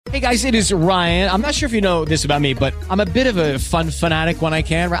Hey guys, it is Ryan. I'm not sure if you know this about me, but I'm a bit of a fun fanatic when I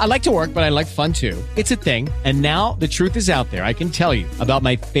can. I like to work, but I like fun too. It's a thing. And now the truth is out there. I can tell you about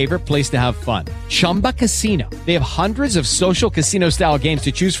my favorite place to have fun. Chumba Casino. They have hundreds of social casino style games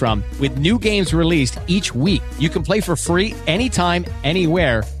to choose from with new games released each week. You can play for free anytime,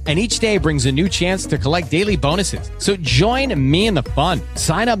 anywhere. And each day brings a new chance to collect daily bonuses. So join me in the fun.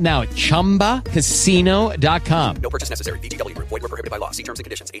 Sign up now at ChumbaCasino.com. No purchase necessary. VGW. Void where prohibited by law. See terms and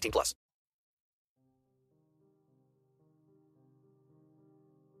conditions. 18 plus.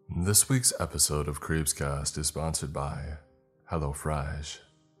 This week's episode of Creepscast is sponsored by HelloFresh.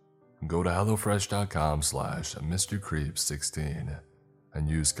 Go to HelloFresh.com/MrCreeps16 and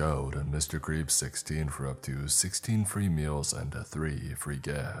use code MrCreeps16 for up to 16 free meals and 3 free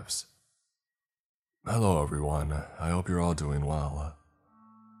gifts. Hello everyone, I hope you're all doing well.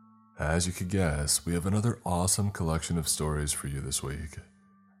 As you could guess, we have another awesome collection of stories for you this week.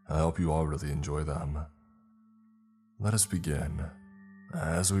 I hope you all really enjoy them. Let us begin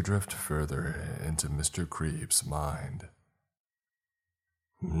as we drift further into Mr. Creep's mind.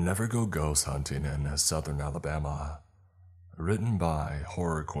 Never Go Ghost Hunting in Southern Alabama. Written by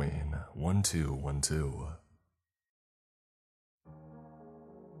Horror Queen 1212.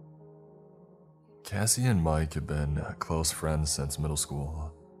 Cassie and Mike have been close friends since middle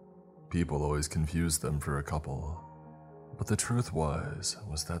school. People always confused them for a couple, but the truth was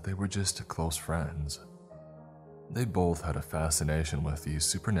that they were just close friends. They both had a fascination with the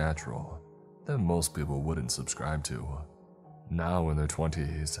supernatural that most people wouldn't subscribe to. Now in their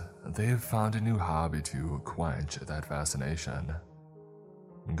 20s, they have found a new hobby to quench that fascination: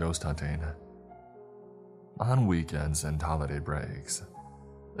 ghost hunting. On weekends and holiday breaks,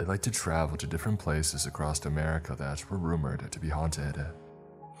 they like to travel to different places across America that were rumored to be haunted.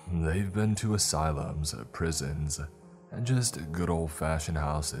 They've been to asylums, prisons, and just good old-fashioned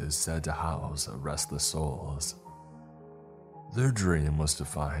houses said to house restless souls. Their dream was to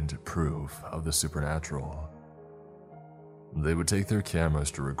find proof of the supernatural. They would take their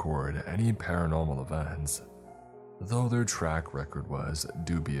cameras to record any paranormal events, though their track record was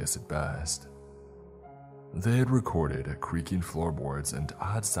dubious at best. They had recorded creaking floorboards and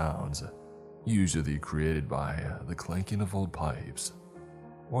odd sounds, usually created by the clanking of old pipes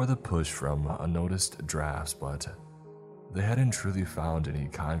or the push from unnoticed drafts, but they hadn't truly found any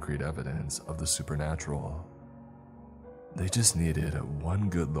concrete evidence of the supernatural. They just needed one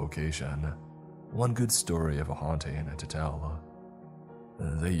good location, one good story of a haunting to tell.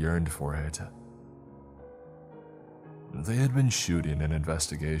 They yearned for it. They had been shooting an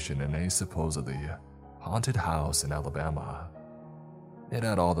investigation in a supposedly haunted house in Alabama. It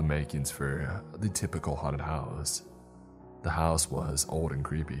had all the makings for the typical haunted house. The house was old and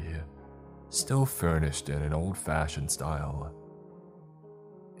creepy, still furnished in an old-fashioned style.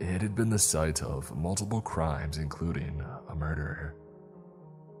 It had been the site of multiple crimes, including a murder.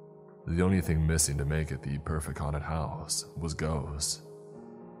 The only thing missing to make it the perfect haunted house was ghosts.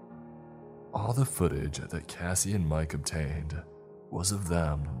 All the footage that Cassie and Mike obtained was of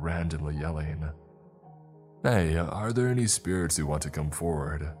them randomly yelling, "Hey, are there any spirits who want to come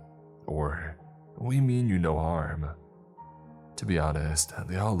forward?" Or, "We mean you no harm." To be honest,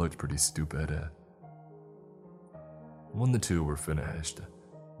 they all looked pretty stupid. When the two were finished,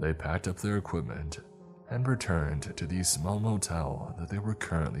 they packed up their equipment and returned to the small motel that they were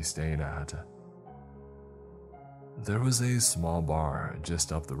currently staying at. There was a small bar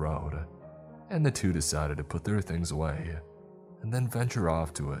just up the road, and the two decided to put their things away and then venture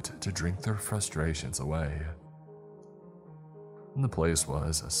off to it to drink their frustrations away. The place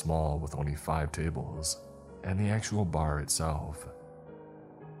was small with only 5 tables, and the actual bar itself.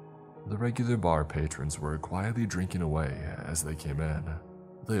 The regular bar patrons were quietly drinking away as they came in.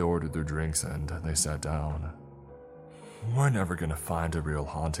 They ordered their drinks and they sat down. "We're never gonna find a real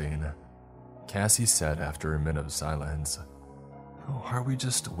haunting," Cassie said after a minute of silence. "Are we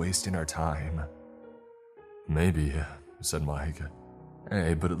just wasting our time?" "Maybe," said Mike.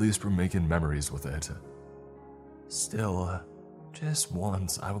 "Hey, but at least we're making memories with it." "Still, just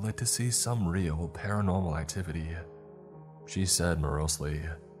once I would like to see some real paranormal activity," she said morosely.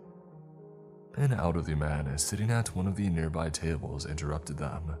 An elderly man sitting at one of the nearby tables interrupted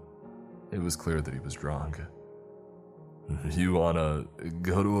them. It was clear that he was drunk. "You wanna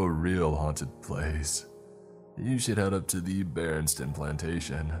go to a real haunted place? You should head up to the Berenstain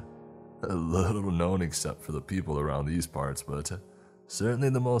Plantation. A little known except for the people around these parts, but certainly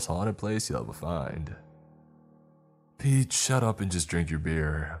the most haunted place you'll ever find." "Pete, shut up and just drink your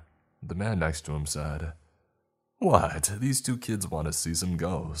beer," the man next to him said. "What? These two kids want to see some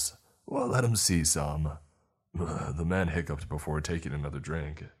ghosts. Well, let them see some." The man hiccuped before taking another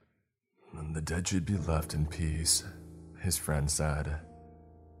drink. The dead should be left in peace, his friend said.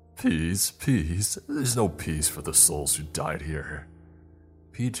 Peace, peace. There's no peace for the souls who died here.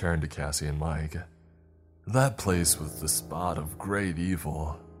 Pete turned to Cassie and Mike. That place was the spot of great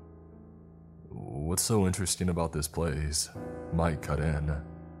evil. What's so interesting about this place? Mike cut in.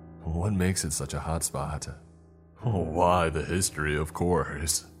 What makes it such a hot spot? Oh, why, the history, of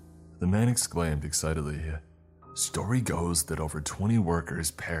course. The man exclaimed excitedly. Story goes that over 20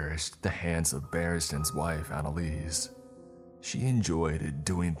 workers perished at the hands of Barristan's wife, Annalise. She enjoyed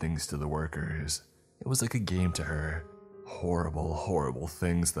doing things to the workers. It was like a game to her. Horrible, horrible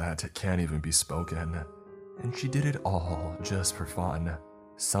things that can't even be spoken. And she did it all just for fun.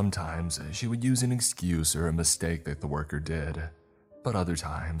 Sometimes she would use an excuse or a mistake that the worker did, but other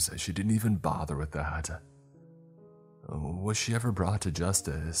times she didn't even bother with that. Was she ever brought to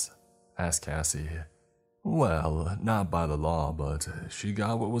justice? Asked Cassie. Well, not by the law, but she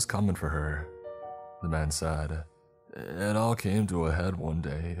got what was coming for her, the man said. It all came to a head one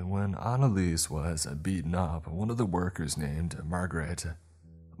day when Annalise was beating up one of the workers named Margaret.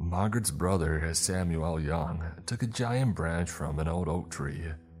 Margaret's brother, Samuel Young, took a giant branch from an old oak tree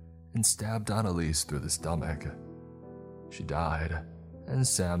and stabbed Annalise through the stomach. She died, and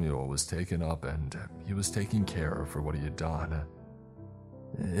Samuel was taken up and he was taken care of for what he had done.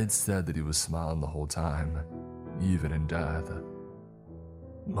 It's said that he was smiling the whole time, even in death.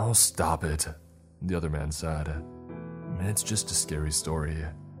 Oh, stop it, the other man said. It's just a scary story.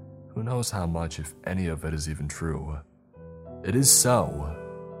 Who knows how much, if any of it, is even true? It is so.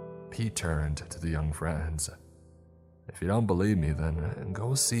 Pete turned to the young friends. If you don't believe me, then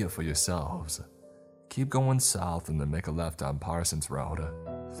go see it for yourselves. Keep going south and then make a left on Parsons Road.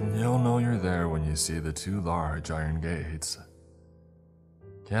 You'll know you're there when you see the two large iron gates.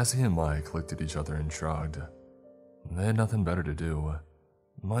 Cassie and Mike looked at each other and shrugged. They had nothing better to do.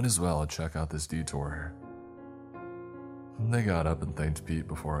 Might as well check out this detour. They got up and thanked Pete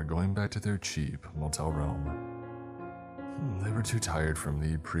before going back to their cheap motel room. They were too tired from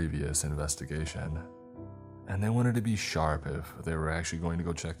the previous investigation, and they wanted to be sharp if they were actually going to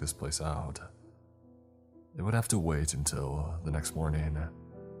go check this place out. They would have to wait until the next morning.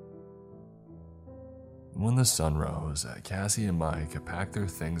 When the sun rose, Cassie and Mike packed their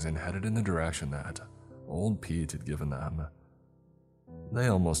things and headed in the direction that old Pete had given them. They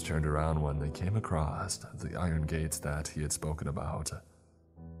almost turned around when they came across the iron gates that he had spoken about.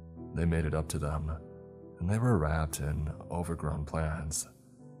 They made it up to them, and they were wrapped in overgrown plants.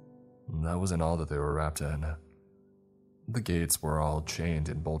 That wasn't all that they were wrapped in. The gates were all chained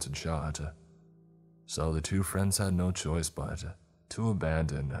and bolted shut, so the two friends had no choice but to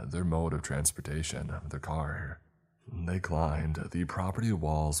abandon their mode of transportation, their car. They climbed the property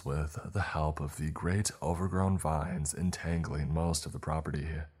walls with the help of the great overgrown vines entangling most of the property.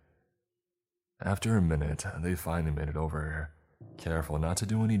 After a minute, they finally made it over, careful not to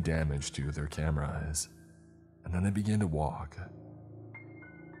do any damage to their cameras, and then they began to walk.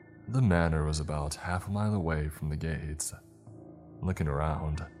 The manor was about half a mile away from the gates. Looking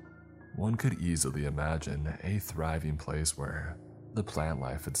around, one could easily imagine a thriving place where the plant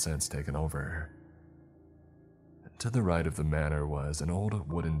life had since taken over. To the right of the manor was an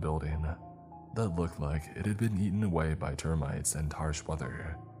old wooden building that looked like it had been eaten away by termites and harsh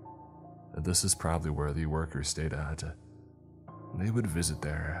weather. This is probably where the workers stayed at. They would visit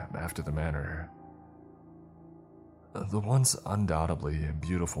there after the manor. The once undoubtedly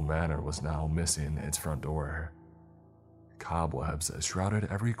beautiful manor was now missing its front door. Cobwebs shrouded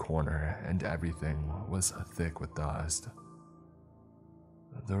every corner and everything was thick with dust.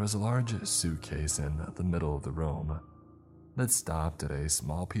 There was a large suitcase in the middle of the room that stopped at a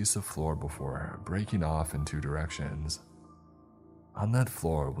small piece of floor before breaking off in two directions. On that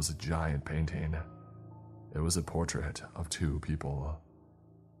floor was a giant painting. It was a portrait of two people.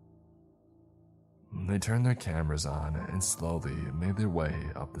 They turned their cameras on and slowly made their way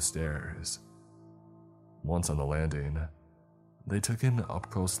up the stairs. Once on the landing, they took an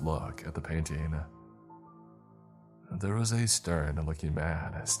up-close look at the painting. There was a stern-looking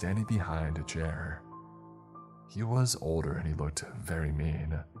man standing behind a chair. He was older and he looked very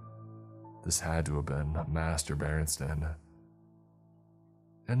mean. This had to have been Master Barristan.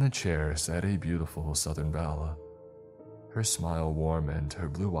 In the chair sat a beautiful Southern belle, her smile warm and her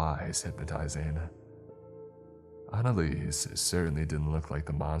blue eyes hypnotizing. Annalise certainly didn't look like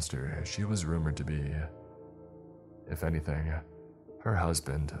the monster she was rumored to be. If anything, her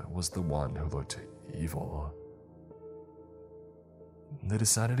husband was the one who looked evil. They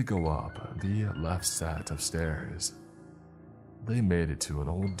decided to go up the left set of stairs. They made it to an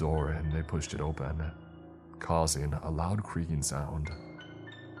old door and they pushed it open. causing a loud creaking sound.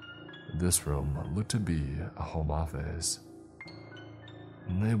 This room looked to be a home office.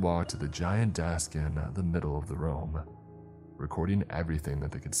 They walked to the giant desk in the middle of the room, recording everything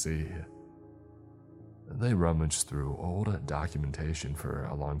that they could see. They rummaged through old documentation for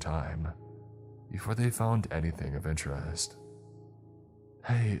a long time before they found anything of interest.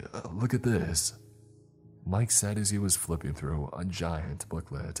 "Hey, look at this," Mike said as he was flipping through a giant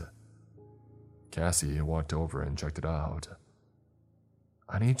booklet. Cassie walked over and checked it out.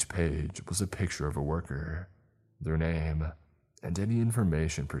 On each page was a picture of a worker, their name, and any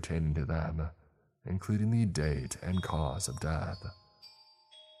information pertaining to them, including the date and cause of death.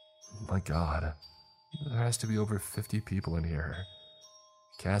 "My God, there has to be over 50 people in here,"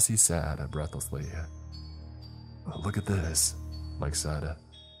 Cassie said breathlessly. "Look at this," Mike said.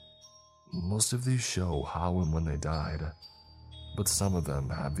 "Most of these show how and when they died, but some of them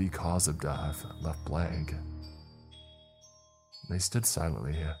have the cause of death left blank." They stood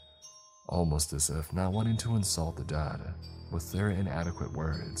silently, almost as if not wanting to insult the dead with their inadequate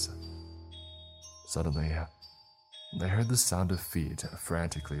words. Suddenly, they heard the sound of feet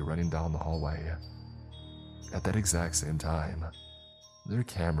frantically running down the hallway. At that exact same time, their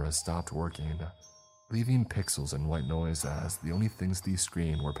cameras stopped working, leaving pixels and white noise as the only things the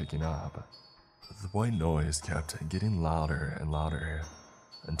screen were picking up. The white noise kept getting louder and louder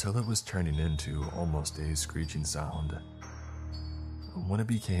until it was turning into almost a screeching sound. When it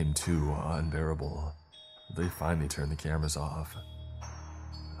became too unbearable, they finally turned the cameras off.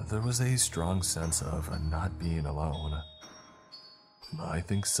 There was a strong sense of not being alone. "I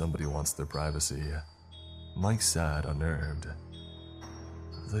think somebody wants their privacy," Mike said, unnerved.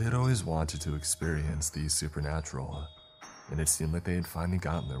 They had always wanted to experience the supernatural, and it seemed like they had finally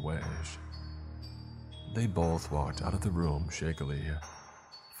gotten their wish. They both walked out of the room shakily,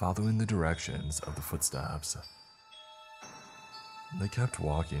 following the directions of the footsteps. They kept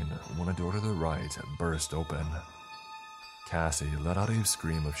walking when a door to the right burst open. Cassie let out a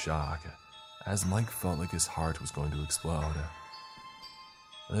scream of shock as Mike felt like his heart was going to explode.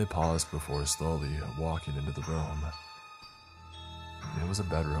 They paused before slowly walking into the room. It was a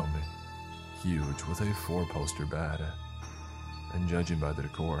bedroom, huge with a 4-poster bed, and judging by the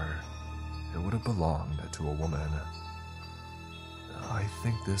decor, it would have belonged to a woman. "I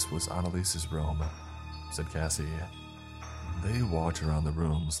think this was Annalise's room," said Cassie. They walked around the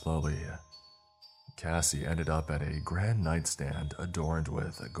room slowly. Cassie ended up at a grand nightstand adorned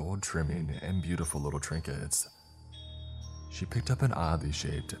with gold trimming and beautiful little trinkets. She picked up an oddly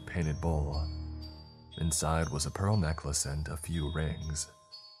shaped painted bowl. Inside was a pearl necklace and a few rings.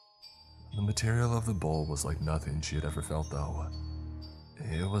 The material of the bowl was like nothing she had ever felt, though.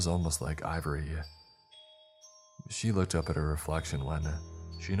 It was almost like ivory. She looked up at her reflection when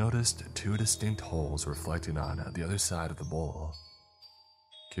she noticed 2 distinct holes reflecting on the other side of the bowl.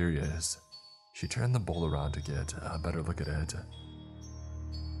 Curious, she turned the bowl around to get a better look at it.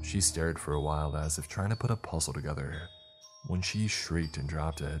 She stared for a while as if trying to put a puzzle together when she shrieked and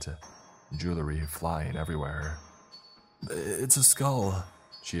dropped it, jewelry flying everywhere. "It's a skull,"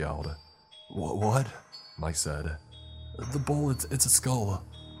 she yelled. What? Mike said. "The bowl, it's a skull,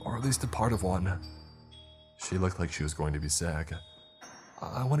 or at least a part of one." She looked like she was going to be sick.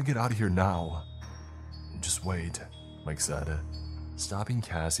 "I want to get out of here now." "Just wait," Mike said, stopping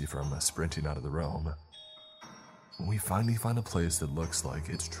Cassie from sprinting out of the room. "When we finally find a place that looks like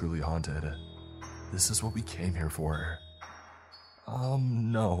it's truly haunted, this is what we came here for."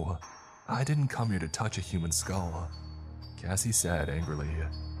 No, I didn't come here to touch a human skull," Cassie said angrily.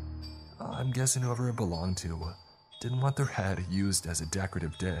 "I'm guessing whoever it belonged to didn't want their head used as a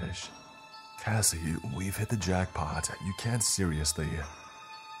decorative dish." "Cassie, we've hit the jackpot. You can't seriously."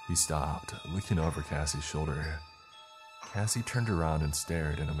 He stopped, looking over Cassie's shoulder. Cassie turned around and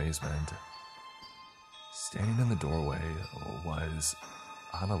stared in amazement. Standing in the doorway was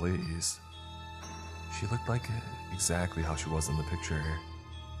Annalise. She looked like exactly how she was in the picture.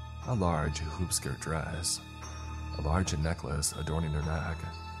 A large hoop-skirt dress, a large necklace adorning her neck.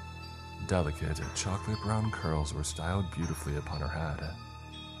 Delicate chocolate brown curls were styled beautifully upon her head.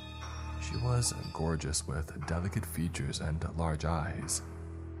 She was gorgeous with delicate features and large eyes.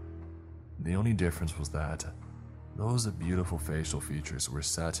 The only difference was that those beautiful facial features were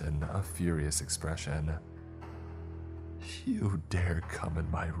set in a furious expression. "You dare come in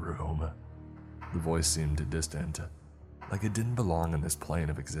my room?" The voice seemed distant, like it didn't belong in this plane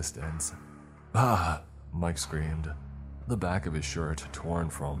of existence. "Ah!" Mike screamed, the back of his shirt torn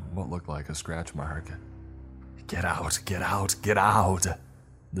from what looked like a scratch mark. "Get out, get out, get out!"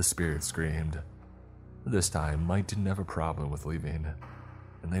 the spirit screamed. This time, Mike didn't have a problem with leaving,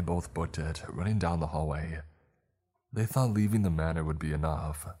 and they both booked it, running down the hallway They thought leaving the manor would be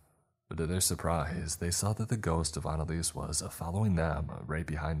enough, but to their surprise, they saw that the ghost of Annalise was following them right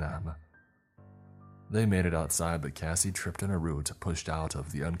behind them. They made it outside, but Cassie tripped on a root pushed out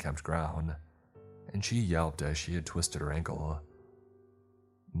of the unkempt ground, and she yelped as she had twisted her ankle.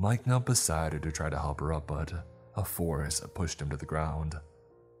 Mike knelt beside her to try to help her up, but a force pushed him to the ground.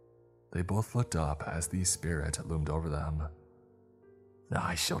 They both looked up as the spirit loomed over them.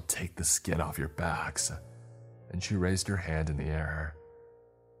 "I shall take the skin off your backs," and she raised her hand in the air.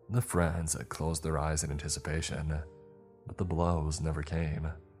 The friends closed their eyes in anticipation, but the blows never came.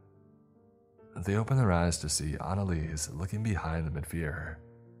 They opened their eyes to see Annalise looking behind them in fear.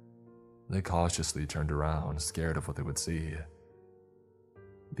 They cautiously turned around, scared of what they would see.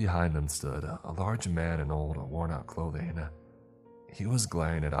 Behind them stood a large man in old, worn-out clothing. He was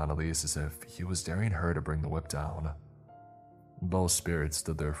glaring at Annalise as if he was daring her to bring the whip down. Both spirits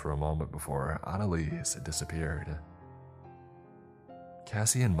stood there for a moment before Annalise disappeared.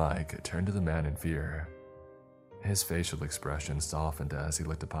 Cassie and Mike turned to the man in fear. His facial expression softened as he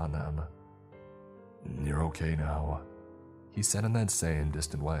looked upon them. "You're okay now," he said in that same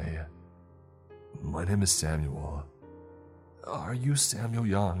distant way. "My name is Samuel." "Are you Samuel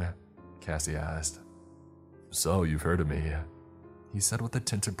Young?" Cassie asked. "So you've heard of me," he said with a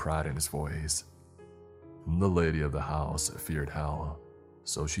tint of pride in his voice. "The lady of the house feared hell,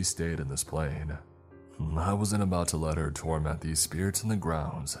 so she stayed in this plane. I wasn't about to let her torment these spirits in the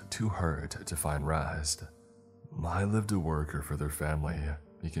grounds too hurt to find rest. I lived a worker for their family,"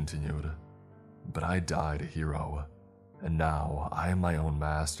 he continued, "but I died a hero, and now I am my own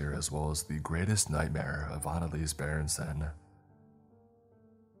master as well as the greatest nightmare of Annalise Berenson."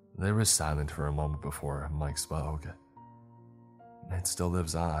 They were silent for a moment before Mike spoke. "It still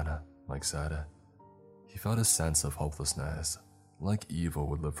lives on," Mike said. He felt a sense of hopelessness, like evil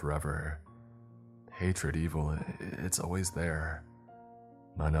would live forever. Hatred, evil, it's always there.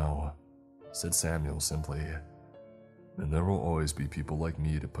 "I know," said Samuel simply. "And there will always be people like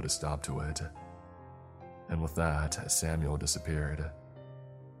me to put a stop to it." And with that, Samuel disappeared.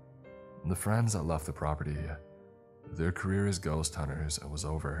 The friends that left the property, their career as ghost hunters was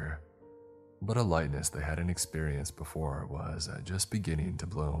over, but a lightness they hadn't experienced before was just beginning to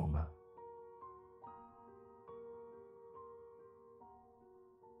bloom.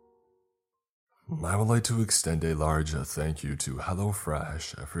 I would like to extend a large thank you to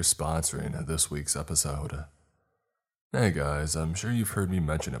HelloFresh for sponsoring this week's episode. Hey guys, I'm sure you've heard me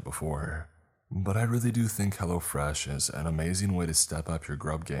mention it before, but I really do think HelloFresh is an amazing way to step up your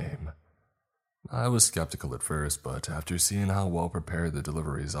grub game. I was skeptical at first, but after seeing how well prepared the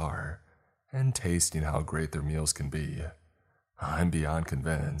deliveries are, and tasting how great their meals can be, I'm beyond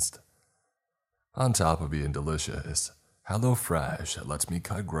convinced. On top of being delicious, HelloFresh lets me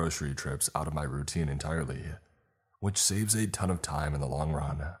cut grocery trips out of my routine entirely, which saves a ton of time in the long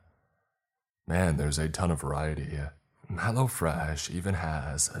run. Man, there's a ton of variety. HelloFresh even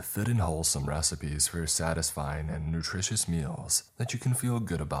has fit and wholesome recipes for satisfying and nutritious meals that you can feel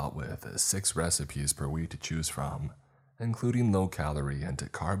good about, with 6 recipes per week to choose from, including low-calorie and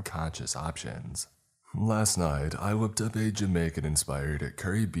carb-conscious options. Last night, I whipped up a Jamaican-inspired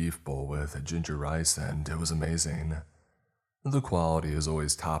curry beef bowl with ginger rice, and it was amazing. The quality is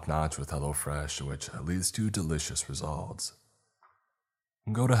always top-notch with HelloFresh, which leads to delicious results.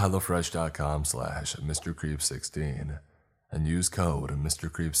 Go to HelloFresh.com/MrCreep16 and use code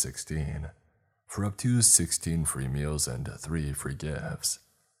MrCreep16 for up to 16 free meals and 3 free gifts.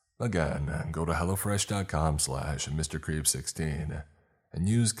 Again, go to HelloFresh.com/MrCreep16 and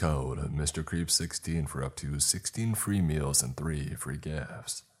use code MrCreep16 for up to 16 free meals and 3 free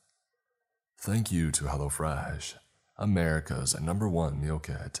gifts. Thank you to HelloFresh, America's #1 meal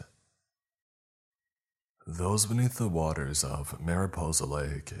kit. Those Beneath the Waters of Mariposa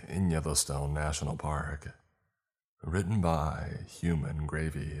Lake in Yellowstone National Park. Written by Human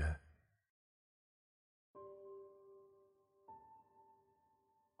Gravy.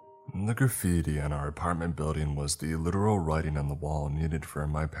 The graffiti in our apartment building was the literal writing on the wall needed for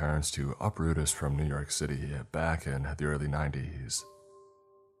my parents to uproot us from New York City back in the early 90s.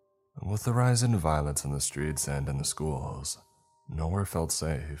 With the rise in violence in the streets and in the schools, nowhere felt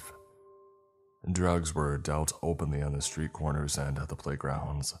safe. Drugs were dealt openly on the street corners and at the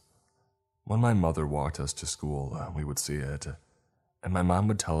playgrounds. When my mother walked us to school, we would see it, and my mom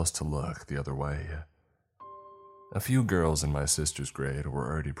would tell us to look the other way. A few girls in my sister's grade were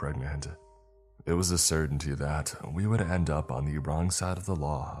already pregnant. It was a certainty that we would end up on the wrong side of the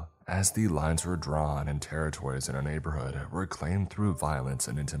law, as the lines were drawn and territories in our neighborhood were claimed through violence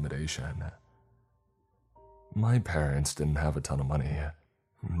and intimidation. My parents didn't have a ton of money,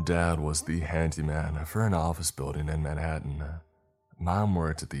 Dad was the handyman for an office building in Manhattan. Mom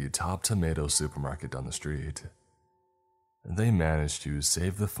worked at the Top Tomato supermarket down the street. They managed to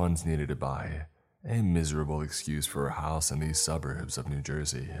save the funds needed to buy a miserable excuse for a house in the suburbs of New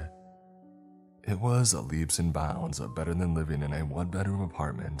Jersey. It was leaps and bounds better than living in a one-bedroom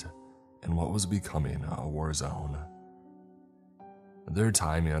apartment in what was becoming a war zone. Their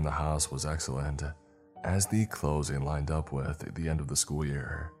timing on the house was excellent, as the closing lined up with the end of the school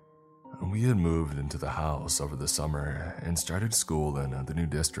year. We had moved into the house over the summer and started school in the new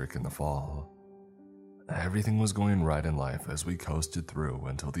district in the fall. Everything was going right in life as we coasted through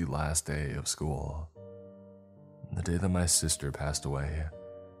until the last day of school, the day that my sister passed away.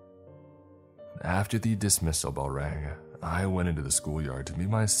 After the dismissal bell rang, I went into the schoolyard to meet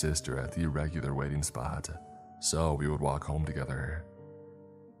my sister at the regular waiting spot, so we would walk home together.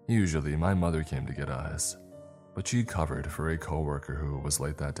 Usually, my mother came to get us, but she covered for a coworker who was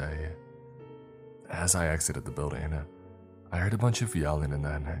late that day. As I exited the building, I heard a bunch of yelling and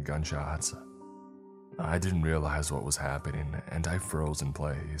then gunshots. I didn't realize what was happening, and I froze in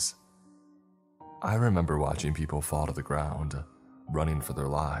place. I remember watching people fall to the ground, running for their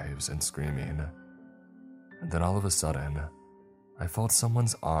lives and screaming. And then all of a sudden, I felt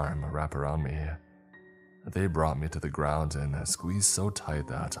someone's arm wrap around me. They brought me to the ground and squeezed so tight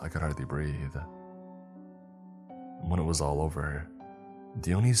that I could hardly breathe. When it was all over,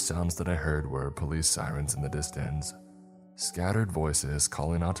 the only sounds that I heard were police sirens in the distance, scattered voices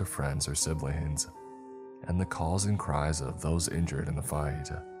calling out to friends or siblings, and the calls and cries of those injured in the fight.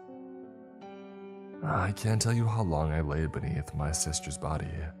 I can't tell you how long I lay beneath my sister's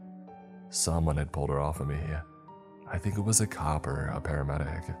body. Someone had pulled her off of me. I think it was a cop or a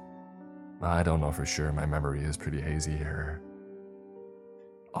paramedic. I don't know for sure, my memory is pretty hazy here.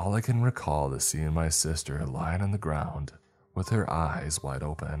 All I can recall is seeing my sister lying on the ground with her eyes wide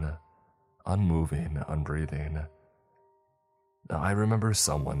open, unmoving, unbreathing. I remember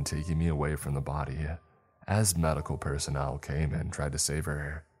someone taking me away from the body as medical personnel came and tried to save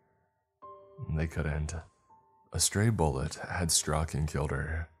her. They couldn't. A stray bullet had struck and killed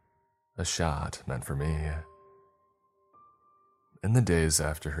her. A shot meant for me. In the days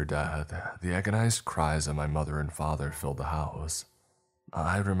after her death, the agonized cries of my mother and father filled the house.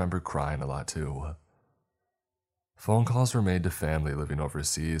 I remember crying a lot too. Phone calls were made to family living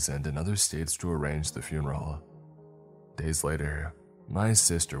overseas and in other states to arrange the funeral. Days later, my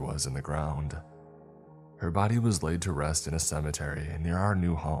sister was in the ground. Her body was laid to rest in a cemetery near our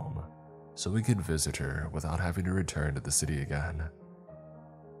new home, so we could visit her without having to return to the city again.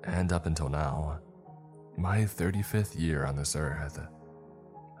 And up until now, my 35th year on this earth,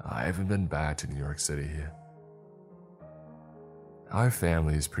 I haven't been back to New York City. Our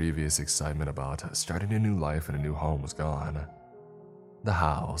family's previous excitement about starting a new life in a new home was gone. The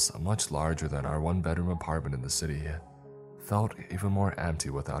house, much larger than our one-bedroom apartment in the city, felt even more empty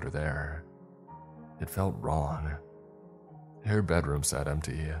without her there. It felt wrong. Her bedroom sat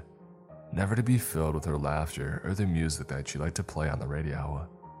empty, never to be filled with her laughter or the music that she liked to play on the radio.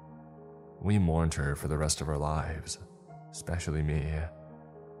 We mourned her for the rest of our lives, especially me.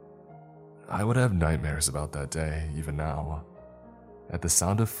 I would have nightmares about that day, even now, at the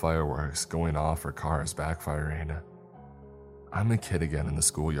sound of fireworks going off or cars backfiring. I'm a kid again in the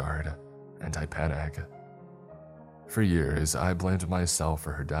schoolyard, and I panic. For years, I blamed myself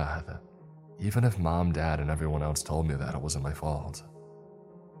for her death, even if Mom, Dad, and everyone else told me that it wasn't my fault.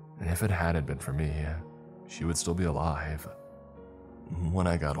 And if it hadn't been for me, she would still be alive. When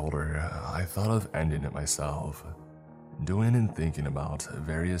I got older, I thought of ending it myself, doing and thinking about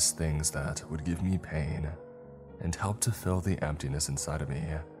various things that would give me pain and help to fill the emptiness inside of me.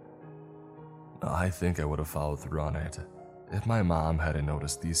 I think I would have followed through on it if my mom hadn't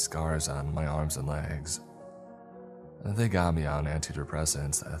noticed these scars on my arms and legs. They got me on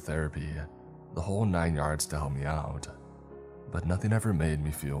antidepressants, therapy, the whole 9 yards to help me out, but nothing ever made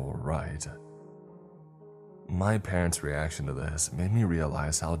me feel right. My parents' reaction to this made me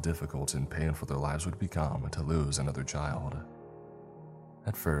realize how difficult and painful their lives would become to lose another child.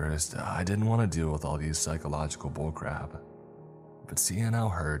 At first, I didn't want to deal with all these psychological bullcrap, but seeing how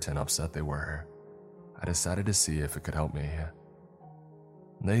hurt and upset they were, I decided to see if it could help me.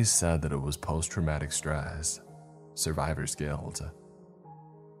 They said that it was post-traumatic stress, survivor's guilt.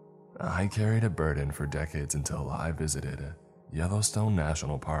 I carried a burden for decades until I visited Yellowstone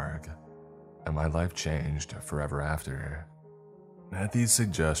National Park, and my life changed forever after. At the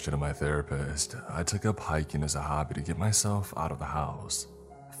suggestion of my therapist, I took up hiking as a hobby to get myself out of the house,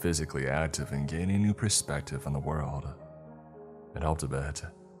 physically active and gaining new perspective on the world. It helped a bit.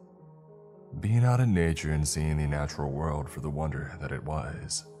 Being out in nature and seeing the natural world for the wonder that it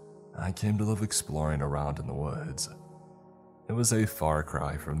was, I came to love exploring around in the woods. It was a far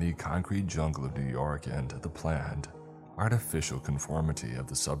cry from the concrete jungle of New York and the planned, artificial conformity of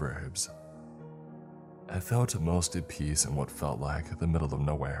the suburbs. I felt most at peace in what felt like the middle of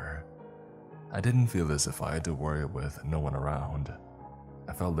nowhere. I didn't feel as if I had to worry with no one around.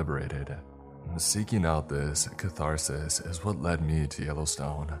 I felt liberated. Seeking out this catharsis is what led me to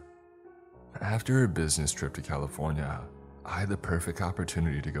Yellowstone. After a business trip to California, I had the perfect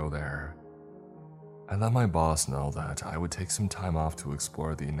opportunity to go there. I let my boss know that I would take some time off to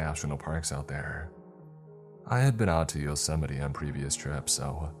explore the national parks out there. I had been out to Yosemite on previous trips,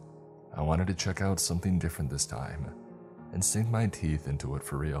 so I wanted to check out something different this time and sink my teeth into it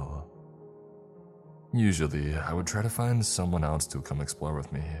for real. Usually, I would try to find someone else to come explore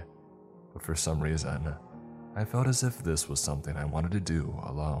with me, but for some reason, I felt as if this was something I wanted to do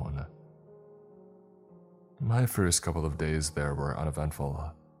alone. My first couple of days there were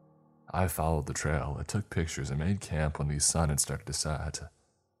uneventful. I followed the trail, took pictures, and made camp when the sun had started to set.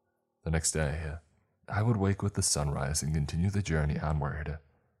 The next day, I would wake with the sunrise and continue the journey onward.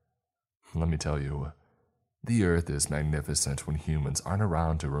 Let me tell you, the earth is magnificent when humans aren't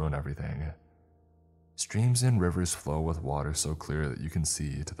around to ruin everything. Streams and rivers flow with water so clear that you can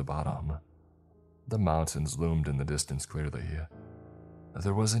see to the bottom. The mountains loomed in the distance clearly.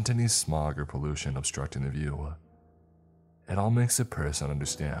 There wasn't any smog or pollution obstructing the view. It all makes a person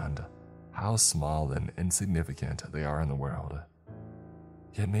understand how small and insignificant they are in the world.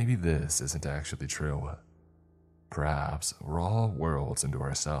 Yet maybe this isn't actually true. Perhaps we're all worlds into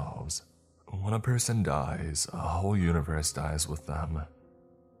ourselves. When a person dies, a whole universe dies with them.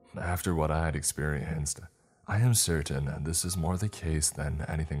 After what I had experienced, I am certain this is more the case than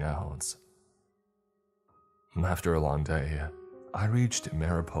anything else. After a long day, I reached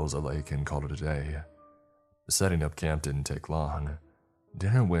Mariposa Lake and called it a day. Setting up camp didn't take long.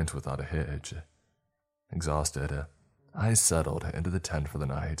 Dinner went without a hitch. Exhausted, I settled into the tent for the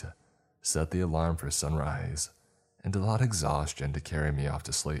night, set the alarm for sunrise, and allowed exhaustion to carry me off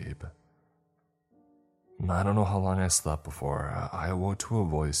to sleep. I don't know how long I slept before I awoke to a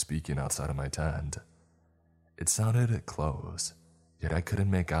voice speaking outside of my tent. It sounded close, yet I couldn't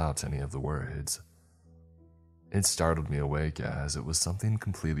make out any of the words. It startled me awake as it was something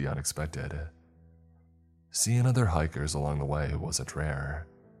completely unexpected. Seeing other hikers along the way wasn't rare,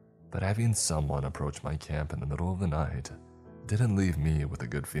 but having someone approach my camp in the middle of the night didn't leave me with a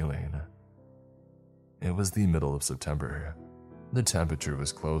good feeling. It was the middle of September. The temperature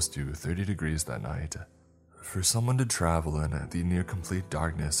was close to 30 degrees that night. For someone to travel in the near-complete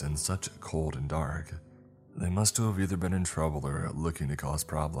darkness and such cold and dark, they must have either been in trouble or looking to cause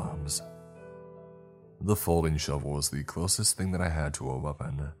problems. The folding shovel was the closest thing that I had to a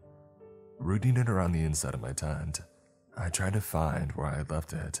weapon. Rooting it around the inside of my tent, I tried to find where I had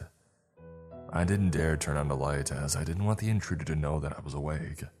left it. I didn't dare turn on the light as I didn't want the intruder to know that I was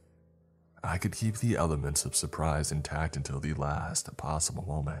awake. I could keep the elements of surprise intact until the last possible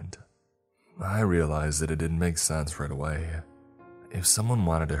moment. I realized that it didn't make sense right away. If someone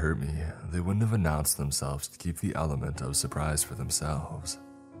wanted to hurt me, they wouldn't have announced themselves to keep the element of surprise for themselves.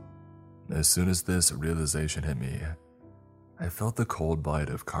 As soon as this realization hit me, I felt the cold bite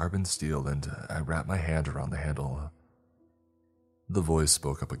of carbon steel and I wrapped my hand around the handle. The voice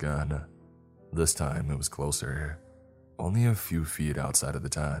spoke up again. This time it was closer, only a few feet outside of the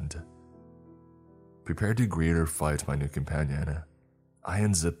tent. Prepared to greet or fight my new companion, I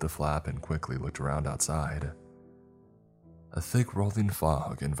unzipped the flap and quickly looked around outside. A thick rolling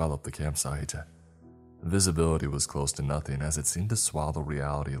fog enveloped the campsite. Visibility was close to nothing as it seemed to swallow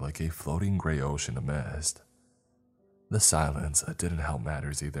reality like a floating gray ocean of mist. The silence didn't help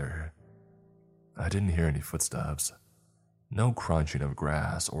matters either. I didn't hear any footsteps, no crunching of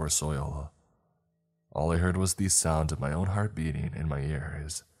grass or soil. All I heard was the sound of my own heart beating in my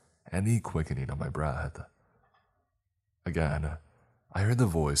ears and the quickening of my breath. Again, I heard the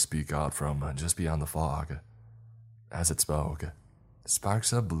voice speak out from just beyond the fog. As it spoke,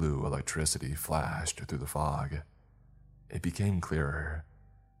 sparks of blue electricity flashed through the fog. It became clearer.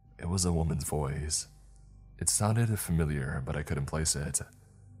 It was a woman's voice. It sounded familiar, but I couldn't place it.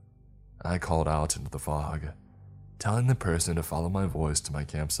 I called out into the fog, telling the person to follow my voice to my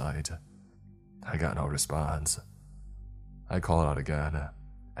campsite. I got no response. I called out again,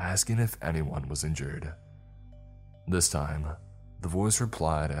 asking if anyone was injured. This time, the voice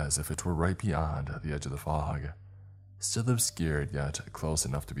replied as if it were right beyond the edge of the fog, still obscured yet close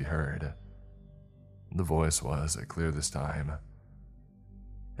enough to be heard. The voice was clear this time.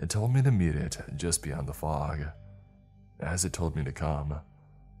 It told me to meet it just beyond the fog. As it told me to come,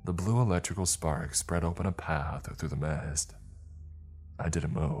 The blue electrical spark spread open a path through the mist. I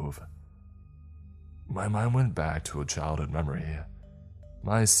didn't move. My mind went back to a childhood memory.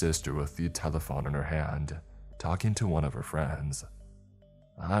 My sister with the telephone in her hand, talking to one of her friends.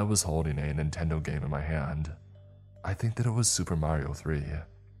 I was holding a Nintendo game in my hand. I think that it was Super Mario 3,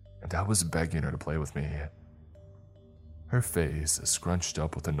 and I was begging her to play with me. Her face scrunched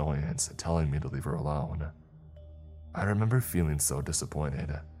up with annoyance, telling me to leave her alone. I remember feeling so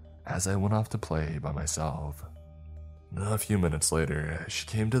disappointed as I went off to play by myself. A few minutes later, she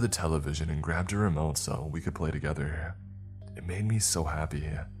came to the television and grabbed a remote so we could play together. It made me so happy.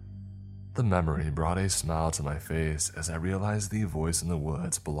 The memory brought a smile to my face as I realized the voice in the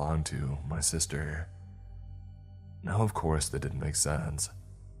woods belonged to my sister. Now, of course, that didn't make sense.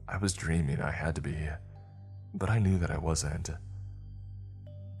 I was dreaming, I had to be, but I knew that I wasn't.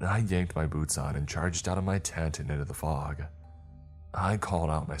 I yanked my boots on and charged out of my tent and into the fog. I called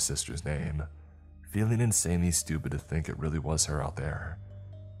out my sister's name, feeling insanely stupid to think it really was her out there.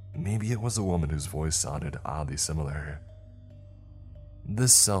 Maybe it was a woman whose voice sounded oddly similar.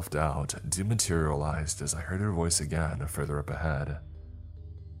 This self-doubt dematerialized as I heard her voice again further up ahead.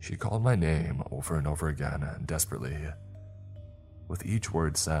 She called my name over and over again, desperately. With each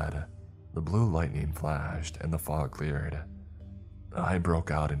word said, the blue lightning flashed and the fog cleared. I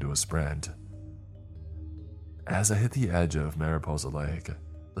broke out into a sprint. As I hit the edge of Mariposa Lake,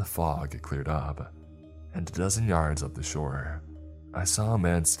 the fog cleared up, and a dozen yards up the shore, I saw a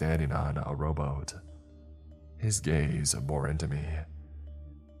man standing on a rowboat. His gaze bore into me.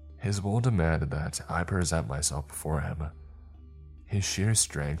 His will demanded that I present myself before him. His sheer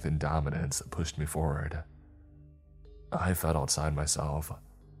strength and dominance pushed me forward. I felt outside myself,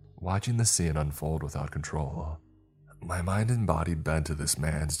 watching the scene unfold without control. My mind and body bent to this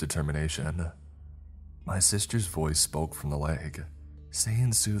man's determination. My sister's voice spoke from the lake,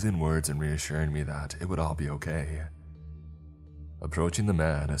 saying soothing words and reassuring me that it would all be okay. Approaching the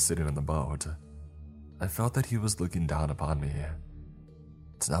man sitting on the boat, I felt that he was looking down upon me.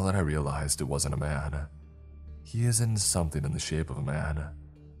 It's now that I realized it wasn't a man. He is in something in the shape of a man.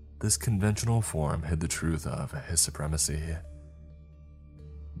 This conventional form hid the truth of his supremacy.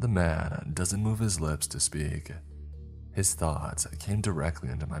 The man doesn't move his lips to speak. His thoughts came directly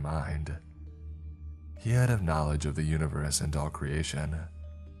into my mind. He had a knowledge of the universe and all creation.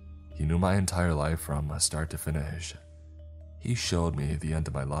 He knew my entire life from start to finish. He showed me the end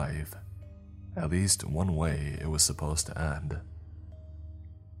of my life, at least one way it was supposed to end.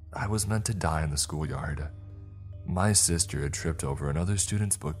 I was meant to die in the schoolyard. My sister had tripped over another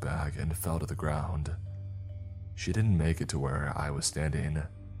student's book bag and fell to the ground. She didn't make it to where I was standing.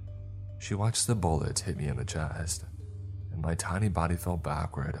 She watched the bullet hit me in the chest, and my tiny body fell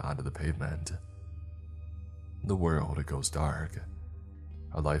backward onto the pavement. The world goes dark.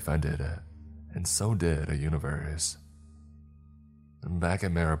 A life ended, and so did a universe. Back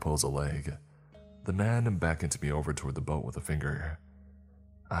at Mariposa Lake, the man beckoned me over toward the boat with a finger.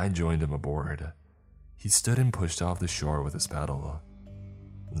 I joined him aboard. He stood and pushed off the shore with his paddle.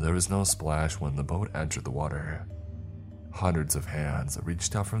 There was no splash when the boat entered the water. Hundreds of hands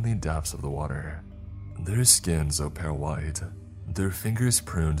reached out from the depths of the water, their skins opaque white, their fingers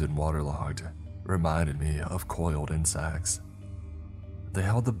pruned and waterlogged, reminded me of coiled insects. They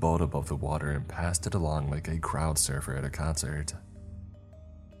held the boat above the water and passed it along like a crowd surfer at a concert.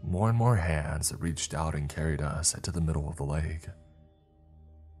 More and more hands reached out and carried us to the middle of the lake.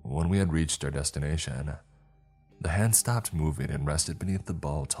 When we had reached our destination, the hand stopped moving and rested beneath the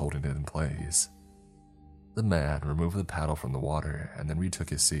boat, holding it in place. The man removed the paddle from the water and then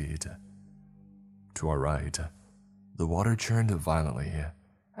retook his seat. To our right, the water churned violently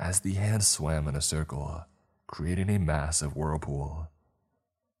as the hand swam in a circle, creating a massive whirlpool.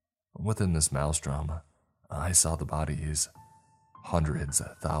 Within this maelstrom, I saw the bodies. Hundreds,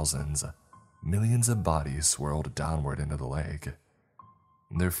 thousands, millions of bodies swirled downward into the lake.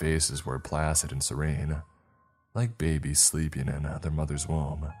 Their faces were placid and serene, like babies sleeping in their mother's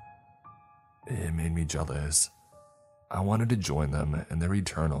womb. It made me jealous. I wanted to join them in their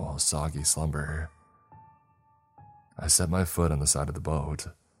eternal, soggy slumber. I set my foot on the side of the boat.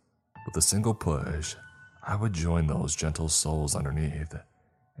 With a single push, I would join those gentle souls underneath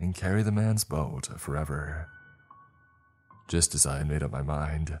and carry the man's boat forever. Just as I had made up my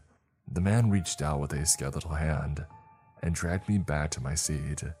mind, the man reached out with a skeletal hand and dragged me back to my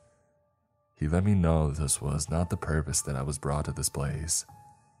seat. He let me know this was not the purpose that I was brought to this place.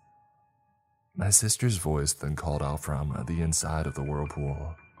 My sister's voice then called out from the inside of the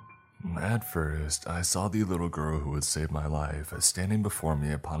whirlpool. At first, I saw the little girl who had saved my life standing before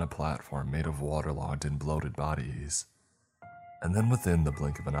me upon a platform made of waterlogged and bloated bodies. And then within the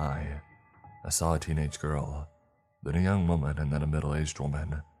blink of an eye, I saw a teenage girl, then a young woman, and then a middle-aged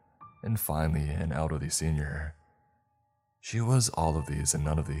woman, and finally an elderly senior. She was all of these and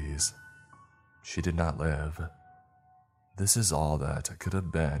none of these. She did not live. This is all that could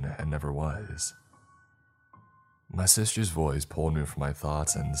have been and never was. My sister's voice pulled me from my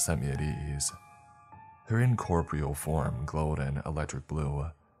thoughts and set me at ease. Her incorporeal form glowed in electric blue,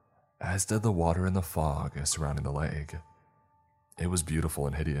 as did the water and the fog surrounding the lake. It was beautiful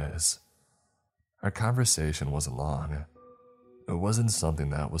and hideous. Our conversation wasn't long. It wasn't something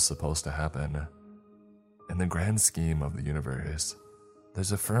that was supposed to happen. In the grand scheme of the universe,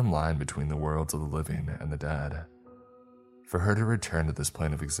 there's a firm line between the worlds of the living and the dead. For her to return to this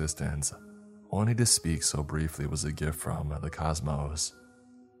plane of existence, only to speak so briefly, was a gift from the cosmos.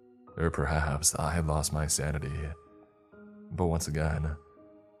 Or perhaps I had lost my sanity. But once again,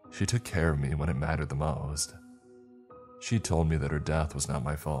 she took care of me when it mattered the most. She told me that her death was not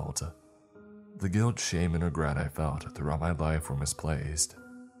my fault. The guilt, shame, and regret I felt throughout my life were misplaced.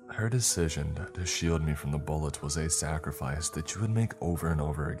 Her decision to shield me from the bullet was a sacrifice that she would make over and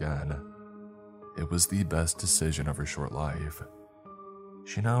over again. It was the best decision of her short life.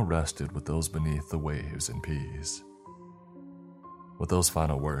 She now rested with those beneath the waves in peace. With those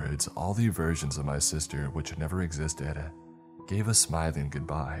final words, all the versions of my sister which never existed gave a smiling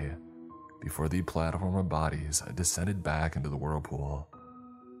goodbye before the platform of bodies descended back into the whirlpool.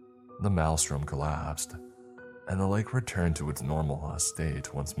 The maelstrom collapsed, and the lake returned to its normal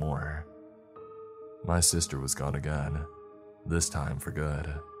state once more. My sister was gone again, this time for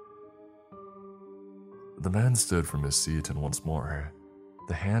good. The man stood from his seat, and once more,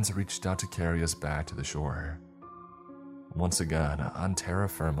 the hands reached out to carry us back to the shore. Once again, on terra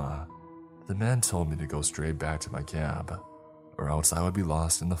firma, the man told me to go straight back to my camp, or else I would be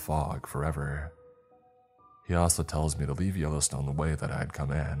lost in the fog forever. He also tells me to leave Yellowstone the way that I had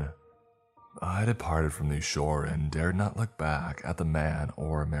come in. I departed from the shore and dared not look back at the man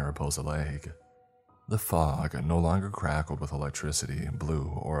or Mariposa Lake. The fog no longer crackled with electricity,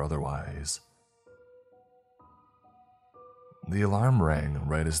 blue or otherwise. The alarm rang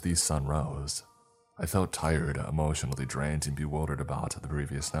right as the sun rose. I felt tired, emotionally drained, and bewildered about the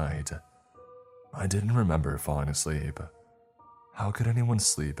previous night. I didn't remember falling asleep. How could anyone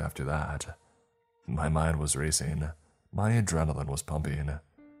sleep after that? My mind was racing. My adrenaline was pumping.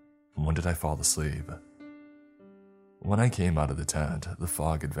 When did I fall asleep? When I came out of the tent, the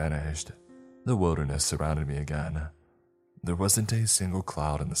fog had vanished. The wilderness surrounded me again. There wasn't a single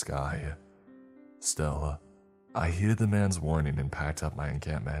cloud in the sky. Still, I heeded the man's warning and packed up my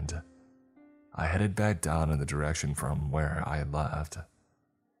encampment. I headed back down in the direction from where I had left.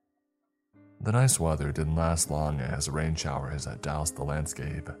 The nice weather didn't last long as rain showers doused the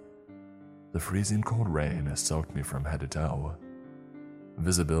landscape. The freezing cold rain soaked me from head to toe.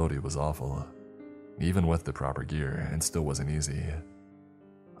 Visibility was awful. Even with the proper gear, it still wasn't easy.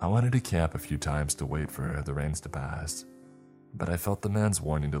 I wanted to camp a few times to wait for the rains to pass, but I felt the man's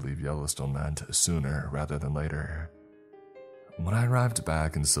warning to leave Yellowstone meant sooner rather than later. When I arrived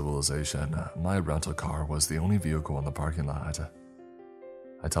back in civilization, my rental car was the only vehicle in the parking lot.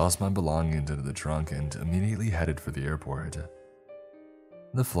 I tossed my belongings into the trunk and immediately headed for the airport.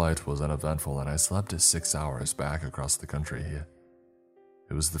 The flight was uneventful and I slept 6 hours back across the country.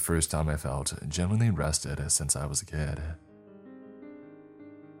 It was the first time I felt genuinely rested since I was a kid.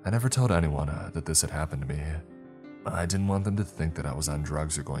 I never told anyone that this had happened to me. I didn't want them to think that I was on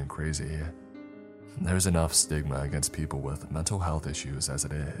drugs or going crazy. There's enough stigma against people with mental health issues as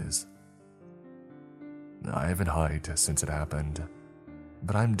it is. I haven't hiked since it happened,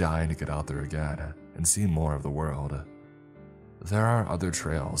 but I'm dying to get out there again and see more of the world. There are other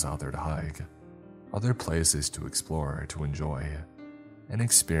trails out there to hike, other places to explore, to enjoy, and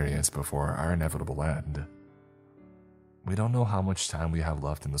experience before our inevitable end. We don't know how much time we have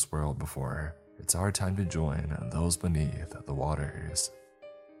left in this world before it's our time to join those beneath the waters.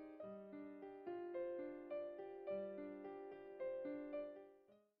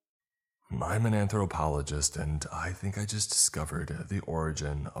 I'm an anthropologist, and I think I just discovered the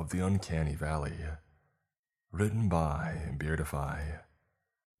origin of the uncanny valley. Written by Beardify.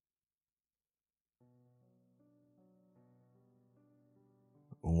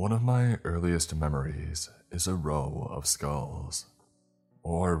 One of my earliest memories is a row of skulls,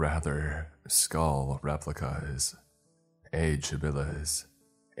 or rather, skull replicas. Age habilis,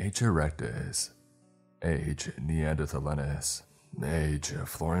 Age erectus, Age neanderthalensis, Age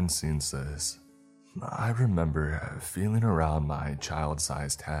florencensis. I remember feeling around my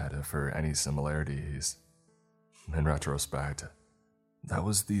child-sized head for any similarities. In retrospect, that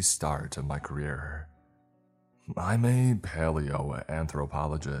was the start of my career. I'm a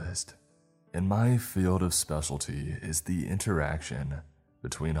paleoanthropologist, and my field of specialty is the interaction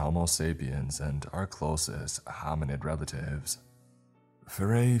between Homo sapiens and our closest hominid relatives.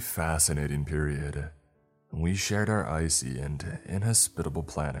 For a fascinating period, we shared our icy and inhospitable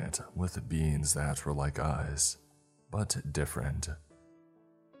planet with beings that were like us, but different.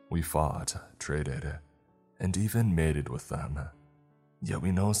 We fought, traded, and even mated with them, yet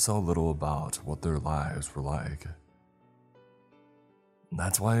we know so little about what their lives were like.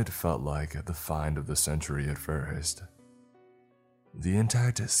 That's why it felt like the find of the century at first. The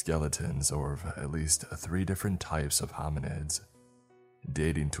intact skeletons of at least 3 different types of hominids,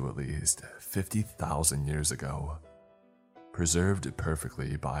 dating to at least 50,000 years ago, preserved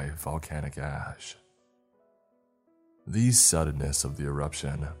perfectly by volcanic ash. The suddenness of the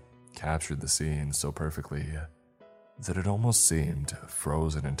eruption captured the scene so perfectly that it almost seemed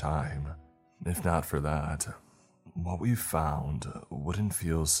frozen in time. If not for that, what we found wouldn't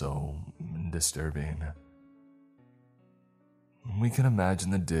feel so disturbing. We can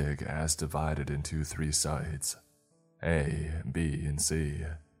imagine the dig as divided into 3 sites, A, B, and C.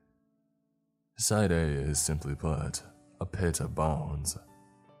 Site A is simply put, a pit of bones.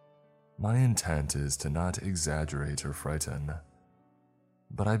 My intent is to not exaggerate or frighten,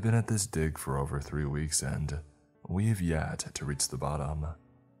 but I've been at this dig for over 3 weeks and we've yet to reach the bottom.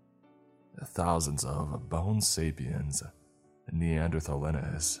 Thousands of bone sapiens,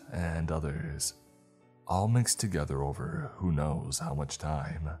 Neanderthalensis, and others, all mixed together over who knows how much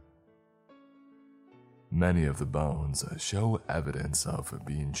time. Many of the bones show evidence of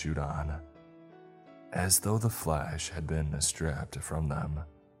being chewed on, as though the flesh had been stripped from them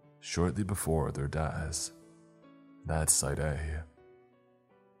shortly before their deaths. That's Site A.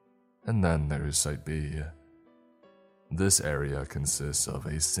 And then there's Site B. This area consists of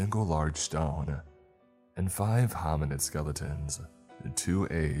a single large stone and 5 hominid skeletons, 2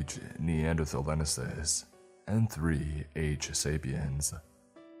 H. Neanderthalensis, and 3 H. sapiens.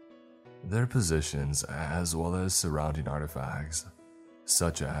 Their positions, as well as surrounding artifacts,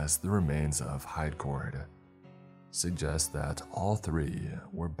 such as the remains of hide cord, suggest that all 3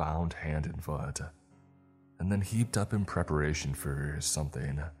 were bound hand and foot, and then heaped up in preparation for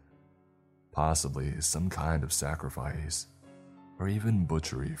something, possibly some kind of sacrifice, or even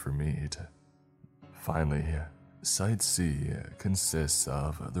butchery for meat. Finally, Site C consists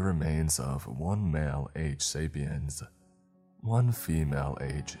of the remains of 1 male H. sapiens, 1 female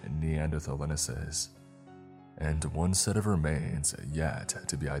H. Neanderthalensis, and 1 set of remains yet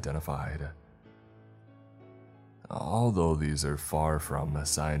to be identified. Although these are far from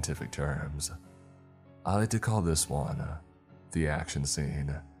scientific terms, I like to call this one the action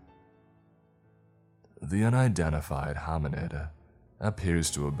scene. The unidentified hominid appears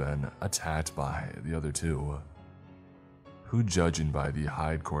to have been attacked by the other 2, who, judging by the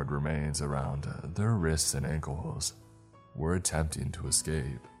hide cord remains around their wrists and ankles, were attempting to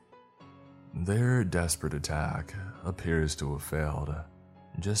escape. Their desperate attack appears to have failed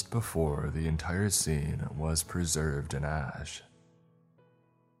just before the entire scene was preserved in ash.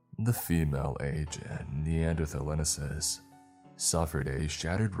 The female H. Neanderthalensis suffered a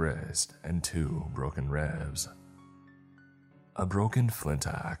shattered wrist and 2 broken ribs. A broken flint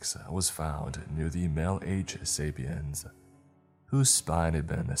axe was found near the male H. sapiens, whose spine had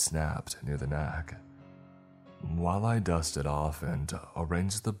been snapped near the neck. While I dusted off and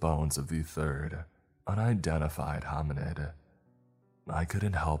arranged the bones of the 3rd, unidentified hominid, I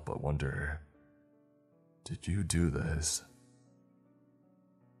couldn't help but wonder, did you do this?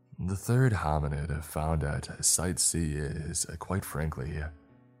 The 3rd hominid found at Site C is, quite frankly,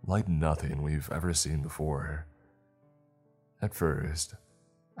 like nothing we've ever seen before. At first,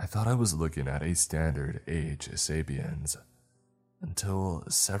 I thought I was looking at a standard H. sapiens, until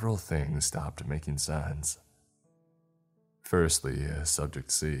several things stopped making sense. Firstly,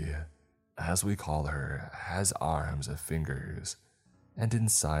 Subject C, as we call her, has arms, fingers, and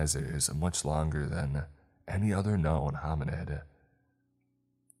incisors much longer than any other known hominid.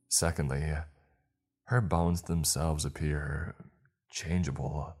 Secondly, her bones themselves appear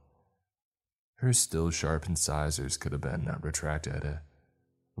changeable. Her still sharp incisors could have been retracted,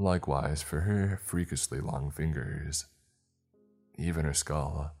 likewise for her freakishly long fingers. Even her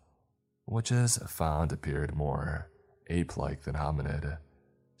skull, which is found appeared more ape-like than hominid,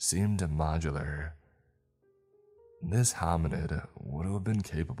 seemed modular. This hominid would have been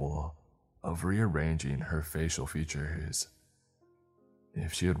capable of rearranging her facial features.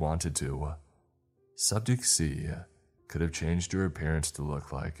 If she had wanted to, Subject C could have changed her appearance to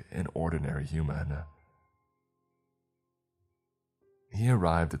look like an ordinary human. He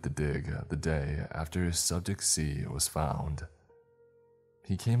arrived at the dig the day after Subject C was found.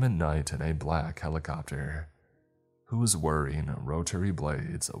 He came at night in a black helicopter, whose whirring rotary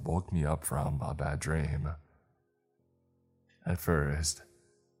blades woke me up from a bad dream. At first,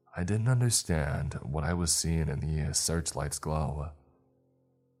 I didn't understand what I was seeing in the searchlight's glow.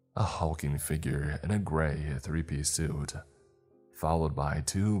 A hulking figure in a gray three-piece suit, followed by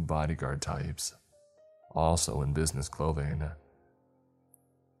two bodyguard types, also in business clothing.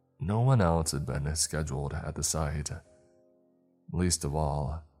 No one else had been scheduled at the site. Least of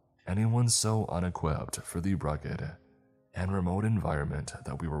all, anyone so unequipped for the rugged and remote environment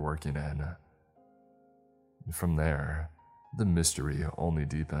that we were working in. From there, the mystery only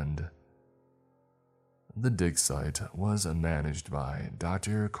deepened. The dig site was managed by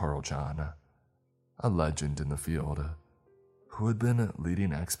Dr. Carl-Chan, a legend in the field, who had been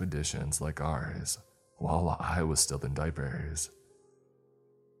leading expeditions like ours while I was still in diapers.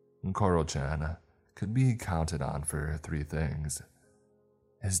 Carl-Chan could be counted on for three things: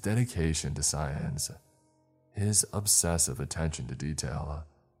 his dedication to science, his obsessive attention to detail,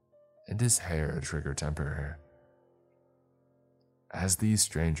 and his hair-trigger temper. As these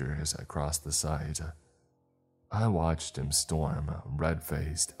strangers crossed the site, I watched him storm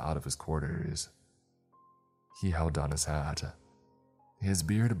red-faced out of his quarters. He held on his hat, his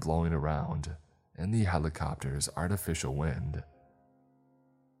beard blowing around in the helicopter's artificial wind.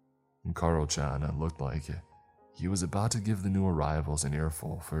 Carl-Chan looked like he was about to give the new arrivals an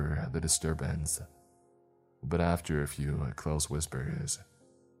earful for the disturbance, but after a few close whispers,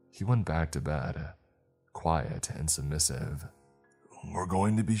 he went back to bed, quiet and submissive. "We're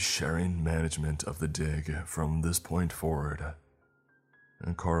going to be sharing management of the dig from this point forward,"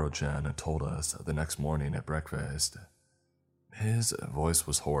 Carl-Chan told us the next morning at breakfast. His voice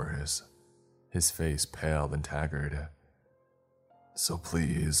was hoarse, his face pale and haggard. "So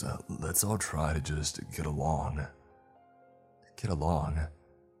please, let's all try to just get along." Get along?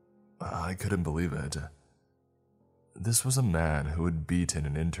 I couldn't believe it. This was a man who had beaten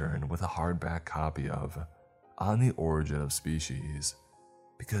an intern with a hardback copy of On the Origin of Species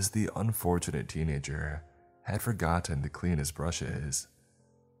because the unfortunate teenager had forgotten to clean his brushes.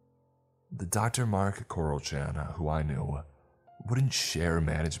 The Dr. Mark Carl-Chan, who I knew, wouldn't share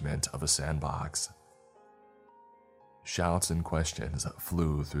management of a sandbox. Shouts and questions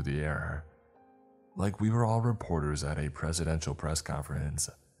flew through the air, like we were all reporters at a presidential press conference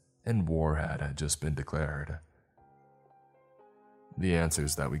and war had just been declared. The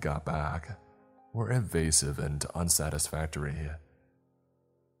answers that we got back were evasive and unsatisfactory.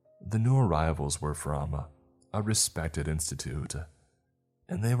 The new arrivals were from a respected institute,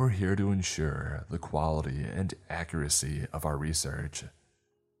 and they were here to ensure the quality and accuracy of our research.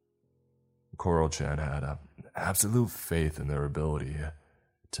 Carl-Chan had absolute faith in their ability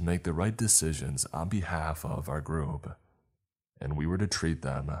to make the right decisions on behalf of our group, and we were to treat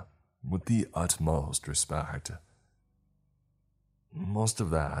them with the utmost respect. Most of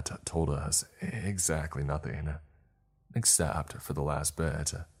that told us exactly nothing, except for the last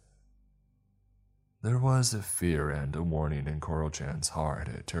bit. There was a fear and a warning in Carl-Chan's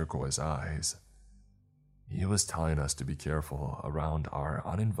hard turquoise eyes. He was telling us to be careful around our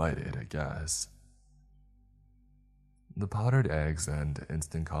uninvited guests. The powdered eggs and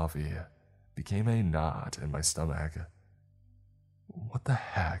instant coffee became a knot in my stomach. What the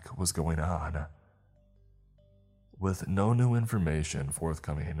heck was going on? With no new information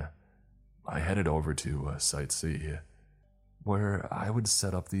forthcoming, I headed over to Site C, where I would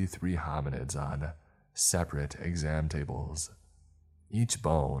set up the three hominids on separate exam tables, each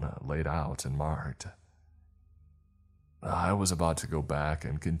bone laid out and marked. I was about to go back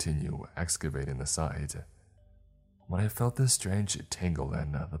and continue excavating the site when I felt this strange tingle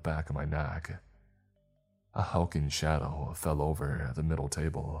in the back of my neck. A hulking shadow fell over the middle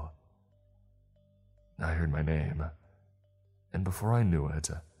table. I heard my name, and before I knew it,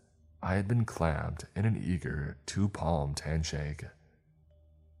 I had been clamped in an eager two-palmed handshake.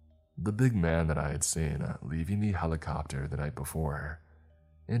 The big man that I had seen leaving the helicopter the night before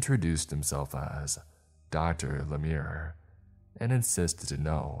introduced himself as Dr. Lemire and insisted to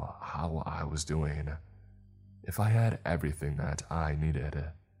know how I was doing, if I had everything that I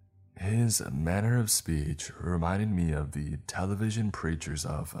needed. His manner of speech reminded me of the television preachers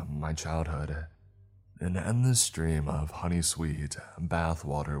of my childhood, an endless stream of honey-sweet,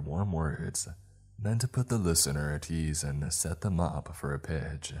 bathwater warm words meant to put the listener at ease and set them up for a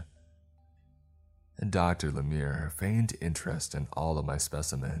pitch. Dr. Lemire feigned interest in all of my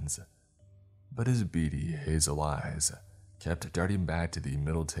specimens, but his beady hazel eyes kept darting back to the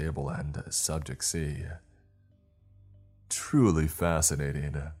middle table and Subject C. Truly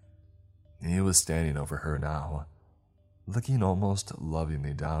fascinating. He was standing over her now, looking almost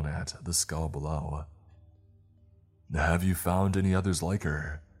lovingly down at the skull below. Have you found any others like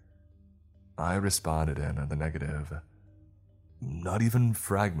her? I responded in the negative. Not even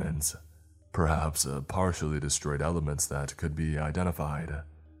fragments, perhaps partially destroyed elements that could be identified.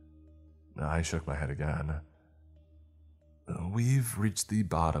 I shook my head again. We've reached the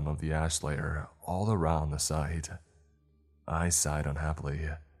bottom of the ash layer all around the site. I sighed unhappily.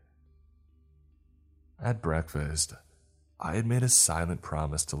 At breakfast, I had made a silent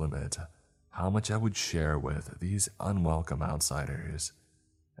promise to limit how much I would share with these unwelcome outsiders,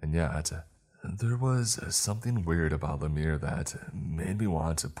 and yet there was something weird about Lemire that made me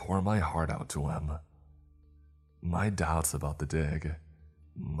want to pour my heart out to him. My doubts about the dig,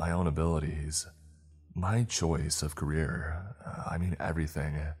 my own abilities, my choice of career,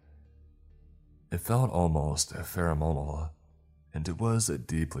 everything. It felt almost pheromonal, and it was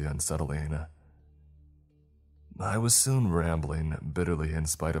deeply unsettling. I was soon rambling bitterly in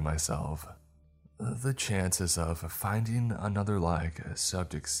spite of myself. The chances of finding another like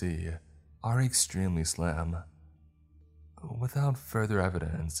Subject C are extremely slim. Without further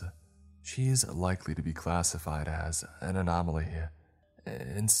evidence, she's likely to be classified as an anomaly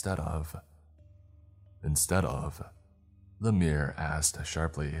instead of, Lemire asked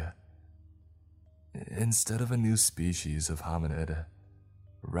sharply. Instead of a new species of hominid,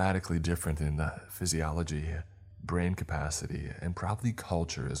 radically different in the physiology, brain capacity, and probably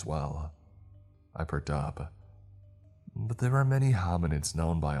culture as well. I perked up. But there are many hominids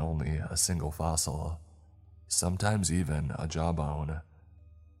known by only a single fossil, sometimes even a jawbone.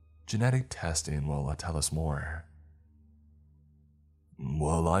 Genetic testing will tell us more.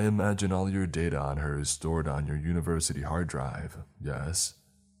 Well, I imagine all your data on her is stored on your university hard drive, yes?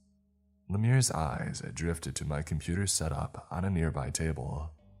 Lemire's eyes drifted to my computer setup on a nearby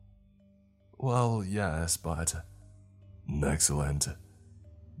table. Well, yes, but... Excellent.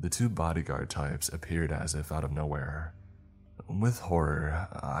 The two bodyguard types appeared as if out of nowhere. With horror,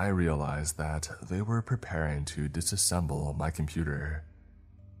 I realized that they were preparing to disassemble my computer.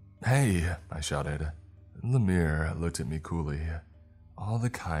 Hey, I shouted. Lemire looked at me coolly, all the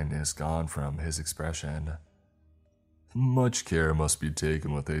kindness gone from his expression. Much care must be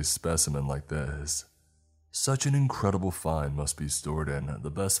taken with a specimen like this. Such an incredible find must be stored in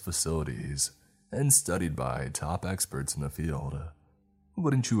the best facilities and studied by top experts in the field.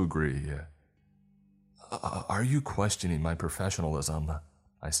 Wouldn't you agree? Are you questioning my professionalism?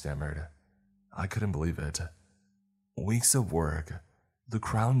 I stammered. I couldn't believe it. Weeks of work, the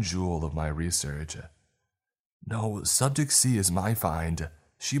crown jewel of my research. No, Subject C is my find.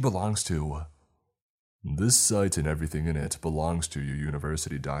 She belongs to... This site and everything in it belongs to your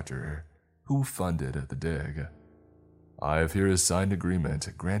university doctor, who funded the dig. I have here a signed agreement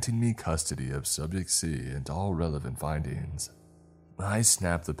granting me custody of Subject C and all relevant findings. I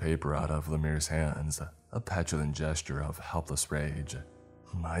snapped the paper out of Lemire's hands, a petulant gesture of helpless rage.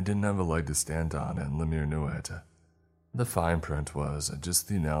 I didn't have a leg to stand on, and Lemire knew it. The fine print was just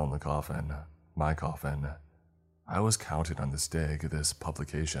the nail in the coffin, my coffin. I was counting on this dig, this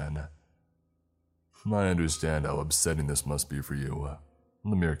publication. I understand how upsetting this must be for you,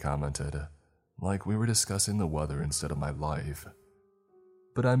 Lemire commented, like we were discussing the weather instead of my life.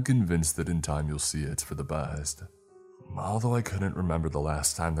 But I'm convinced that in time you'll see it's for the best. Although I couldn't remember the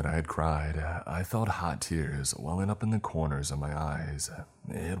last time that I had cried, I felt hot tears welling up in the corners of my eyes.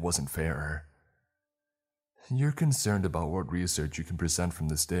 It wasn't fair. You're concerned about what research you can present from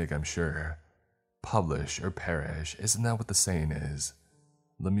this dig, I'm sure. Publish or perish, isn't that what the saying is?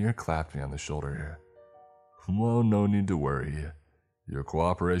 Lemire clapped me on the shoulder. Well, no need to worry. Your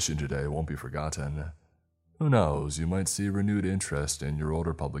cooperation today won't be forgotten. Who knows, you might see renewed interest in your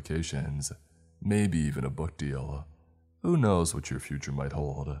older publications, maybe even a book deal. Who knows what your future might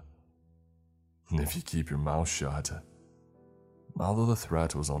hold? If you keep your mouth shut. Although the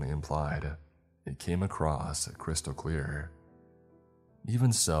threat was only implied, it came across crystal clear.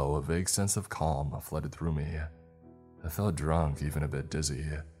 Even so, a vague sense of calm flooded through me. I felt drunk, even a bit dizzy.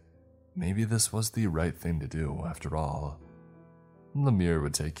 Maybe this was the right thing to do, after all. Lemire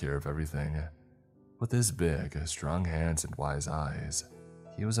would take care of everything. With his big, strong hands and wise eyes,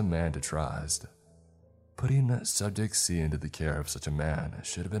 he was a man to trust. Putting Subject C into the care of such a man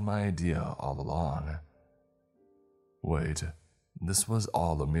should have been my idea all along. Wait, this was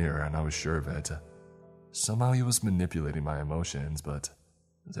all Lemire, and I was sure of it. Somehow he was manipulating my emotions, but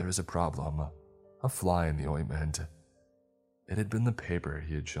there is a problem, a fly in the ointment. It had been the paper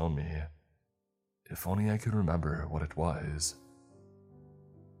he had shown me. If only I could remember what it was.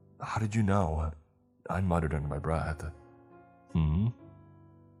 How did you know? I muttered under my breath.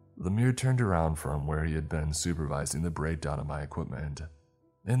 Lemire turned around from where he had been supervising the breakdown of my equipment.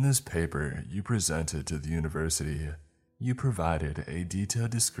 In this paper you presented to the university, you provided a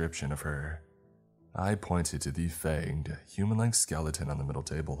detailed description of her. I pointed to the fanged, human-like skeleton on the middle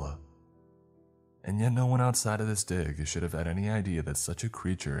table. And yet no one outside of this dig should have had any idea that such a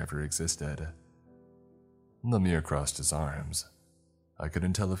creature ever existed. Lemire crossed his arms. I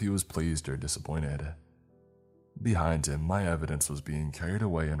couldn't tell if he was pleased or disappointed. Behind him, my evidence was being carried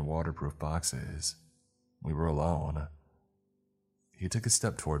away in waterproof boxes. We were alone. He took a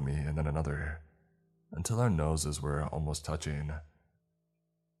step toward me and then another, until our noses were almost touching.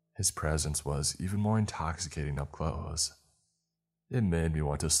 His presence was even more intoxicating up close. It made me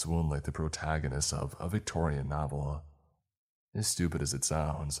want to swoon like the protagonist of a Victorian novel. As stupid as it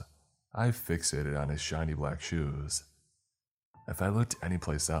sounds, I fixated on his shiny black shoes. If I looked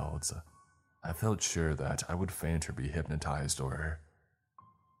anyplace else, I felt sure that I would faint or be hypnotized or...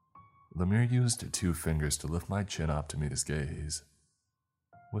 Lemire used 2 fingers to lift my chin up to meet his gaze.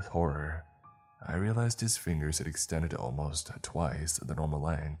 With horror, I realized his fingers had extended almost twice the normal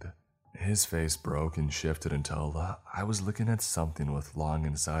length. His face broke and shifted until I was looking at something with long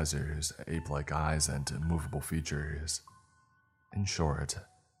incisors, ape-like eyes, and movable features. In short,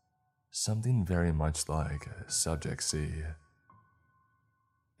 something very much like Subject C.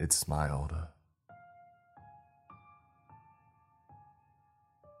 It smiled.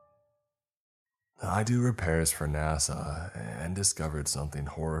 I do repairs for NASA and discovered something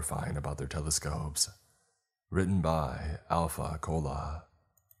horrifying about their telescopes. Written by Alpha Cola.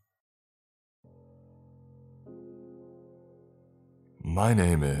 My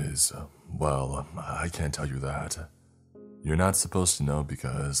name is, well, I can't tell you that. You're not supposed to know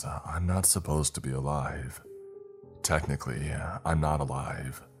because I'm not supposed to be alive. Technically, I'm not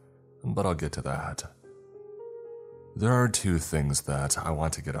alive, but I'll get to that. There are 2 things that I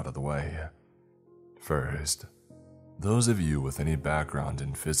want to get out of the way. First, those of you with any background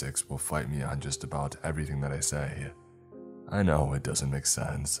in physics will fight me on just about everything that I say. I know it doesn't make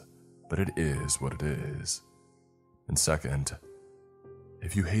sense, but it is what it is. And second,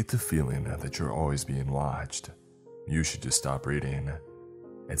 if you hate the feeling that you're always being watched, you should just stop reading.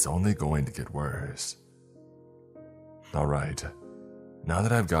 It's only going to get worse. Alright, now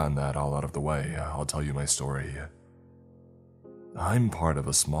that I've gotten that all out of the way, I'll tell you my story. I'm part of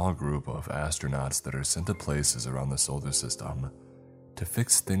a small group of astronauts that are sent to places around the solar system to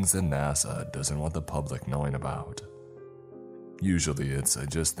fix things that NASA doesn't want the public knowing about. Usually it's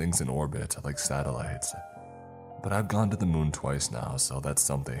just things in orbit like satellites, but I've gone to the moon twice now, so that's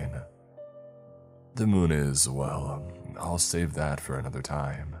something. The moon is, well, I'll save that for another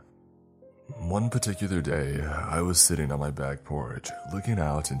time. One particular day, I was sitting on my back porch looking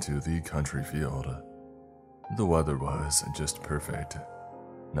out into the country field. The weather was just perfect.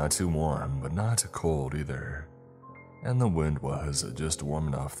 Not too warm, but not cold either. And the wind was just warm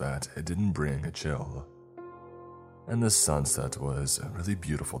enough that it didn't bring a chill. And the sunset was really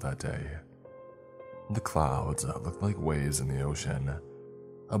beautiful that day. The clouds looked like waves in the ocean,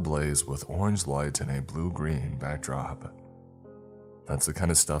 ablaze with orange light and a blue-green backdrop. That's the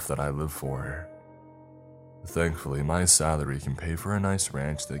kind of stuff that I live for. Thankfully, my salary can pay for a nice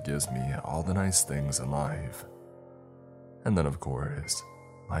ranch that gives me all the nice things in life. And then, of course,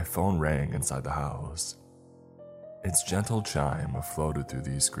 my phone rang inside the house. Its gentle chime floated through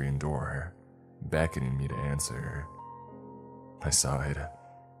the screen door, beckoning me to answer. I sighed,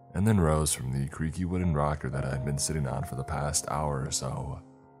 and then rose from the creaky wooden rocker that I'd been sitting on for the past hour or so.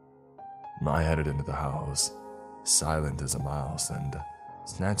 I headed into the house, silent as a mouse, and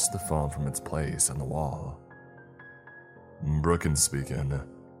snatched the phone from its place on the wall. "Brookins speaking,"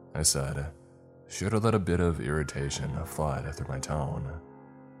 I said, sure to let a bit of irritation flood through my tone.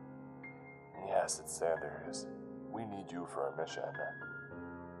 "Yes, it's Sanders. We need you for a mission,"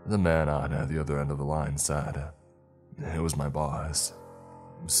 the man on the other end of the line said. It was my boss.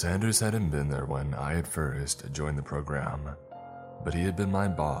 Sanders hadn't been there when I had first joined the program, but he had been my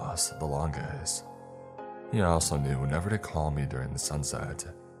boss the longest. He also knew never to call me during the sunset.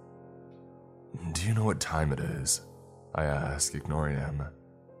 "Do you know what time it is?" I asked, ignoring him.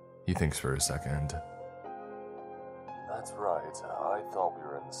 He thinks for a second. "That's right, I thought we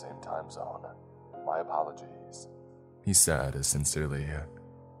were in the same time zone. My apologies," he said sincerely.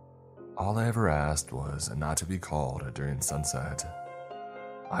 All I ever asked was not to be called during sunset.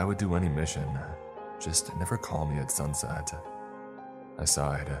 I would do any mission, just never call me at sunset. I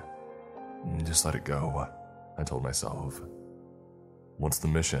sighed. "Just let it go," I told myself. "What's the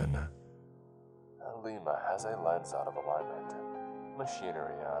mission?" "Lima has a lens out of alignment.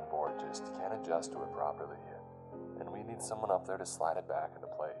 Machinery on board just can't adjust to it properly, and we need need someone up there to slide it back into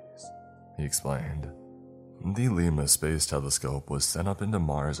place, he explained. The Lima Space Telescope was sent up into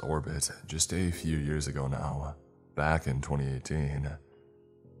Mars orbit just a few years ago now, back in 2018.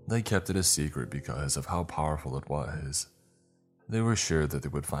 They kept it a secret because of how powerful it was. They were sure that they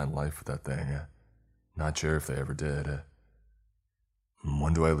would find life with that thing. Not sure if they ever did.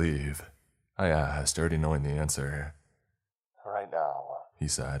 When do I leave? I asked, already knowing the answer. Right now, he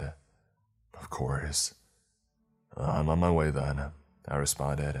said. Of course. I'm on my way then, I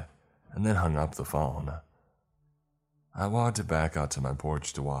responded, and then hung up the phone. I walked back out to my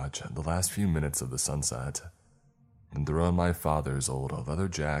porch to watch the last few minutes of the sunset, and threw on my father's old leather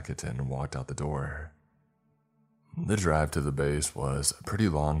jacket and walked out the door. The drive to the base was pretty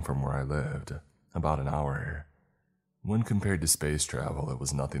long from where I lived, about an hour. When compared to space travel, it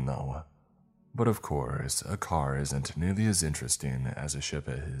was nothing though. But of course, a car isn't nearly as interesting as a ship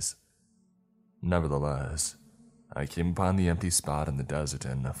is. Nevertheless, I came upon the empty spot in the desert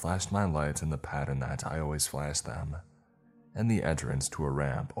and flashed my lights in the pattern that I always flash them, and the entrance to a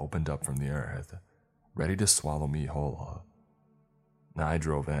ramp opened up from the earth, ready to swallow me whole. I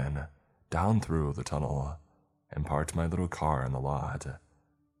drove in, down through the tunnel, and parked my little car in the lot.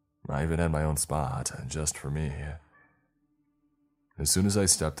 I even had my own spot, just for me. As soon as I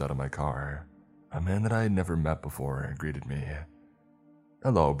stepped out of my car, a man that I had never met before greeted me.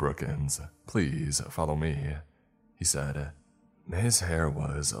 Hello, Brookins. Please follow me, he said. His hair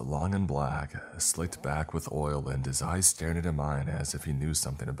was long and black, slicked back with oil, and his eyes stared into mine as if he knew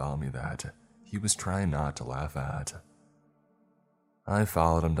something about me that he was trying not to laugh at. I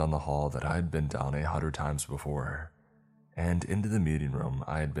followed him down the hall that I had been down 100 times before, and into the meeting room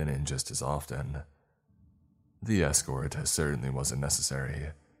I had been in just as often. The escort certainly wasn't necessary,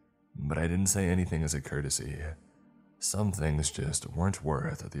 but I didn't say anything as a courtesy. Some things just weren't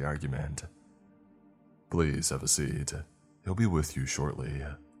worth the argument. Please have a seat. He'll be with you shortly,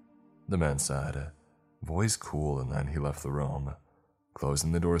 the man said, voice cool, and then he left the room,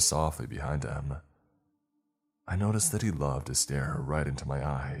 closing the door softly behind him. I noticed that he loved to stare right into my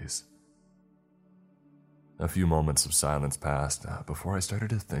eyes. A few moments of silence passed before I started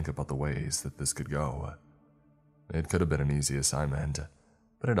to think about the ways that this could go. It could have been an easy assignment,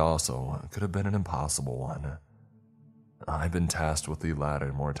 but it also could have been an impossible one. I've been tasked with the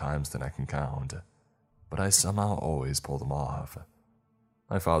latter more times than I can count, but I somehow always pull them off.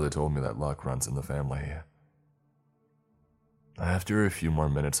 My father told me that luck runs in the family. After a few more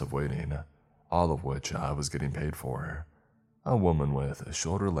minutes of waiting, all of which I was getting paid for, a woman with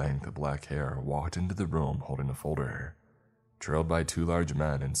shoulder-length black hair walked into the room holding a folder, trailed by 2 large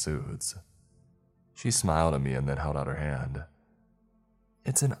men in suits. She smiled at me and then held out her hand.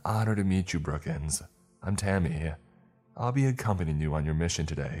 It's an honor to meet you, Brookins. I'm Tammy. I'll be accompanying you on your mission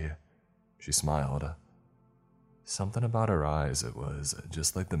today. She smiled. Something about her eyes, it was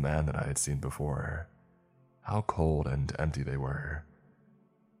just like the man that I had seen before. How cold and empty they were.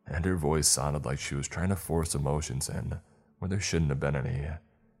 And her voice sounded like she was trying to force emotions in where there shouldn't have been any.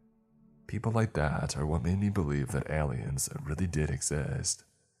 People like that are what made me believe that aliens really did exist.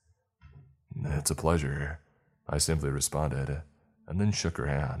 It's a pleasure, I simply responded, and then shook her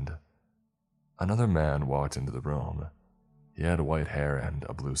hand. Another man walked into the room. He had white hair and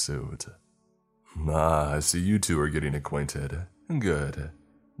a blue suit. I see you two are getting acquainted. Good.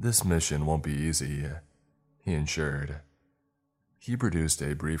 This mission won't be easy, he ensured. He produced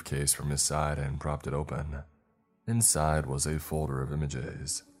a briefcase from his side and propped it open. Inside was a folder of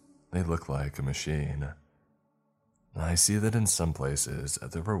images. They looked like a machine. I see that in some places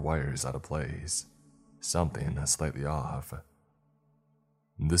there were wires out of place. Something slightly off.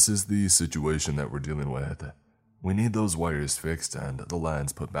 This is the situation that we're dealing with. We need those wires fixed and the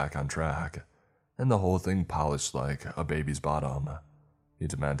lens put back on track, and the whole thing polished like a baby's bottom, he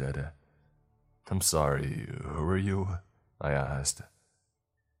demanded. I'm sorry, who are you? I asked.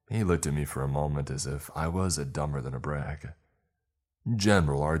 He looked at me for a moment as if I was dumber than a brick.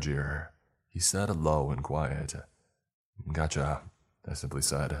 General Argier, he said, low and quiet. Gotcha, I simply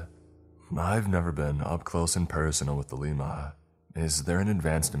said. I've never been up close and personal with the Lima. Is there an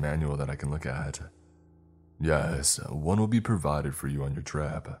advanced manual that I can look at? Yes, one will be provided for you on your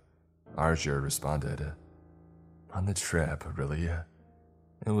trip, Argier responded. On the trip, really?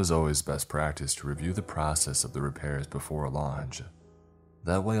 It was always best practice to review the process of the repairs before a launch.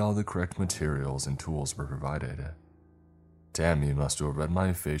 That way all the correct materials and tools were provided. Tammy must have read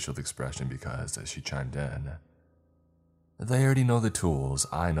my facial expression because she chimed in. They already know the tools,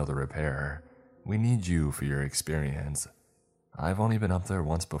 I know the repair. We need you for your experience. I've only been up there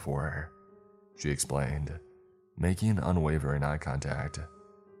once before, she explained, making unwavering eye contact.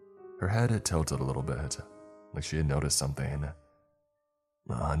 Her head had tilted a little bit. like she had noticed something.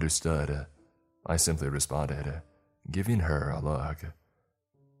 Understood, I simply responded, giving her a look.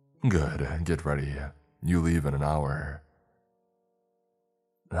 Good, get ready. You leave in an hour.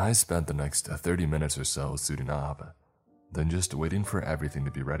 I spent the next 30 minutes or so suiting up, then just waiting for everything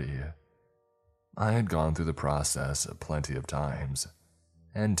to be ready. I had gone through the process plenty of times,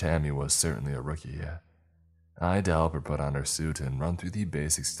 and Tammy was certainly a rookie. I'd help her put on her suit and run through the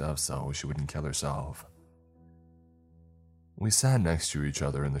basic stuff so she wouldn't kill herself. We sat next to each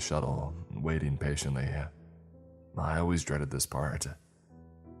other in the shuttle, waiting patiently. I always dreaded this part.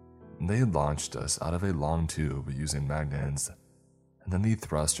 They launched us out of a long tube using magnets, and then the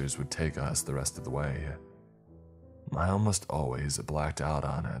thrusters would take us the rest of the way. I almost always blacked out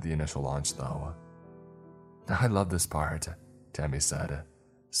on the initial launch, though. I love this part, Tammy said,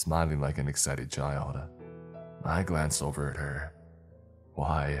 smiling like an excited child. I glanced over at her.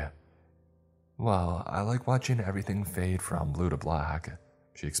 Why? Well, I like watching everything fade from blue to black,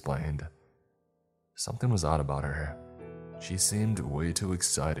 she explained. Something was odd about her. She seemed way too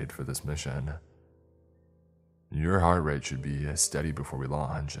excited for this mission. Your heart rate should be steady before we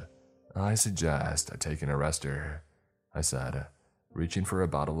launch. I suggest taking a rester, I said, reaching for a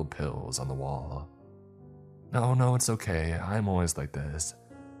bottle of pills on the wall. No, it's okay. I'm always like this.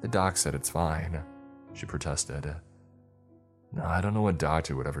 The doc said it's fine, she protested. No, I don't know what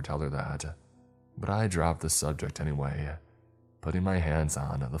doctor would ever tell her that, but I dropped the subject anyway, putting my hands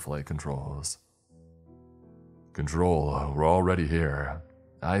on the flight controls. Control, we're already here,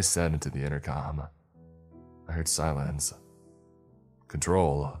 I said into the intercom. I heard silence.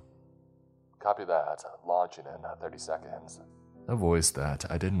 Control. Copy that, launching in 30 seconds. A voice that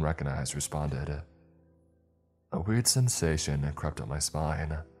I didn't recognize responded. A weird sensation crept up my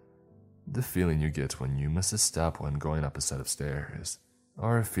spine. The feeling you get when you miss a step when going up a set of stairs,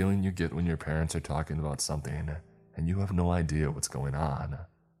 or a feeling you get when your parents are talking about something and you have no idea what's going on.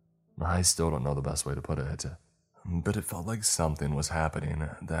 I still don't know the best way to put it, but it felt like something was happening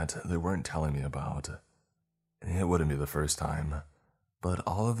that they weren't telling me about. It wouldn't be the first time, but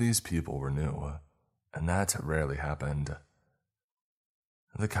all of these people were new, and that rarely happened.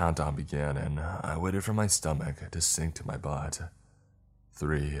 The countdown began, and I waited for my stomach to sink to my butt.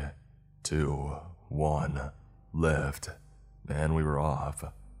 3, 2, 1, lift, and we were off.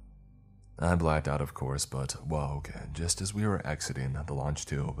 I blacked out, of course, but woke just as we were exiting the launch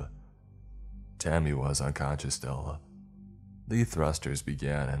tube. Tammy was unconscious still. The thrusters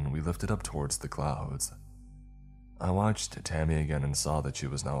began, and we lifted up towards the clouds. I watched Tammy again and saw that she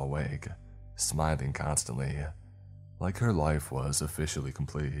was now awake, smiling constantly, like her life was officially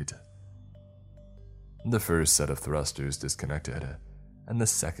complete. The first set of thrusters disconnected, and the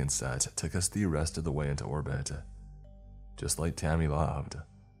second set took us the rest of the way into orbit. Just like Tammy loved,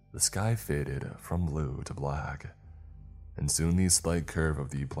 the sky faded from blue to black, and soon the slight curve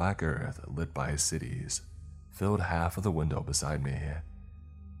of the black earth lit by cities filled half of the window beside me.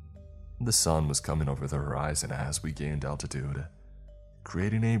 The sun was coming over the horizon as we gained altitude,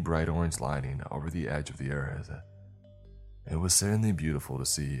 creating a bright orange lining over the edge of the earth. It was certainly beautiful to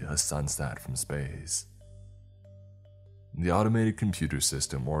see a sunset from space. The automated computer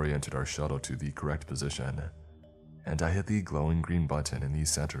system oriented our shuttle to the correct position, and I hit the glowing green button in the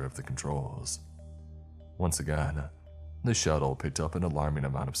center of the controls. Once again, the shuttle picked up an alarming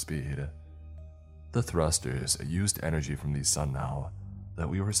amount of speed. The thrusters used energy from the sun now that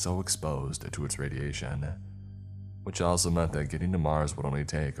we were so exposed to its radiation, which also meant that getting to Mars would only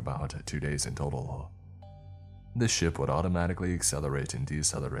take about 2 days in total. The ship would automatically accelerate and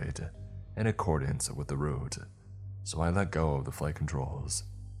decelerate in accordance with the route, so I let go of the flight controls.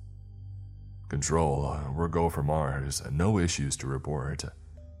 Control, we're go for Mars, no issues to report,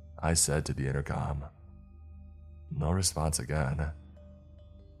 I said to the intercom. No response again.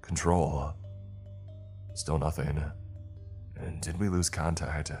 Control. Still nothing. Did we lose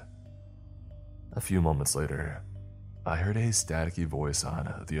contact? A few moments later, I heard a staticky voice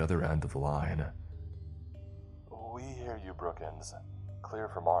on the other end of the line. We hear you, Brookins. Clear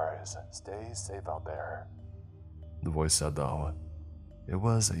for Mars. Stay safe out there. The voice said, though. It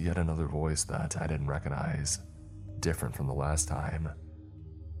was yet another voice that I didn't recognize, different from the last time.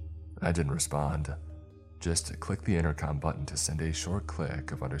 I didn't respond, just clicked the intercom button to send a short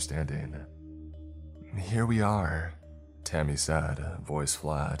click of understanding. Here we are, Tammy said, voice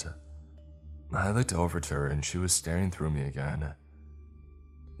flat. I looked over to her and she was staring through me again.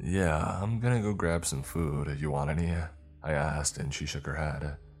 Yeah, I'm gonna go grab some food. You want any? I asked, and she shook her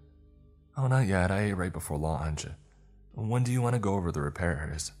head. Oh, not yet. I ate right before launch. When do you want to go over the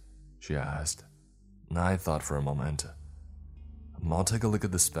repairs? She asked. I thought for a moment. I'll take a look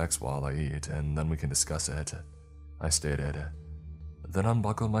at the specs while I eat, and then we can discuss it, I stated. Then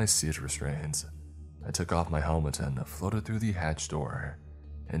unbuckled my seat restraints. I took off my helmet and floated through the hatch door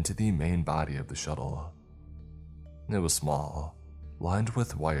into the main body of the shuttle. It was small, lined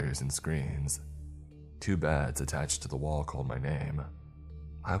with wires and screens. 2 beds attached to the wall called my name.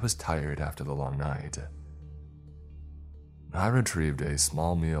 I was tired after the long night. I retrieved a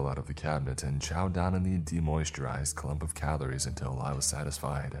small meal out of the cabinet and chowed down in the demoisturized clump of calories until I was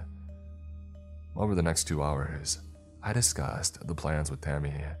satisfied. Over the next 2 hours, I discussed the plans with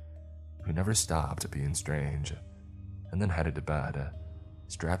Tammy, who never stopped being strange, and then headed to bed,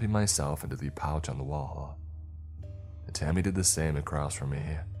 strapping myself into the pouch on the wall. Tammy did the same across from me,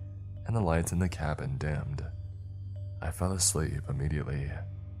 and the lights in the cabin dimmed. I fell asleep immediately.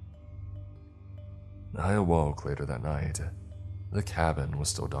 I awoke later that night. The cabin was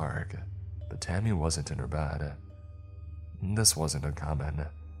still dark, but Tammy wasn't in her bed. This wasn't uncommon.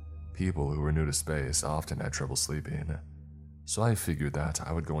 People who were new to space often had trouble sleeping, so I figured that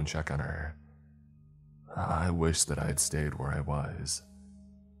I would go and check on her. I wished that I had stayed where I was.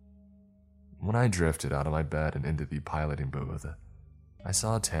 When I drifted out of my bed and into the piloting booth, I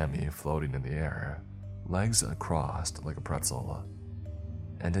saw Tammy floating in the air, legs crossed like a pretzel,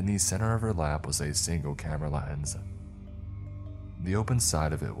 and in the center of her lap was a single camera lens. The open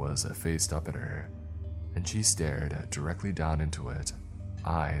side of it was faced up at her, and she stared directly down into it,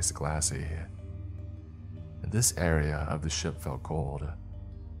 eyes glassy. This area of the ship felt cold.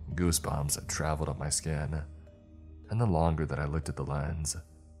 Goosebumps traveled up my skin, and the longer that I looked at the lens,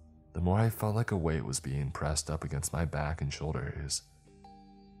 the more I felt like a weight was being pressed up against my back and shoulders.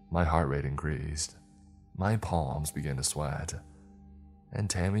 My heart rate increased, my palms began to sweat, and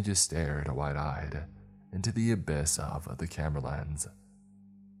Tammy just stared wide-eyed into the abyss of the camera lens.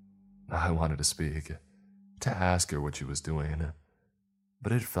 I wanted to speak, to ask her what she was doing,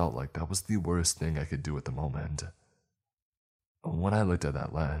 but it felt like that was the worst thing I could do at the moment. When I looked at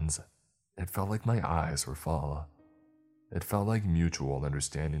that lens, it felt like my eyes were full. It felt like mutual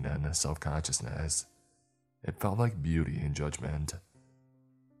understanding and self-consciousness. It felt like beauty and judgment.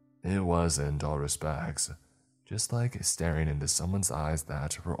 It was, in all respects, just like staring into someone's eyes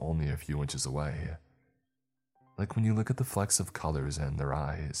that were only a few inches away. Like when you look at the flecks of colors in their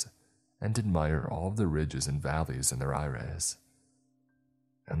eyes and admire all of the ridges and valleys in their iris.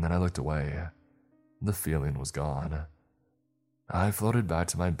 And then I looked away. The feeling was gone. I floated back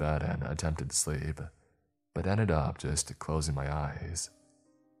to my bed and attempted to sleep, but ended up just closing my eyes.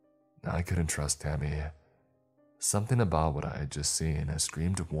 I couldn't trust Tammy. Something about what I had just seen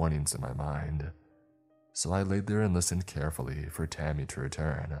screamed warnings in my mind, so I laid there and listened carefully for Tammy to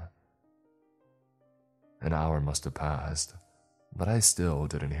return. An hour must have passed, but I still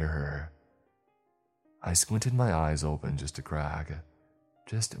didn't hear her. I squinted my eyes open just a crack,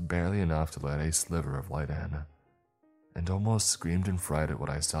 just barely enough to let a sliver of light in, and almost screamed in fright at what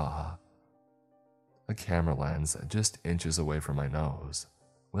I saw. A camera lens just inches away from my nose,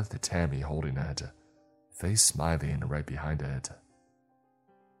 with Tammy holding it, face smiling right behind it.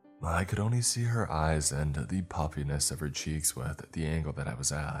 I could only see her eyes and the puffiness of her cheeks with the angle that I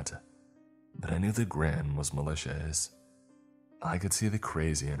was at, but I knew the grin was malicious. I could see the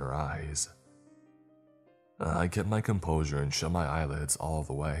crazy in her eyes. I kept my composure and shut my eyelids all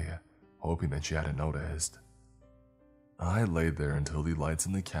the way, hoping that she hadn't noticed. I laid there until the lights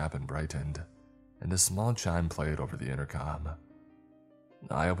in the cabin brightened, and a small chime played over the intercom.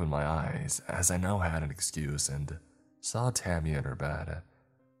 I opened my eyes, as I now had an excuse, and saw Tammy in her bed,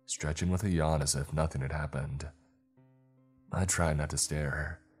 stretching with a yawn as if nothing had happened. I tried not to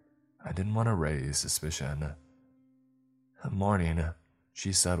stare. I didn't want to raise suspicion. "Morning,"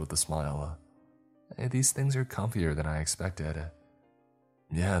 she said with a smile. "These things are comfier than I expected."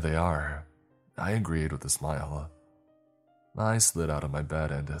 "Yeah, they are," I agreed with a smile. I slid out of my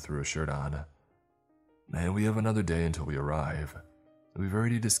bed and threw a shirt on. "We have another day until we arrive. We've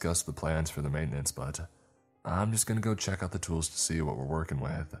already discussed the plans for the maintenance, but I'm just gonna go check out the tools to see what we're working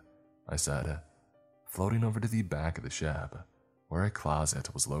with," I said, floating over to the back of the ship, where a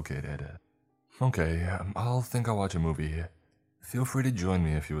closet was located. "Okay, I'll watch a movie. Feel free to join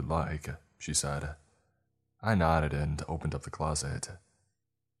me if you would like," she said. I nodded and opened up the closet.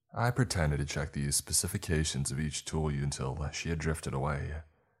 I pretended to check the specifications of each tool until she had drifted away,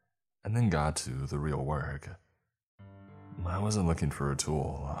 and then got to the real work. I wasn't looking for a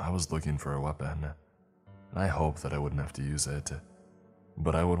tool, I was looking for a weapon, and I hoped that I wouldn't have to use it,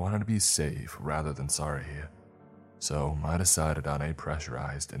 but I would want it to be safe rather than sorry, so I decided on a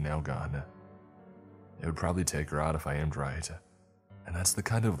pressurized nail gun. It would probably take her out if I aimed right, and that's the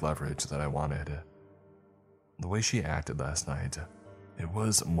kind of leverage that I wanted. The way she acted last night, it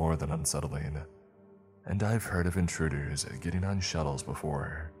was more than unsettling. And I've heard of intruders getting on shuttles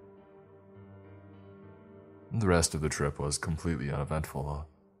before. The rest of the trip was completely uneventful.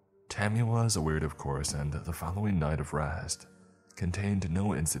 Tammy was weird, of course, and the following night of rest contained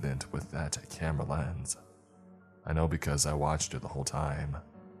no incident with that camera lens. I know because I watched it the whole time.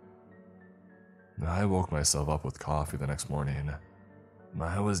 I woke myself up with coffee the next morning.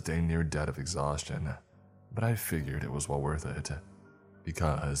 I was dang near dead of exhaustion, but I figured it was well worth it,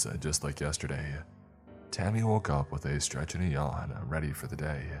 because, just like yesterday, Tammy woke up with a stretch and a yawn, ready for the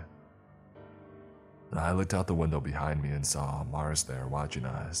day. I looked out the window behind me and saw Mars there watching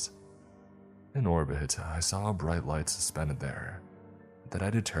us. In orbit, I saw a bright light suspended there that I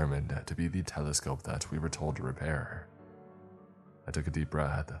determined to be the telescope that we were told to repair. I took a deep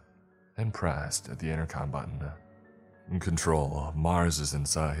breath and pressed the intercom button. Control, Mars is in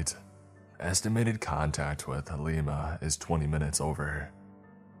sight. Estimated contact with Lima is 20 minutes over,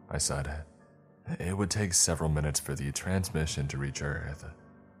 I said. It would take several minutes for the transmission to reach Earth,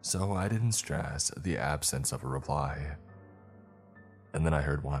 so I didn't stress the absence of a reply. And then I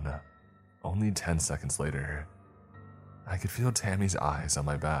heard one, only 10 seconds later. I could feel Tammy's eyes on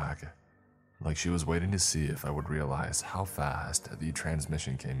my back, like she was waiting to see if I would realize how fast the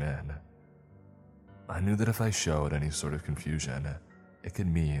transmission came in. I knew that if I showed any sort of confusion, it could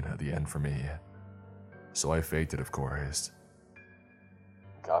mean the end for me. So I faked it, of course.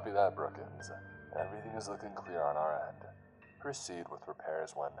 Copy that, Brookins. Everything is looking clear on our end. Proceed with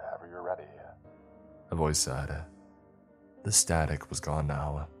repairs whenever you're ready, a voice said. The static was gone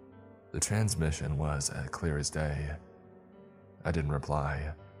now. The transmission was as clear as day. I didn't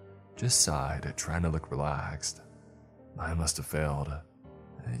reply, just sighed, trying to look relaxed. I must have failed.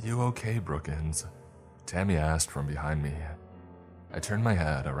 You okay, Brookins? Tammy asked from behind me. I turned my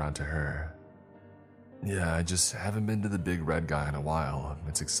head around to her. Yeah, I just haven't been to the big red guy in a while.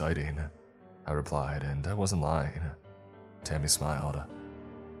 It's exciting, I replied, and I wasn't lying. Tammy smiled.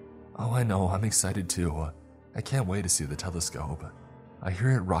 Oh, I know, I'm excited too. I can't wait to see the telescope. I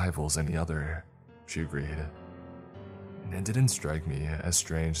hear it rivals any other, she agreed. It didn't strike me as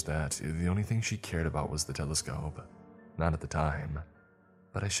strange that the only thing she cared about was the telescope. Not at the time,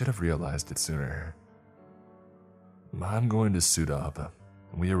 but I should have realized it sooner. I'm going to suit up.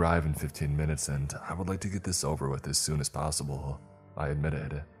 We arrive in 15 minutes and I would like to get this over with as soon as possible, I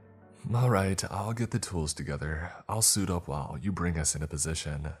admitted. Alright, I'll get the tools together. I'll suit up while you bring us in a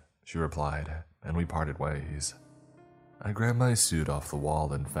position, she replied, and we parted ways. I grabbed my suit off the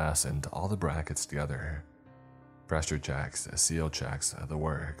wall and fastened all the brackets together. Pressure checks, seal checks, the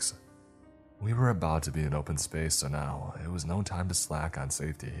works. We were about to be in open space, so now it was no time to slack on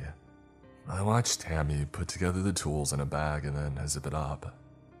safety. I watched Tammy put together the tools in a bag and then zip it up.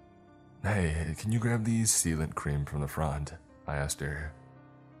 Hey, can you grab the sealant cream from the front? I asked her.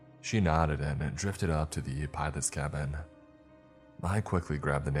 She nodded and drifted up to the pilot's cabin. I quickly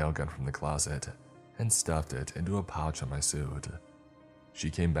grabbed the nail gun from the closet and stuffed it into a pouch on my suit. She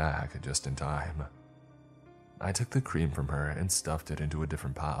came back just in time. I took the cream from her and stuffed it into a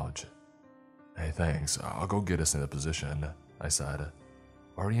different pouch. Hey, thanks, I'll go get us in a position, I said,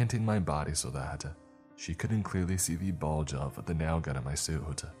 orienting my body so that she couldn't clearly see the bulge of the nail gun in my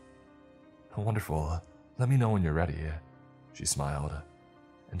suit. Wonderful, let me know when you're ready, she smiled,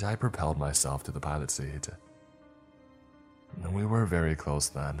 and I propelled myself to the pilot seat. We were very close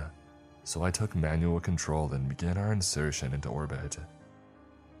then, so I took manual control and began our insertion into orbit.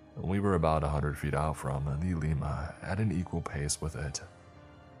 We were about 100 feet out from the Lima at an equal pace with it.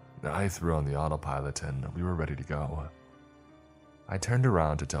 I threw on the autopilot and we were ready to go. I turned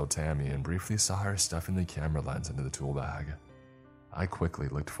around to tell Tammy and briefly saw her stuffing the camera lens into the tool bag. I quickly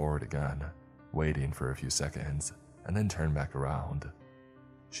looked forward again, waiting for a few seconds, and then turned back around.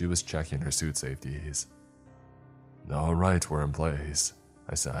 She was checking her suit safeties. All right, we're in place,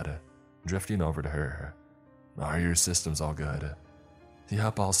 I said, drifting over to her. Are your systems all good?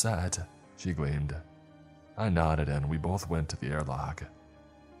 Yup, all set, she gleamed. I nodded and we both went to the airlock.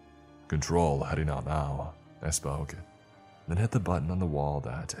 Control heading out now, I spoke, then hit the button on the wall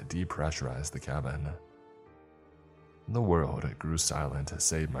that depressurized the cabin. The world grew silent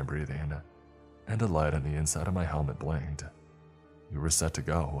save my breathing, and a light on the inside of my helmet blinked. We were set to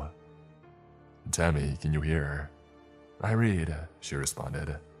go. Tammy, can you hear? I read, she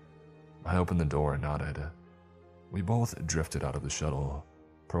responded. I opened the door and nodded. We both drifted out of the shuttle,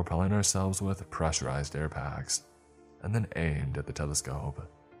 propelling ourselves with pressurized air packs, and then aimed at the telescope.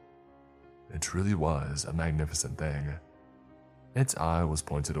 It truly was a magnificent thing. Its eye was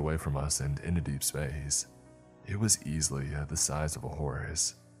pointed away from us and into deep space. It was easily the size of a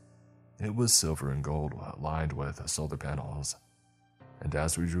horse. It was silver and gold lined with solar panels, and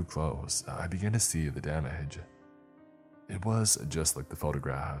as we drew close, I began to see the damage. It was just like the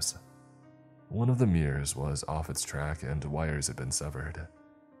photographs. One of the mirrors was off its track and wires had been severed.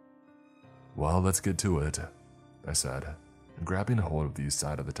 "Well, let's get to it," I said, grabbing hold of the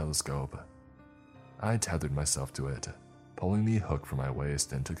side of the telescope. I tethered myself to it, pulling the hook from my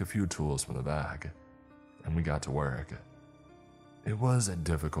waist and took a few tools from the bag, and we got to work. It was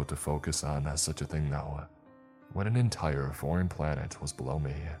difficult to focus on such a thing though, when an entire foreign planet was below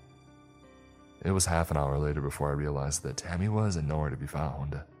me. It was half an hour later before I realized that Tammy was nowhere to be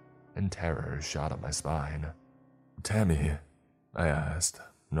found, and terror shot up my spine. "Tammy?" I asked.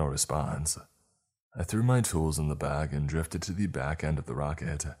 No response. I threw my tools in the bag and drifted to the back end of the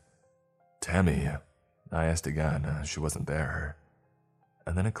rocket. "Tammy?" I asked again. She wasn't there.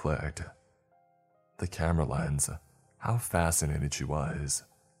 And then it clicked. The camera lens. How fascinated she was.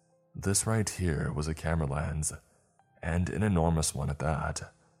 This right here was a camera lens, and an enormous one at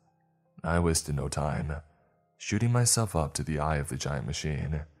that. I wasted no time, shooting myself up to the eye of the giant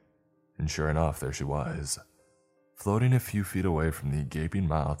machine, and sure enough, there she was, floating a few feet away from the gaping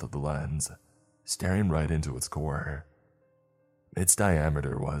mouth of the lens, staring right into its core. Its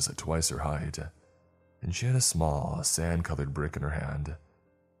diameter was twice her height, and she had a small, sand-colored brick in her hand.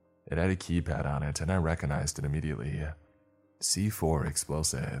 It had a keypad on it, and I recognized it immediately. C4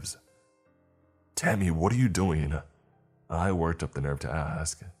 explosives. "Tammy, what are you doing?" I worked up the nerve to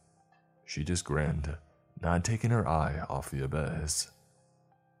ask. She just grinned, not taking her eye off the abyss.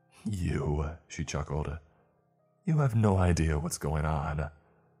 "You," she chuckled. "You have no idea what's going on."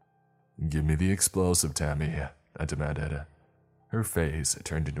 "Give me the explosive, Tammy," I demanded. Her face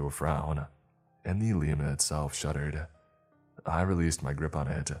turned into a frown, and the Lima itself shuddered. I released my grip on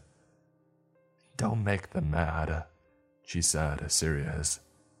it. "Don't make them mad," she said, serious.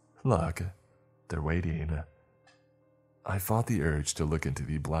 "Look, they're waiting." I fought the urge to look into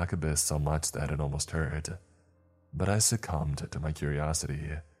the black abyss so much that it almost hurt, but I succumbed to my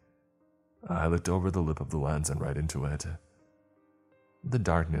curiosity. I looked over the lip of the lens and right into it. The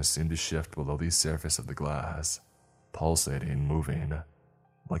darkness seemed to shift below the surface of the glass, pulsating, moving,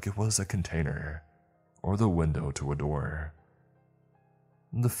 like it was a container, or the window to a door.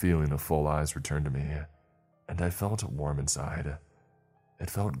 The feeling of full eyes returned to me, and I felt warm inside. It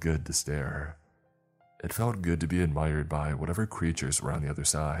felt good to stare. It felt good to be admired by whatever creatures were on the other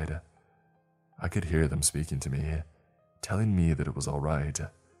side. I could hear them speaking to me, telling me that it was all right,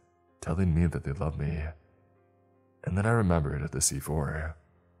 telling me that they loved me. And then I remembered the C4.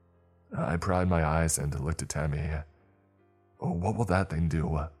 I pried my eyes and looked at Tammy. "Oh, what will that thing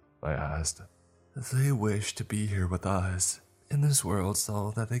do?" I asked. "They wish to be here with us, in this world,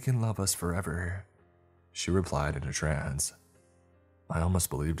 so that they can love us forever," she replied in a trance. I almost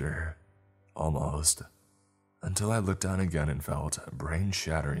believed her. Almost. Until I looked down again and felt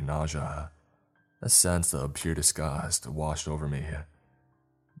brain-shattering nausea. A sense of pure disgust washed over me.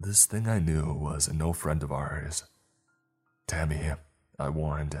 This thing I knew was no friend of ours. "Tammy," I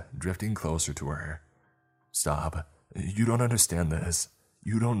warned, drifting closer to her. "Stop. You don't understand this.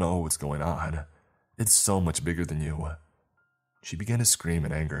 You don't know what's going on. It's so much bigger than you." She began to scream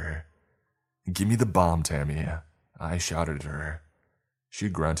in anger. "Give me the bomb, Tammy," I shouted at her. She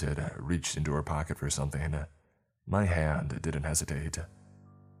grunted, reached into her pocket for something. My hand didn't hesitate.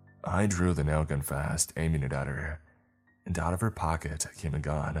 I drew the nail gun fast, aiming it at her, and out of her pocket came a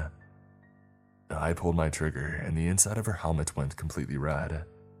gun. I pulled my trigger, and the inside of her helmet went completely red.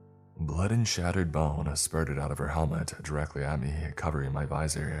 Blood and shattered bone spurted out of her helmet directly at me, covering my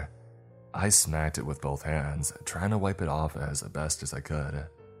visor. I smacked it with both hands, trying to wipe it off as best as I could,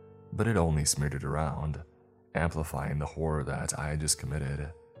 but it only smeared it around, amplifying the horror that I had just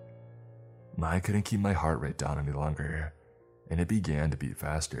committed. I couldn't keep my heart rate down any longer, and it began to beat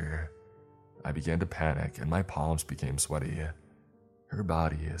faster. I began to panic, and my palms became sweaty. Her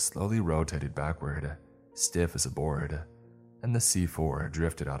body slowly rotated backward, stiff as a board, and the C4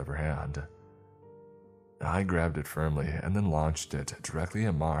 drifted out of her hand. I grabbed it firmly and then launched it directly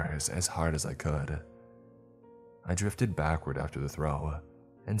at Mars as hard as I could. I drifted backward after the throw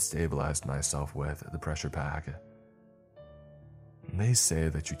and stabilized myself with the pressure pack. They say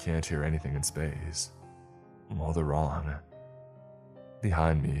that you can't hear anything in space. Well, they're wrong.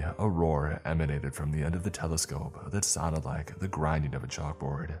 Behind me, a roar emanated from the end of the telescope that sounded like the grinding of a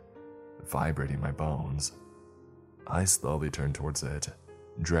chalkboard, vibrating my bones. I slowly turned towards it,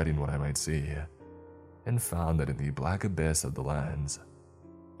 dreading what I might see, and found that in the black abyss of the lens,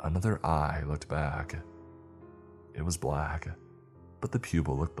 another eye looked back. It was black, but the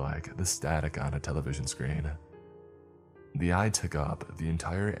pupil looked like the static on a television screen. The eye took up the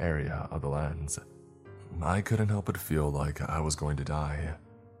entire area of the lens. I couldn't help but feel like I was going to die.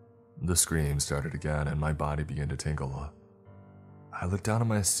 The scream started again and my body began to tingle. I looked down at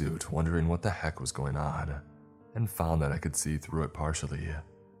my suit, wondering what the heck was going on, and found that I could see through it partially,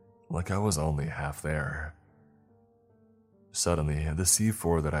 like I was only half there. Suddenly, the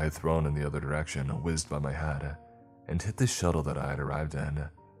C4 that I had thrown in the other direction whizzed by my head and hit the shuttle that I had arrived in.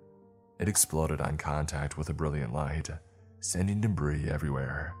 It exploded on contact with a brilliant light, sending debris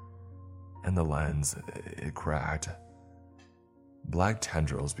everywhere. And the lens, it cracked. Black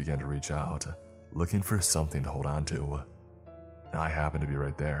tendrils began to reach out, looking for something to hold on to. I happened to be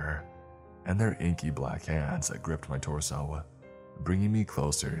right there, and their inky black hands gripped my torso, bringing me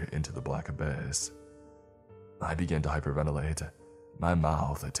closer into the black abyss. I began to hyperventilate. My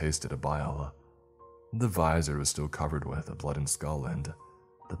mouth tasted of bile. The visor was still covered with blood and skull, and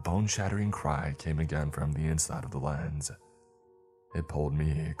the bone-shattering cry came again from the inside of the lens. It pulled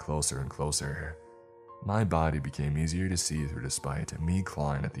me closer and closer. My body became easier to see through despite me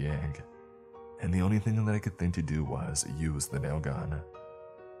clawing at the ink, and the only thing that I could think to do was use the nail gun.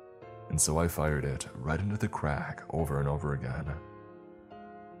 And so I fired it right into the crack over and over again.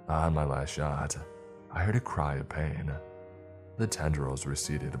 On my last shot, I heard a cry of pain. The tendrils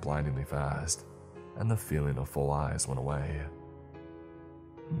receded blindingly fast, and the feeling of full eyes went away.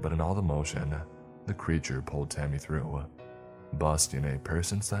 But in all the motion, the creature pulled Tammy through, busting a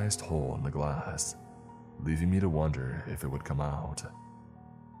person-sized hole in the glass, leaving me to wonder if it would come out.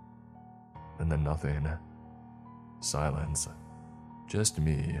 And then nothing. Silence. Just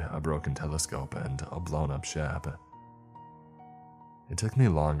me, a broken telescope, and a blown-up ship. It took me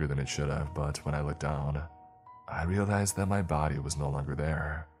longer than it should have, but when I looked down, I realized that my body was no longer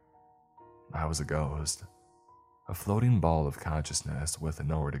there. I was a ghost. A floating ball of consciousness with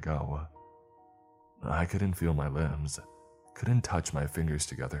nowhere to go. I couldn't feel my limbs, couldn't touch my fingers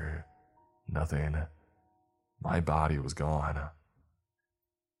together. Nothing. My body was gone.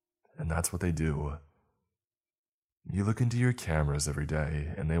 And that's what they do. You look into your cameras every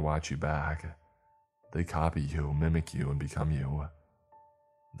day and they watch you back. They copy you, mimic you, and become you.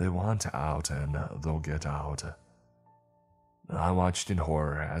 They want out and they'll get out. I watched in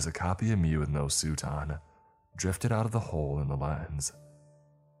horror as a copy of me with no suit on drifted out of the hole in the lens.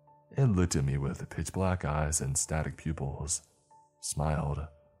 It looked at me with pitch black eyes and static pupils, smiled,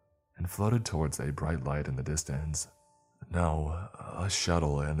 and floated towards a bright light in the distance. No, a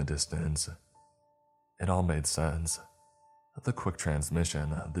shuttle in the distance. It all made sense. The quick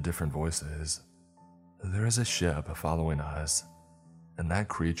transmission, the different voices. There is a ship following us, and that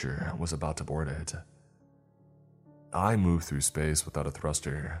creature was about to board it. I moved through space without a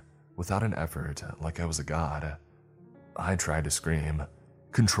thruster, without an effort, like I was a god. I tried to scream,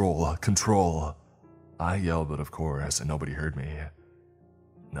 "Control, control!" I yelled, but of course, nobody heard me.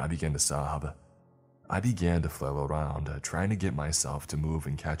 I began to sob. I began to flail around, trying to get myself to move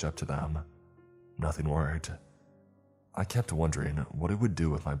and catch up to them. Nothing worked. I kept wondering what it would do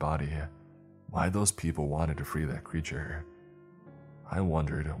with my body, why those people wanted to free that creature. I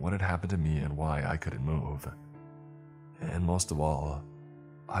wondered what had happened to me and why I couldn't move. And most of all,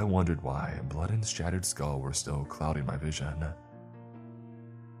 I wondered why blood and shattered skull were still clouding my vision.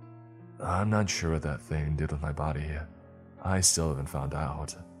 I'm not sure what that thing did with my body. I still haven't found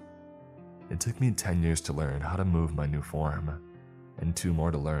out. It took me 10 years to learn how to move my new form, and 2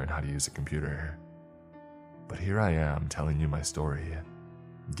 more to learn how to use a computer. But here I am telling you my story,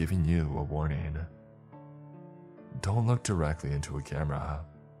 giving you a warning. Don't look directly into a camera.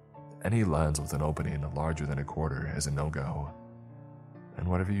 Any lens with an opening larger than a quarter is a no-go. And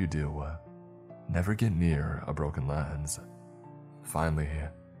whatever you do, never get near a broken lens. Finally,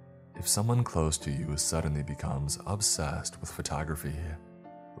 if someone close to you suddenly becomes obsessed with photography,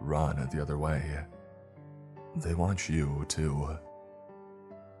 run the other way. They want you too.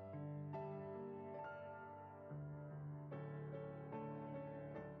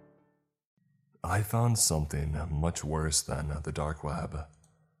 I found something much worse than the dark web.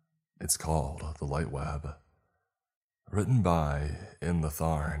 It's called the light web. Written by In the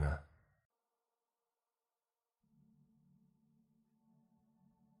Tharn.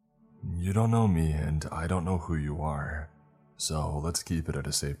 You don't know me and I don't know who you are, so let's keep it at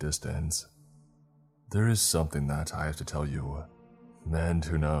a safe distance. There is something that I have to tell you, and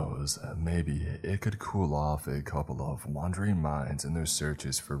who knows, maybe it could cool off a couple of wandering minds in their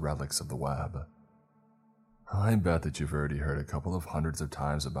searches for relics of the web. I bet that you've already heard a couple of hundreds of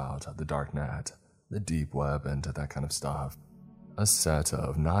times about the dark net, the deep web, and that kind of stuff. A set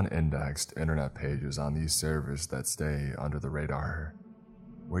of non-indexed internet pages on these servers that stay under the radar,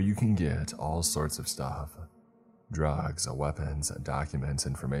 where you can get all sorts of stuff. drugs, weapons, documents,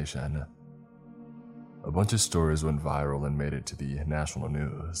 information. A bunch of stories went viral and made it to the national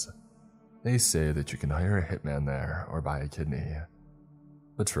news. They say that you can hire a hitman there or buy a kidney.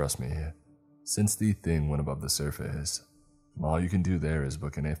 But trust me, since the thing went above the surface, all you can do there is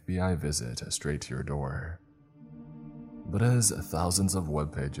book an FBI visit straight to your door. But as thousands of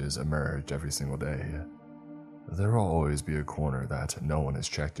web pages emerge every single day, there will always be a corner that no one has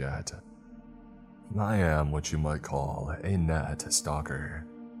checked yet. I am what you might call a net stalker.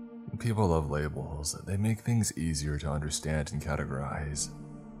 People love labels. They make things easier to understand and categorize.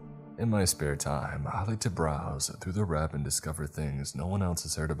 In my spare time, I like to browse through the web and discover things no one else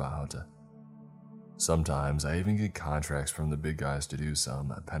has heard about. Sometimes I even get contracts from the big guys to do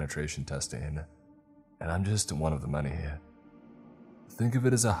some penetration testing, and I'm just one of the many. Think of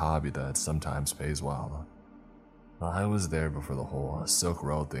it as a hobby that sometimes pays well. I was there before the whole Silk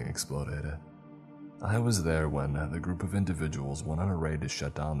Road thing exploded. I was there when the group of individuals went on a raid to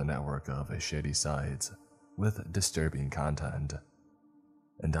shut down the network of shady sites with disturbing content.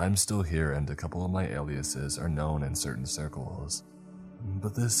 And I'm still here, and a couple of my aliases are known in certain circles.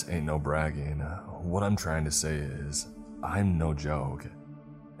 But this ain't no bragging. What I'm trying to say is, I'm no joke.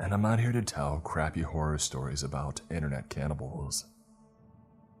 And I'm not here to tell crappy horror stories about internet cannibals.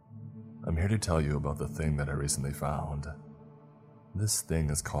 I'm here to tell you about the thing that I recently found. This thing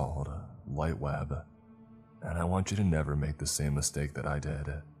is called Lightweb, and I want you to never make the same mistake that I did.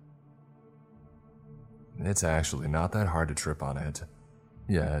 It's actually not that hard to trip on it.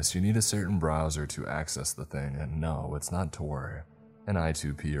 Yes, you need a certain browser to access the thing, and no, it's not Tor, an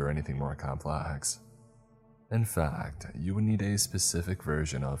I2P, or anything more complex. In fact, you would need a specific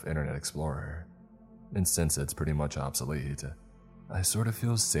version of Internet Explorer, and since it's pretty much obsolete, I sort of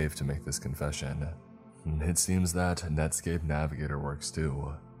feel safe to make this confession. It seems that Netscape Navigator works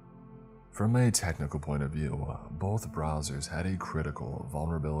too. From a technical point of view, both browsers had a critical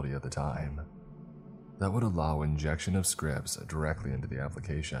vulnerability at the time that would allow injection of scripts directly into the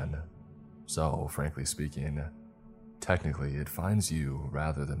application. So, frankly speaking, technically it finds you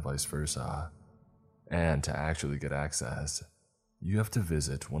rather than vice versa. And to actually get access, you have to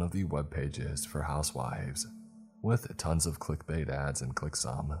visit one of the web pages for housewives, with tons of clickbait ads and click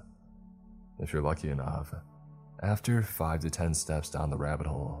some. If you're lucky enough, after 5 to 10 steps down the rabbit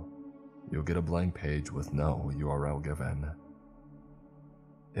hole, you'll get a blank page with no URL given.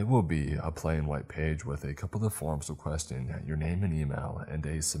 It will be a plain white page with a couple of forms requesting your name and email and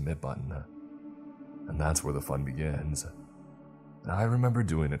a submit button. And that's where the fun begins. I remember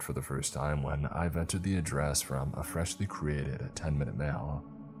doing it for the first time when I've entered the address from a freshly created 10-minute mail.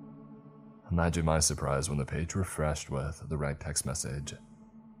 Imagine my surprise when the page refreshed with the right text message.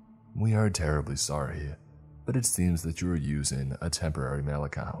 We are terribly sorry, but it seems that you are using a temporary mail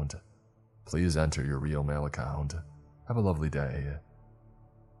account. Please enter your real mail account. Have a lovely day.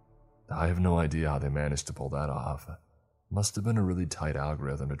 I have no idea how they managed to pull that off. Must have been a really tight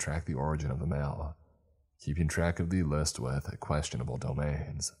algorithm to track the origin of the mail, keeping track of the list with questionable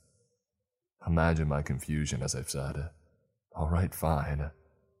domains. Imagine my confusion as I've said, "Alright, fine,"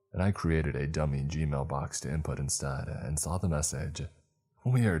 and I created a dummy Gmail box to input instead and saw the message,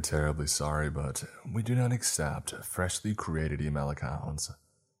 "We are terribly sorry, but we do not accept freshly created email accounts.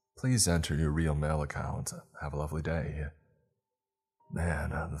 Please enter your real mail account. Have a lovely day." Man,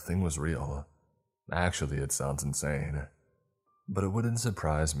 the thing was real. Actually, it sounds insane. But it wouldn't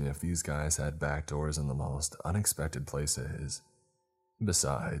surprise me if these guys had backdoors in the most unexpected places.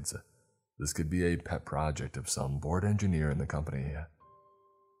 Besides, this could be a pet project of some bored engineer in the company.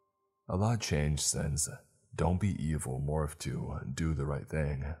 A lot changed since "don't be evil" morphed to "do the right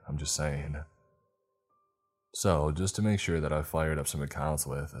thing," I'm just saying. So, just to make sure that I fired up some accounts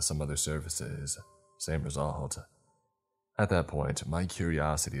with some other services, same result. At that point, my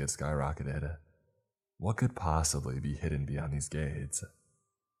curiosity had skyrocketed. What could possibly be hidden beyond these gates?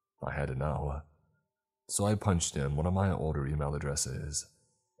 I had to know. So I punched in one of my older email addresses,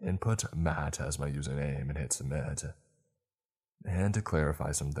 input Matt as my username, and hit submit. And to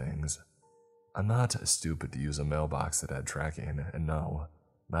clarify some things, I'm not stupid to use a mailbox that had tracking, and no,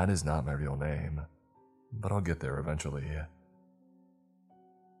 Matt is not my real name. But I'll get there eventually.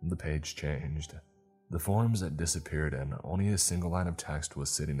 The page changed. The forms had disappeared and only a single line of text was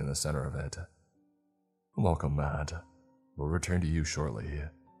sitting in the center of it. "Welcome, Matt. We'll return to you shortly.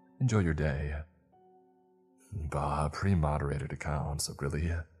 Enjoy your day." Bah, pre-moderated accounts,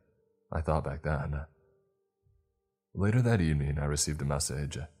 really? I thought back then. Later that evening, I received a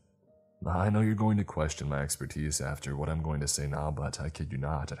message. I know you're going to question my expertise after what I'm going to say now, but I kid you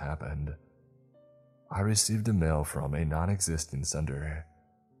not, it happened. I received a mail from a non-existent sender,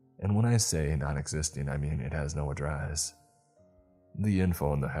 And when I say non-existing, I mean it has no address. The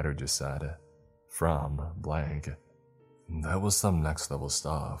info in the header just said, "From blank." That was some next level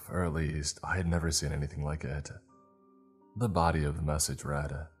stuff, or at least I had never seen anything like it. The body of the message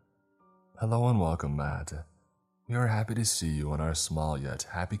read, "Hello and welcome, Matt. We are happy to see you in our small yet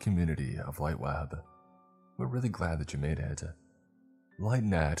happy community of Lightweb. We're really glad that you made it.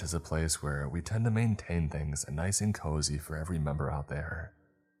 LightNet is a place where we tend to maintain things nice and cozy for every member out there.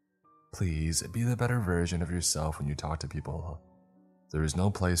 Please be the better version of yourself when you talk to people. There is no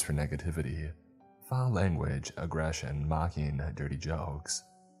place for negativity, foul language, aggression, mocking, dirty jokes."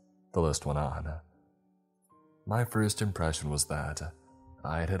 The list went on. My first impression was that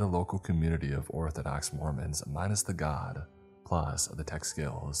I had hit a local community of Orthodox Mormons minus the God, plus the tech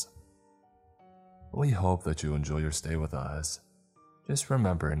skills. We hope that you enjoy your stay with us. Just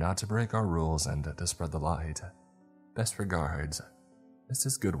remember not to break our rules and to spread the light. Best regards,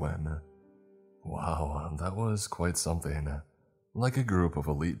 Mrs. Goodwin. Wow, that was quite something. Like a group of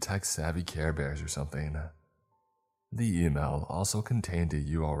elite tech-savvy Care Bears or something. The email also contained a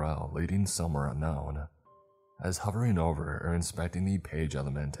URL leading somewhere unknown, as hovering over or inspecting the page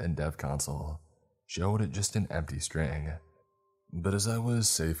element in Dev Console showed just an empty string. But as I was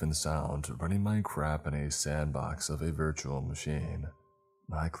safe and sound running my crap in a sandbox of a virtual machine,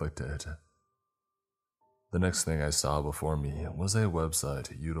 I clicked it. The next thing I saw before me was a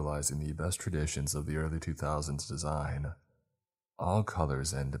website utilizing the best traditions of the early 2000s design. All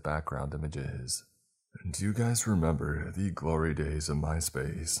colors and background images. Do you guys remember the glory days of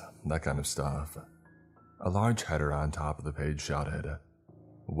MySpace? That kind of stuff. A large header on top of the page shouted,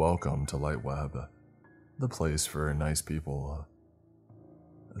 "Welcome to Lightweb, the place for nice people."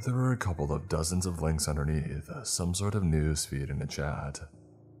 There were a couple of dozens of links underneath, some sort of news feed and a chat.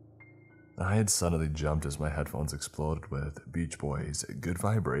 I had suddenly jumped as my headphones exploded with Beach Boys' "Good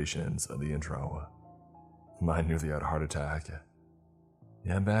Vibrations" of the intro. I nearly had a heart attack.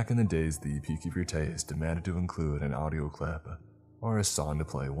 Yeah, back in the days, the peak of your taste demanded to include an audio clip or a song to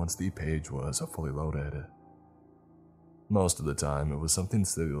play once the page was fully loaded. Most of the time, it was something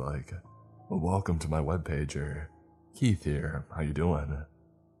silly like, "Welcome to my webpage," or "Keith here, how you doing?"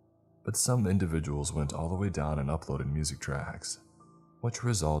 But some individuals went all the way down and uploaded music tracks, which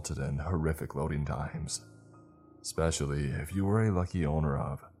resulted in horrific loading times, especially if you were a lucky owner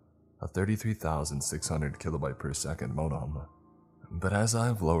of a 33,600 kilobyte per second modem. But as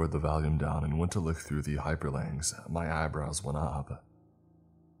I've lowered the volume down and went to look through the hyperlinks, my eyebrows went up.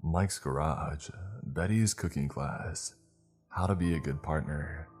 Mike's Garage, Betty's Cooking Class, How to Be a Good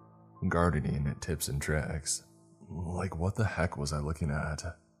Partner, Gardening Tips and Tricks. Like, what the heck was I looking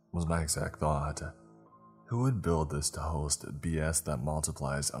at? Was my exact thought. Who would build this to host BS that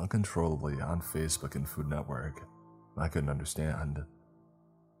multiplies uncontrollably on Facebook and Food Network? I couldn't understand.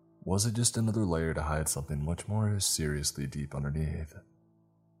 Was it just another layer to hide something much more seriously deep underneath?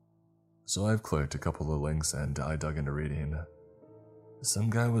 So I've clicked a couple of links and I dug into reading. Some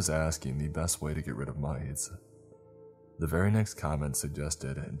guy was asking the best way to get rid of mites. The very next comment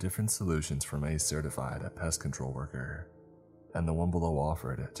suggested different solutions from a certified pest control worker, and the one below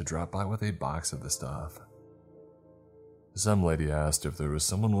offered to drop by with a box of the stuff. Some lady asked if there was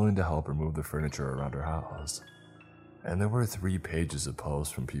someone willing to help remove the furniture around her house, and there were 3 pages of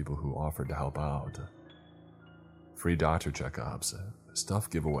posts from people who offered to help out. Free doctor checkups, stuff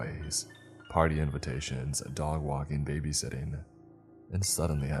giveaways, party invitations, dog walking, babysitting, and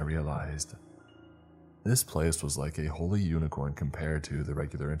suddenly I realized this place was like a holy unicorn compared to the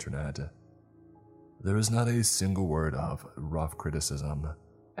regular internet. There was not a single word of rough criticism,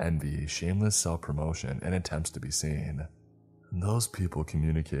 envy, shameless self-promotion, and attempts to be seen. Those people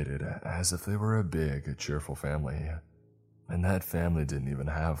communicated as if they were a big, cheerful family, and that family didn't even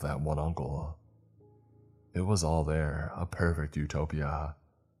have that one uncle. It was all there, a perfect utopia,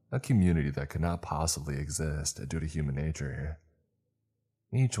 a community that could not possibly exist due to human nature.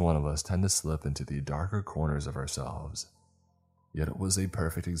 Each one of us tend to slip into the darker corners of ourselves, yet it was a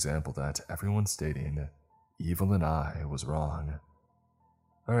perfect example that everyone stating, evil and I, was wrong.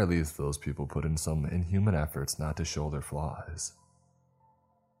 Or at least those people put in some inhuman efforts not to show their flaws.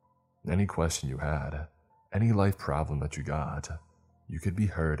 Any question you had, any life problem that you got, you could be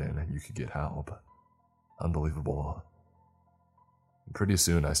heard and you could get help. Unbelievable. Pretty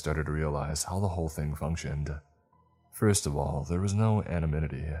soon I started to realize how the whole thing functioned. First of all, there was no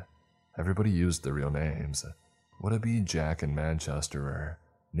anonymity. Everybody used their real names. Would it be Jack in Manchester or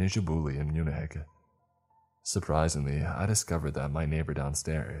Nijabuli in Munich? Surprisingly, I discovered that my neighbor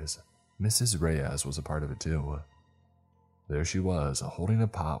downstairs, Mrs. Reyes, was a part of it too. There she was, holding a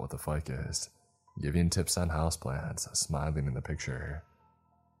pot with a ficus, giving tips on houseplants, smiling in the picture.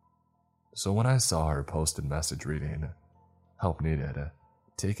 So when I saw her posted message reading, "Help needed,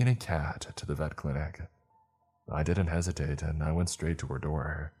 taking a cat to the vet clinic," I didn't hesitate and I went straight to her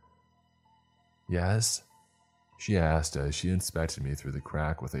door. "Yes?" she asked as she inspected me through the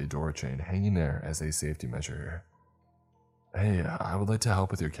crack with a door chain hanging there as a safety measure. "Hey, I would like to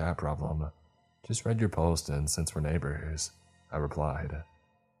help with your cat problem. Just read your post and since we're neighbors," I replied.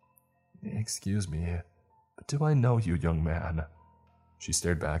 "Excuse me, but do I know you, young man?" She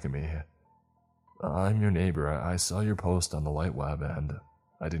stared back at me. "I'm your neighbor. I saw your post on the light web and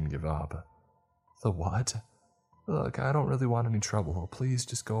I didn't give up." "The what?" "Look, I don't really want any trouble. Please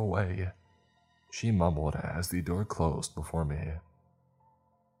just go away," she mumbled as the door closed before me.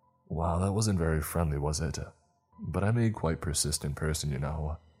 Wow, that wasn't very friendly, was it? But I'm a quite persistent person, you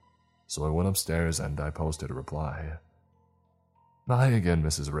know. So I went upstairs and I posted a reply. "Hi again,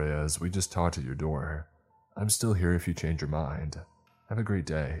 Mrs. Reyes. We just talked at your door. I'm still here if you change your mind. Have a great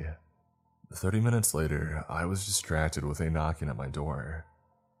day." 30 minutes later, I was distracted with a knocking at my door.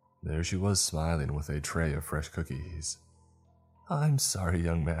 There she was smiling with a tray of fresh cookies. "I'm sorry,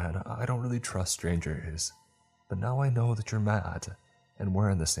 young man. I don't really trust strangers. But now I know that you're mad, and we're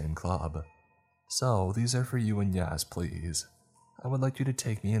in the same club. So these are for you and Yas, please. I would like you to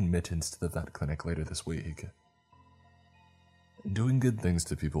take me and Mittens to the vet clinic later this week." Doing good things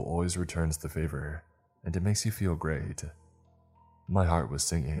to people always returns the favor, and it makes you feel great. My heart was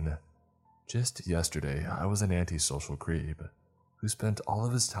singing. Just yesterday, I was an antisocial creep who spent all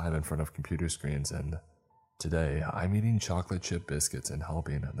of his time in front of computer screens, and today I'm eating chocolate chip biscuits and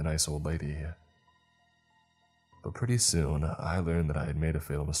helping the nice old lady. But pretty soon, I learned that I had made a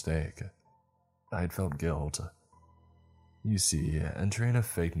fatal mistake. I had felt guilt. You see, entering a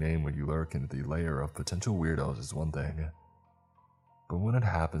fake name when you lurk into the layer of potential weirdos is one thing. But when it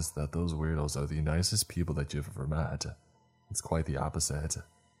happens that those weirdos are the nicest people that you've ever met, it's quite the opposite.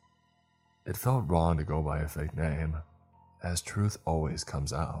 It felt wrong to go by a fake name, as truth always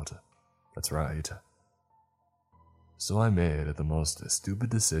comes out. That's right. So I made the most stupid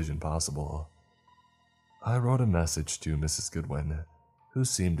decision possible. I wrote a message to Mrs. Goodwin, who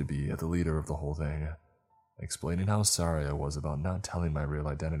seemed to be the leader of the whole thing, explaining how sorry I was about not telling my real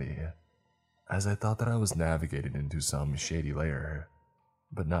identity, as I thought that I was navigating into some shady layer.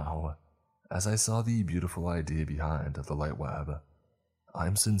 But now, as I saw the beautiful idea behind the light web,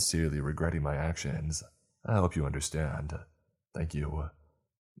 I'm sincerely regretting my actions. I hope you understand. Thank you.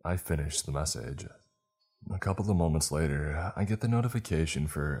 I finished the message. A couple of moments later, I get the notification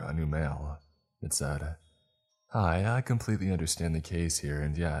for a new mail. It said, "Hi, I completely understand the case here,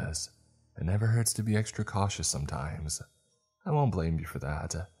 and yes, it never hurts to be extra cautious sometimes. I won't blame you for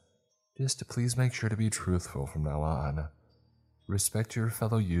that. Just please make sure to be truthful from now on. Respect your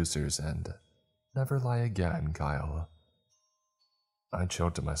fellow users and never lie again, Kyle." I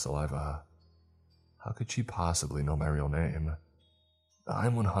choked at my saliva. How could she possibly know my real name?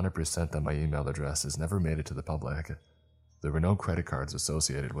 I'm 100% that my email address has never made it to the public. There were no credit cards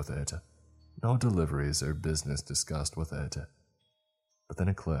associated with it. No deliveries or business discussed with it. But then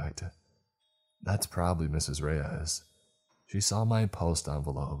it clicked. That's probably Mrs. Reyes. She saw my post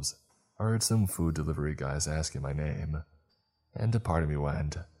envelopes, heard some food delivery guys asking my name, and a part of me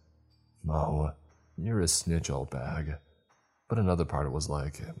went, "Mo, you're a snitch, old bag." But another part was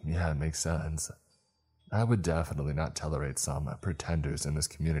like, yeah, it makes sense. I would definitely not tolerate some pretenders in this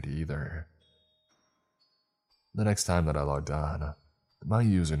community either. The next time that I logged on, my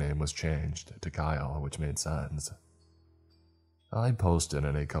username was changed to Kyle, which made sense. I posted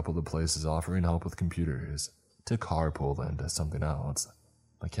in a couple of places offering help with computers, to carpool and something else.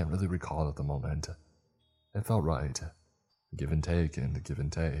 I can't really recall at the moment. It felt right. Give and take and give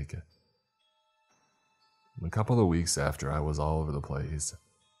and take. A couple of weeks after, I was all over the place,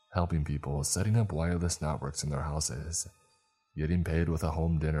 helping people setting up wireless networks in their houses, getting paid with a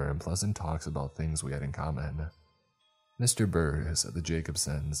home dinner and pleasant talks about things we had in common. Mr. Burrs, the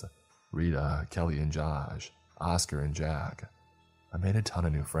Jacobsons, Rita, Kelly and Josh, Oscar and Jack. I made a ton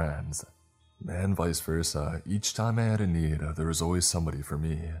of new friends. And vice versa, each time I had a need, there was always somebody for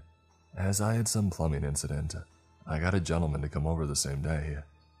me. As I had some plumbing incident, I got a gentleman to come over the same day.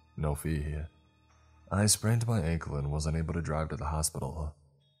 No fee. I sprained my ankle and was unable to drive to the hospital.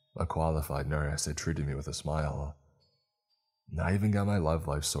 A qualified nurse had treated me with a smile. I even got my love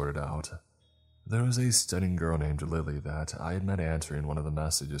life sorted out. There was a stunning girl named Lily that I had met answering one of the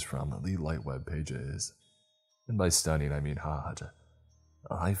messages from the light web pages. And by stunning, I mean hot.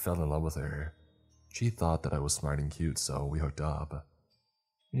 I fell in love with her. She thought that I was smart and cute, so we hooked up.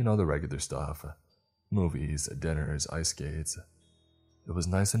 You know, the regular stuff. Movies, dinners, ice skates. It was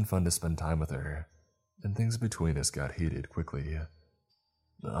nice and fun to spend time with her, and things between us got heated quickly.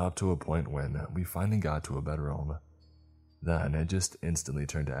 up to a point when we finally got to a bedroom. Then it just instantly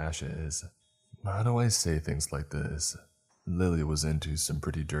turned to ashes. How do I say things like this? Lily was into some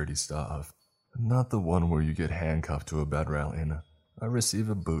pretty dirty stuff. Not the one where you get handcuffed to a bed railing or receive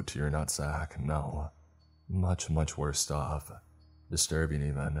a boot to your nutsack, no. Much, much worse stuff. Disturbing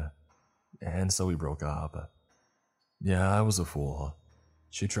even. And so we broke up. Yeah, I was a fool.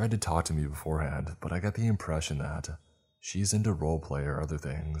 She tried to talk to me beforehand, but I got the impression that she's into roleplay or other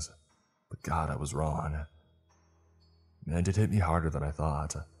things. But God, I was wrong. And it hit me harder than I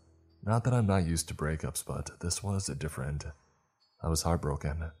thought. Not that I'm not used to breakups, but this was different. I was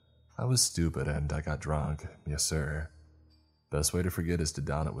heartbroken. I was stupid and I got drunk, yes sir. Best way to forget is to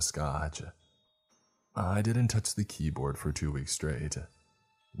down it with scotch. I didn't touch the keyboard for 2 weeks straight.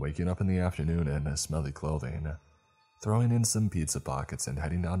 Waking up in the afternoon in smelly clothing, throwing in some pizza pockets and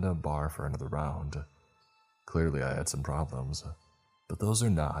heading down to a bar for another round. Clearly I had some problems, but those are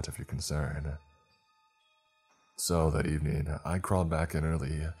not if you're concerned. So that evening, I crawled back in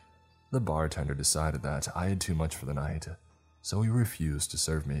early. The bartender decided that I had too much for the night, so he refused to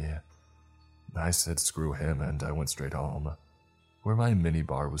serve me. I said screw him and I went straight home, where my mini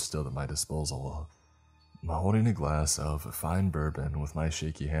bar was still at my disposal. Holding a glass of fine bourbon with my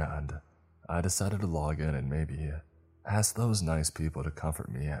shaky hand, I decided to log in and maybe ask those nice people to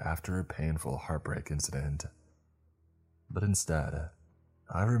comfort me after a painful heartbreak incident. But instead,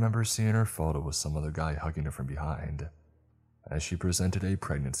 I remember seeing her photo with some other guy hugging her from behind as she presented a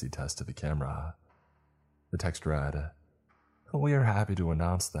pregnancy test to the camera. The text read, "We are happy to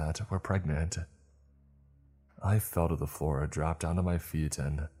announce that we're pregnant." I fell to the floor, dropped down to my feet,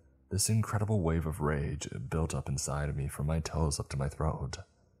 and this incredible wave of rage built up inside of me from my toes up to my throat.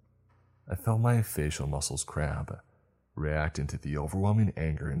 I felt my facial muscles cramp, reacting to the overwhelming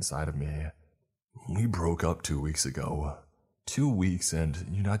anger inside of me. We broke up 2 weeks ago. 2 weeks and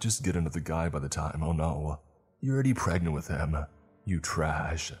you not just get another guy by the time, oh no. You're already pregnant with him. You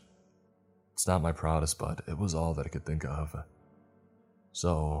trash. It's not my proudest, but it was all that I could think of.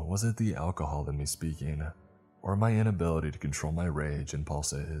 So, was it the alcohol in me speaking, or my inability to control my rage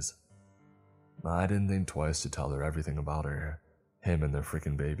impulses? I didn't think twice to tell her everything about her, him and their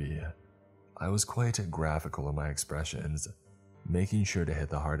freaking baby. I was quite graphical in my expressions, making sure to hit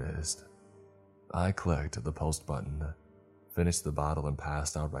the hardest. I clicked the post button, finished the bottle and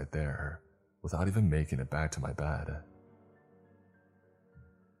passed out right there, without even making it back to my bed.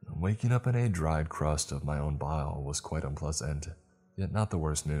 Waking up in a dried crust of my own bile was quite unpleasant, yet not the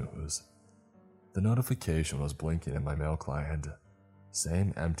worst news. The notification was blinking in my mail client.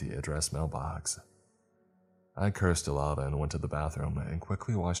 Same empty address mailbox. I cursed aloud and went to the bathroom and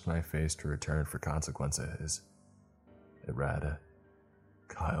quickly washed my face to return for consequences. It read,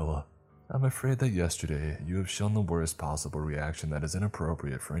 "Kyle, I'm afraid that yesterday you have shown the worst possible reaction that is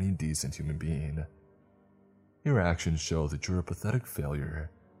inappropriate for any decent human being. Your actions show that you're a pathetic failure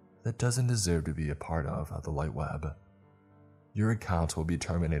that doesn't deserve to be a part of the light web. Your account will be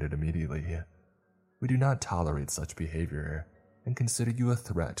terminated immediately. We do not tolerate such behavior and consider you a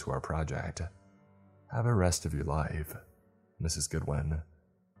threat to our project. Have a rest of your life, Mrs. Goodwin."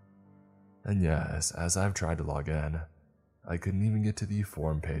 And yes, as I've tried to log in, I couldn't even get to the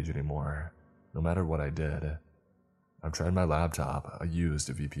forum page anymore, no matter what I did. I've tried my laptop, I used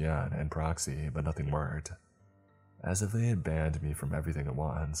a VPN and proxy, but nothing worked. As if they had banned me from everything at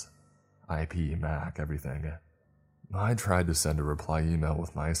once. IP, Mac, everything. I tried to send a reply email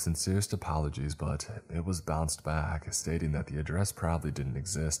with my sincerest apologies, but it was bounced back, stating that the address probably didn't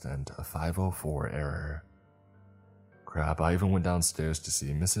exist and a 504 error. Crap, I even went downstairs to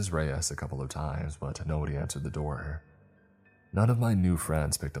see Mrs. Reyes a couple of times, but nobody answered the door. None of my new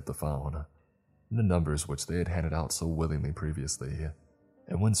friends picked up the phone. The numbers which they had handed out so willingly previously,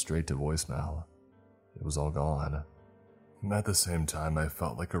 it went straight to voicemail. It was all gone. At the same time, I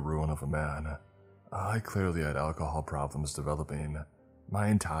felt like a ruin of a man. I clearly had alcohol problems developing. My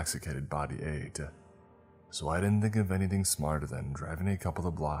intoxicated body ached. So I didn't think of anything smarter than driving a couple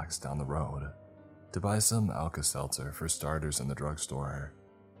of blocks down the road to buy some Alka-Seltzer for starters in the drugstore.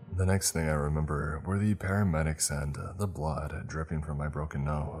 The next thing I remember were the paramedics and the blood dripping from my broken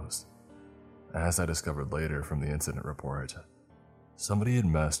nose. As I discovered later from the incident report, somebody had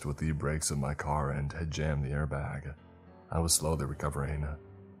messed with the brakes of my car and had jammed the airbag. I was slowly recovering.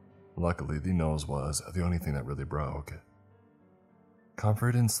 Luckily, the nose was the only thing that really broke.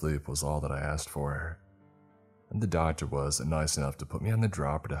 Comfort and sleep was all that I asked for. And the doctor was nice enough to put me on the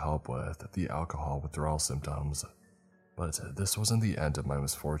dropper to help with the alcohol withdrawal symptoms. But this wasn't the end of my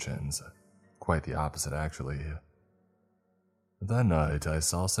misfortunes. Quite the opposite, actually. That night, I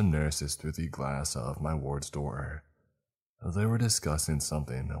saw some nurses through the glass of my ward's door. They were discussing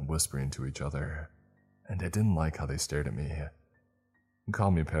something, whispering to each other, and I didn't like how they stared at me.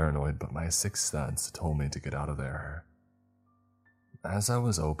 Call me paranoid, but my sixth sense told me to get out of there. As I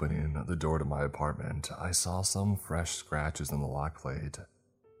was opening the door to my apartment, I saw some fresh scratches on the lock plate,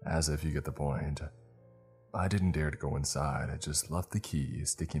 as if you get the point. I didn't dare to go inside, I just left the key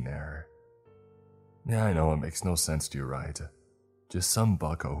sticking there. Yeah, I know it makes no sense to you, right? Just some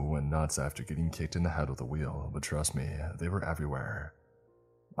bucko who went nuts after getting kicked in the head with a wheel, but trust me, they were everywhere.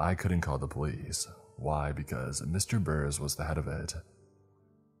 I couldn't call the police. Why? Because Mr. Burrs was the head of it.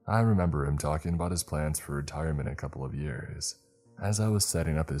 I remember him talking about his plans for retirement in a couple of years, as I was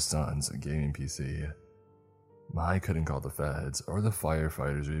setting up his son's gaming PC. I couldn't call the feds, or the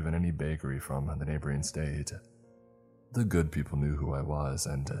firefighters, or even any bakery from the neighboring state. The good people knew who I was,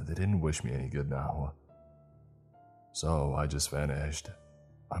 and they didn't wish me any good now. So I just vanished.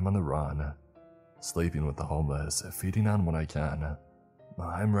 I'm on the run, sleeping with the homeless, feeding on what I can.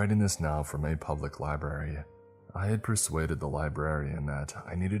 I'm writing this now from a public library. I had persuaded the librarian that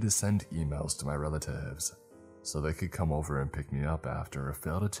I needed to send emails to my relatives, so they could come over and pick me up after a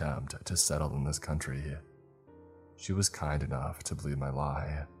failed attempt to settle in this country. She was kind enough to believe my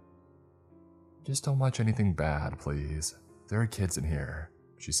lie. Just don't watch anything bad, please. There are kids in here,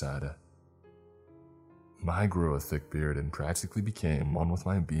 she said. I grew a thick beard and practically became one with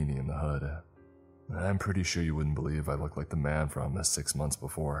my beanie in the hood. I'm pretty sure you wouldn't believe I looked like the man from 6 months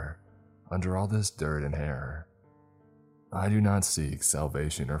before, under all this dirt and hair. I do not seek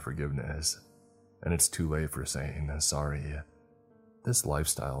salvation or forgiveness, and it's too late for saying sorry. This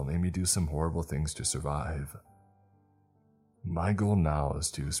lifestyle made me do some horrible things to survive. My goal now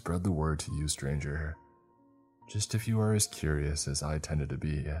is to spread the word to you, stranger. Just if you are as curious as I tended to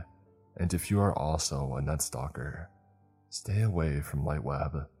be, and if you are also a net stalker, stay away from light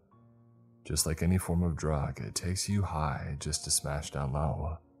web. Just like any form of drug, it takes you high just to smash down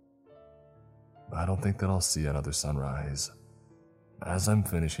low. I don't think that I'll see another sunrise. As I'm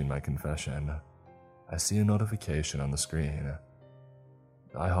finishing my confession, I see a notification on the screen.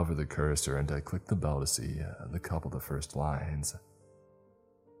 I hover the cursor and I click the bell to see the couple of the first lines.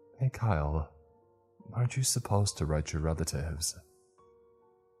 Hey Kyle, aren't you supposed to write your relatives?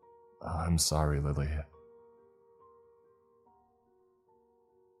 I'm sorry, Lily.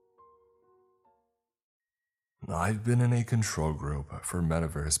 I've been in a control group for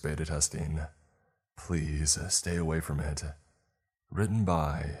Metaverse beta testing. Please stay away from it. Written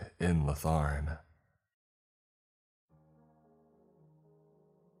by In Latharn.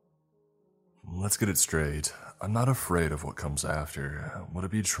 Let's get it straight. I'm not afraid of what comes after. Would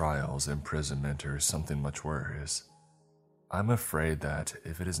it be trials, imprisonment, or something much worse? I'm afraid that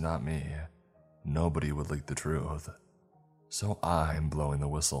if it is not me, nobody would leak the truth. So I'm blowing the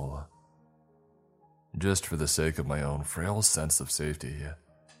whistle. Just for the sake of my own frail sense of safety,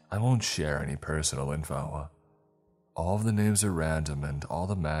 I won't share any personal info. All of the names are random and all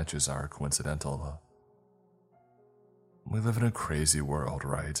the matches are coincidental. We live in a crazy world,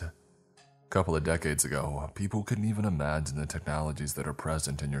 right? A couple of decades ago, people couldn't even imagine the technologies that are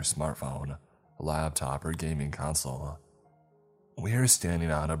present in your smartphone, laptop, or gaming console. We are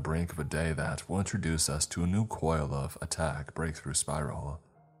standing on a brink of a day that will introduce us to a new coil of attack breakthrough spiral.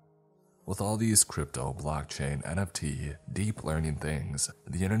 With all these crypto, blockchain, NFT, deep learning things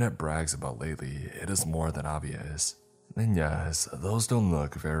the internet brags about lately, it is more than obvious. And yes, those don't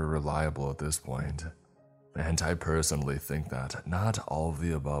look very reliable at this point. And I personally think that not all of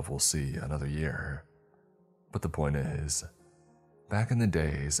the above will see another year. But the point is, back in the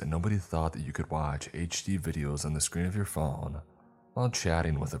days, nobody thought that you could watch HD videos on the screen of your phone while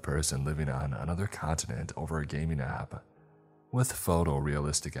chatting with a person living on another continent over a gaming app, with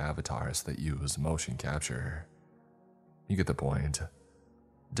photorealistic avatars that use motion capture. You get the point.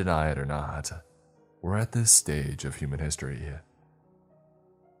 Deny it or not, we're at this stage of human history.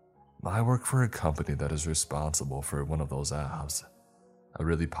 I work for a company that is responsible for one of those apps, a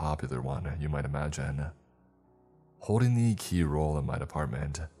really popular one, you might imagine. Holding the key role in my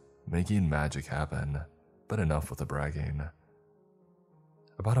department, making magic happen, but enough with the bragging.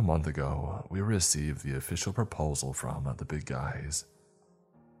 About a month ago, we received the official proposal from the big guys.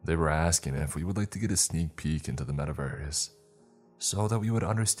 They were asking if we would like to get a sneak peek into the metaverse, so that we would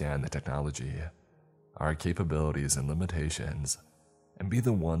understand the technology, our capabilities and limitations, and be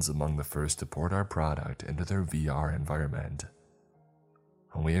the ones among the first to port our product into their VR environment.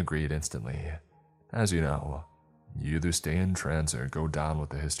 We agreed instantly. As you know, you either stay in trance or go down with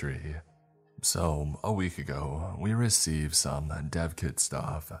the history. So, a week ago, we received some dev kit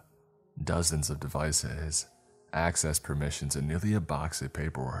stuff, dozens of devices, access permissions, and nearly a box of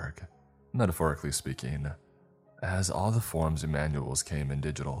paperwork, metaphorically speaking. as all the forms and manuals came in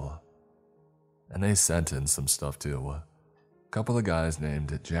digital. And they sent in some stuff too. A couple of guys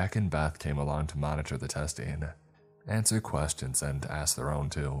named Jack and Beth came along to monitor the testing, answer questions, and ask their own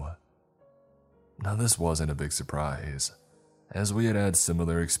too. Now this wasn't a big surprise, as we had had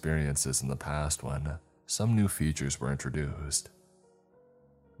similar experiences in the past when some new features were introduced.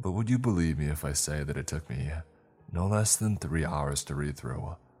 But would you believe me if I say that it took me no less than 3 hours to read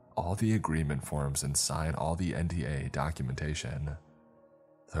through all the agreement forms and sign all the NDA documentation?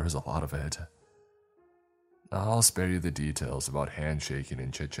 There was a lot of it. I'll spare you the details about handshaking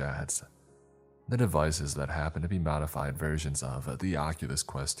and chit-chats. The devices that happen to be modified versions of the Oculus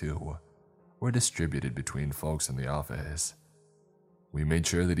Quest 2 were distributed between folks in the office. We made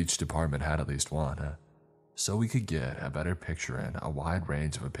sure that each department had at least one, so we could get a better picture and a wide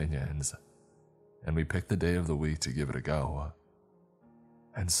range of opinions, and we picked the day of the week to give it a go.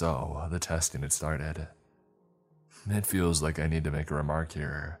 And so, the testing had started. It feels like I need to make a remark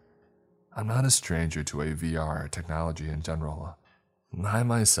here. I'm not a stranger to a VR technology in general. I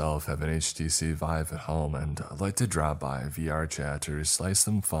myself have an HTC Vive at home and like to drop by VR chat or slice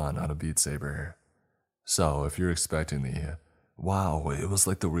some fun on a Beat Saber. So if you're expecting the, wow, it was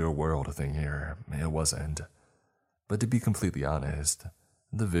like the real world thing here, it wasn't. But to be completely honest,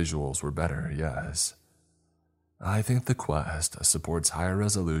 the visuals were better, yes. I think the Quest supports higher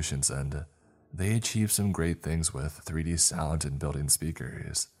resolutions and they achieve some great things with 3D sound and built-in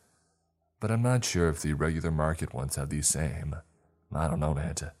speakers. But I'm not sure if the regular market ones have the same. I don't own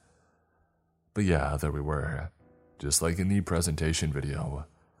it. But yeah, there we were. Just like in the presentation video,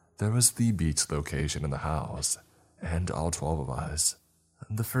 there was the beach location in the house, and all 12 of us.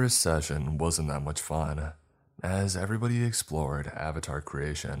 The first session wasn't that much fun, as everybody explored avatar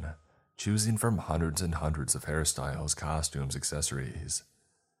creation, choosing from hundreds and hundreds of hairstyles, costumes, accessories.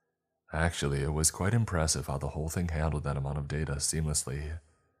 Actually, it was quite impressive how the whole thing handled that amount of data seamlessly,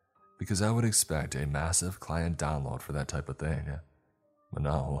 because I would expect a massive client download for that type of thing. But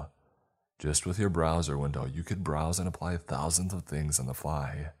no, just with your browser window, you could browse and apply thousands of things on the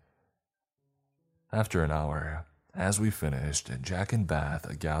fly. After an hour, as we finished, Jack and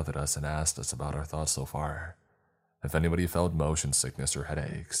Beth gathered us and asked us about our thoughts so far. If anybody felt motion sickness or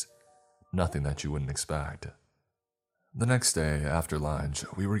headaches, nothing that you wouldn't expect. The next day, after lunch,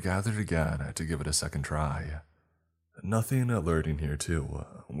 we were gathered again to give it a second try. Nothing alerting here too.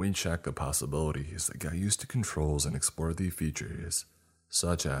 We checked the possibilities, got used to controls, and explored the features,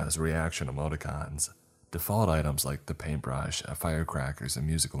 such as reaction emoticons, default items like the paintbrush, firecrackers, and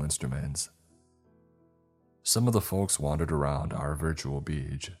musical instruments. Some of the folks wandered around our virtual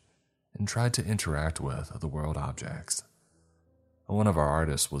beach and tried to interact with the world objects. One of our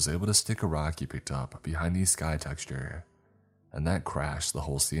artists was able to stick a rock he picked up behind the sky texture, and that crashed the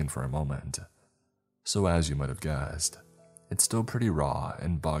whole scene for a moment. So as you might have guessed, it's still pretty raw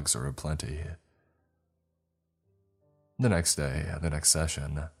and bugs are aplenty. The next day, the next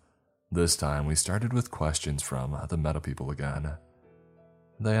session, this time we started with questions from the meta people again.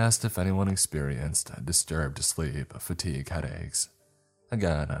 They asked if anyone experienced disturbed sleep, fatigue, headaches.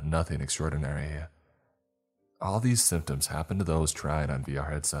 Again, nothing extraordinary. All these symptoms happened to those trying on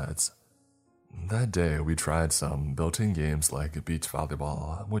VR headsets. That day, we tried some built-in games like beach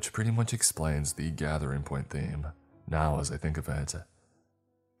volleyball, which pretty much explains the gathering point theme, now as I think of it.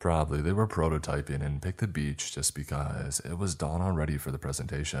 Probably they were prototyping and picked the beach just because it was dawn already for the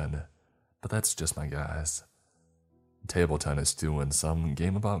presentation, but that's just my guess. Table tennis too, and some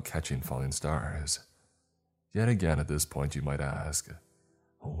game about catching falling stars. Yet again at this point you might ask,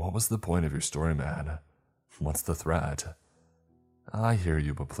 what was the point of your story, man? What's the threat? I hear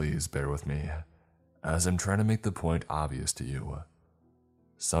you, but please bear with me, as I'm trying to make the point obvious to you.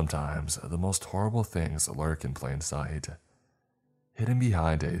 Sometimes the most horrible things lurk in plain sight, hidden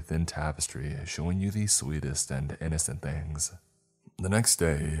behind a thin tapestry showing you the sweetest and innocent things. The next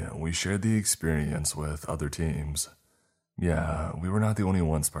day, we shared the experience with other teams. Yeah, we were not the only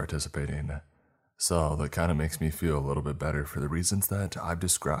ones participating, so that kind of makes me feel a little bit better for the reasons that I've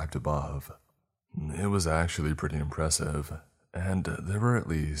described above. It was actually pretty impressive, and there were at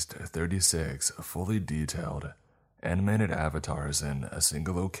least 36 fully detailed, animated avatars in a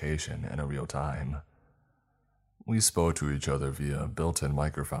single location in a real time. We spoke to each other via built-in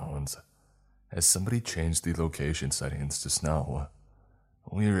microphones. As somebody changed the location settings to snow,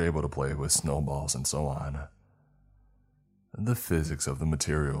 we were able to play with snowballs and so on. The physics of the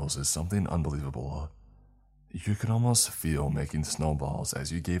materials is something unbelievable. You could almost feel making snowballs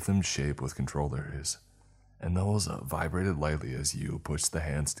as you gave them shape with controllers, and those vibrated lightly as you pushed the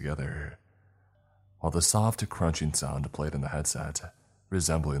hands together, while the soft crunching sound played in the headset,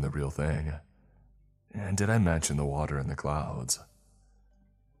 resembling the real thing. And did I mention the water in the clouds?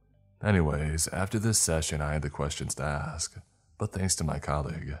 Anyways, after this session I had the questions to ask, but thanks to my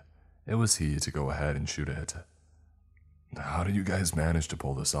colleague, it was he to go ahead and shoot it. How do you guys manage to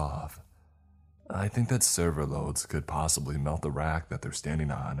pull this off? I think that server loads could possibly melt the rack that they're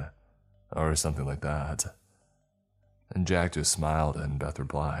standing on, or something like that. And Jack just smiled and Beth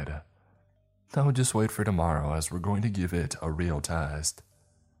replied, "No, just wait for tomorrow as we're going to give it a real test."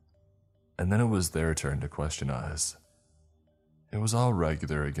 And then it was their turn to question us. It was all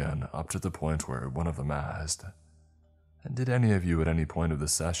regular again up to the point where one of them asked, "And did any of you at any point of the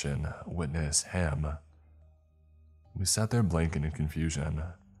session witness him?" We sat there blanking in confusion,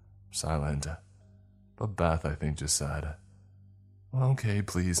 silent. But Beth, I think, just said, "Okay,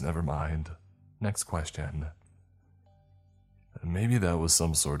 please, never mind. Next question." Maybe that was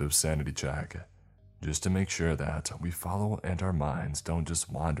some sort of sanity check, just to make sure that we follow and our minds don't just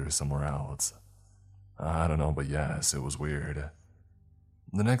wander somewhere else. I don't know, but yes, it was weird.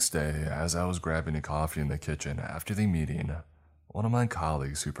 The next day, as I was grabbing a coffee in the kitchen after the meeting, one of my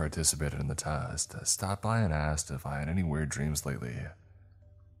colleagues who participated in the test stopped by and asked if I had any weird dreams lately.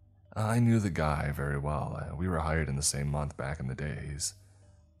 I knew the guy very well. We were hired in the same month back in the days,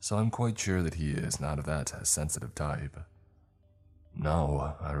 so I'm quite sure that he is not of that sensitive type.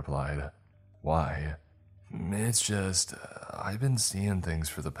 "No," I replied. "Why?" "It's just, I've been seeing things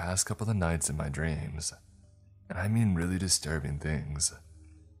for the past couple of nights in my dreams. And I mean really disturbing things.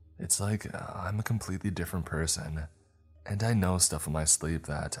 It's like I'm a completely different person, and I know stuff in my sleep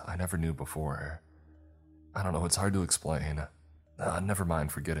that I never knew before. I don't know, it's hard to explain. Never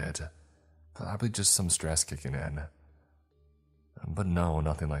mind, forget it. Probably just some stress kicking in. But no,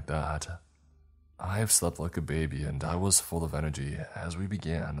 nothing like that. I have slept like a baby and I was full of energy as we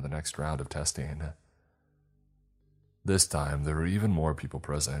began the next round of testing. This time, there were even more people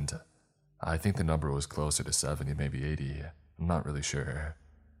present. I think the number was closer to 70, maybe 80. I'm not really sure.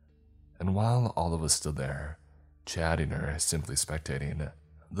 And while all of us stood there, chatting or simply spectating,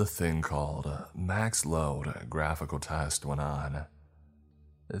 the thing called Max Load graphical test went on.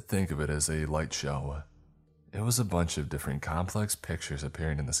 Think of it as a light show. It was a bunch of different complex pictures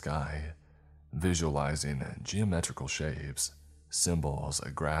appearing in the sky, visualizing geometrical shapes, symbols,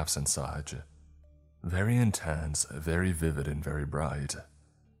 graphs, and such. Very intense, very vivid, and very bright.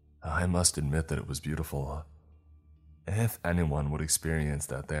 I must admit that it was beautiful. If anyone would experience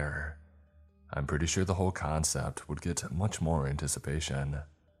that there, I'm pretty sure the whole concept would get much more anticipation.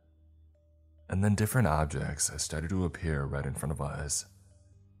 And then different objects started to appear right in front of us.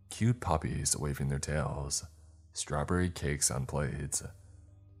 Cute puppies waving their tails, strawberry cakes on plates,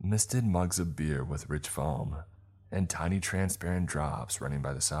 misted mugs of beer with rich foam, and tiny transparent drops running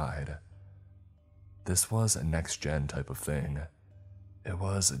by the side. This was a next-gen type of thing. It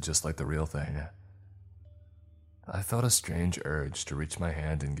was just like the real thing. I felt a strange urge to reach my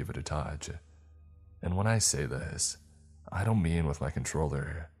hand and give it a touch. And when I say this, I don't mean with my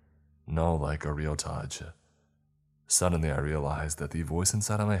controller. No, like a real touch. Suddenly I realized that the voice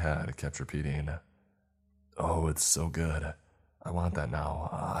inside of my head kept repeating, "Oh, it's so good. I want that now.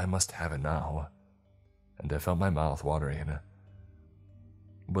 I must have it now." And I felt my mouth watering.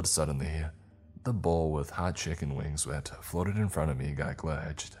 But suddenly, the bowl with hot chicken wings that floated in front of me got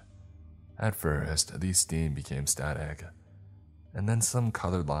glitched. At first, the steam became static, and then some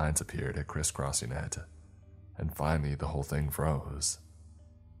colored lines appeared crisscrossing it, and finally the whole thing froze.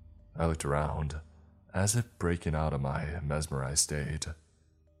 I looked around, as if breaking out of my mesmerized state.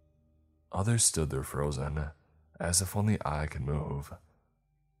 Others stood there frozen, as if only I could move.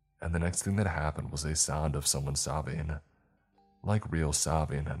 And the next thing that happened was a sound of someone sobbing, like real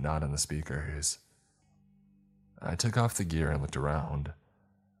sobbing, not in the speakers. I took off the gear and looked around.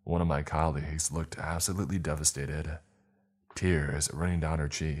 One of my colleagues looked absolutely devastated, tears running down her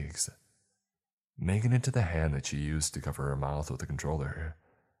cheeks. Making it to the hand that she used to cover her mouth with the controller,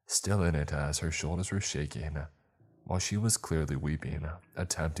 still in it as her shoulders were shaking, while she was clearly weeping,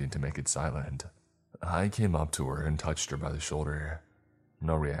 attempting to make it silent. I came up to her and touched her by the shoulder.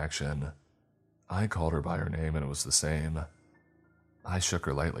 No reaction. I called her by her name and it was the same. I shook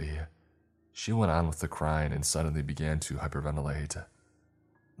her lightly. She went on with the crying and suddenly began to hyperventilate.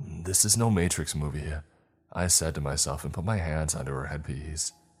 "This is no Matrix movie," I said to myself and put my hands onto her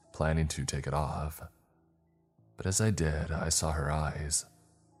headpiece, planning to take it off. But as I did, I saw her eyes.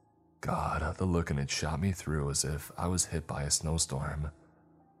 God, the look in it shot me through as if I was hit by a snowstorm.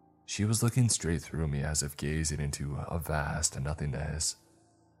 She was looking straight through me as if gazing into a vast nothingness,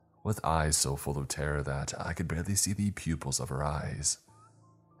 with eyes so full of terror that I could barely see the pupils of her eyes,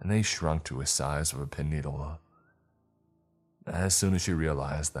 and they shrunk to a size of a pin needle. As soon as she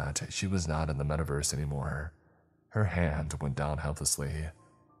realized that she was not in the metaverse anymore, her hand went down helplessly.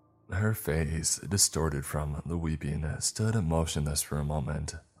 Her face, distorted from the weeping, stood motionless for a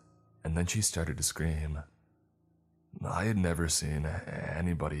moment, and then she started to scream. I had never seen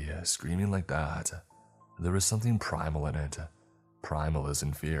anybody screaming like that. There was something primal in it, primal as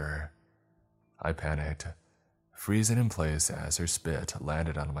in fear. I panicked, freezing in place as her spit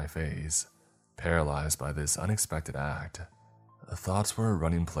landed on my face, paralyzed by this unexpected act. Thoughts were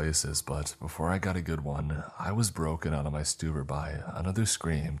running places, but before I got a good one, I was broken out of my stupor by another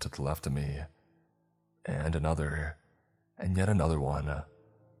scream to the left of me, and another, and yet another one.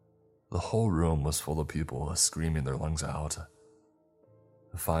 The whole room was full of people screaming their lungs out.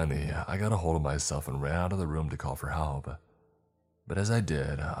 Finally, I got a hold of myself and ran out of the room to call for help. But as I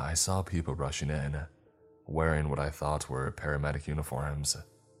did, I saw people rushing in, wearing what I thought were paramedic uniforms.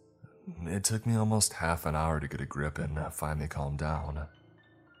 It took me almost half an hour to get a grip and finally calm down.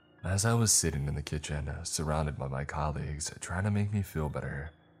 As I was sitting in the kitchen, surrounded by my colleagues trying to make me feel better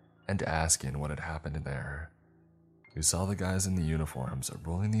and asking what had happened in there, we saw the guys in the uniforms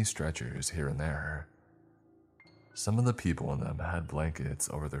rolling these stretchers here and there. Some of the people in them had blankets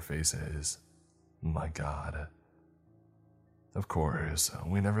over their faces. My God. Of course,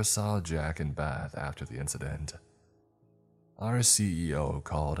 we never saw Jack and Beth after the incident. Our CEO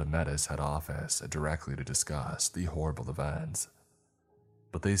called Metis head office directly to discuss the horrible events,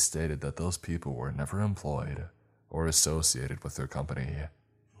 but they stated that those people were never employed or associated with their company.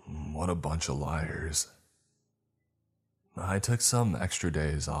 What a bunch of liars. I took some extra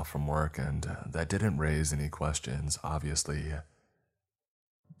days off from work, and that didn't raise any questions, obviously.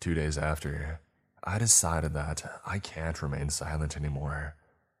 2 days after, I decided that I can't remain silent anymore.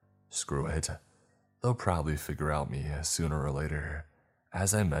 Screw it. They'll probably figure out me sooner or later,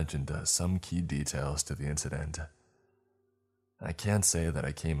 as I mentioned some key details to the incident. I can't say that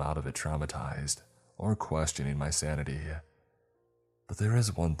I came out of it traumatized or questioning my sanity, but there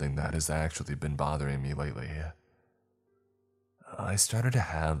is one thing that has actually been bothering me lately. I started to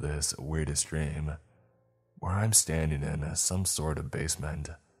have this weirdest dream where I'm standing in some sort of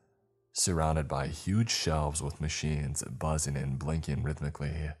basement, surrounded by huge shelves with machines buzzing and blinking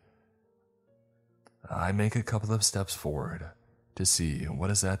rhythmically. I make a couple of steps forward to see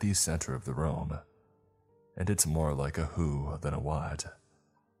what is at the center of the room, and it's more like a who than a what.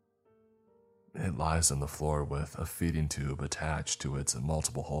 It lies on the floor with a feeding tube attached to its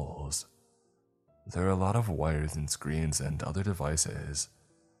multiple holes. There are a lot of wires and screens and other devices,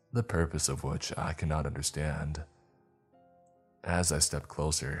 the purpose of which I cannot understand. As I step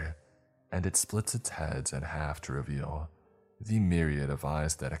closer, and it splits its heads in half to reveal the myriad of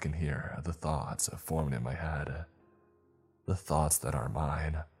eyes that I can hear the thoughts forming in my head. The thoughts that are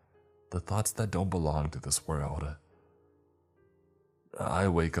mine, the thoughts that don't belong to this world. I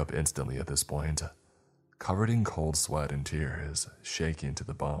wake up instantly at this point, covered in cold sweat and tears, shaking to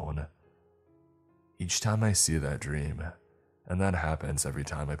the bone. Each time I see that dream, and that happens every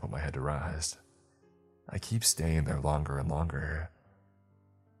time I put my head to rest, I keep staying there longer and longer.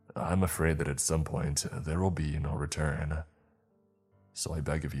 I'm afraid that at some point there will be no return. So I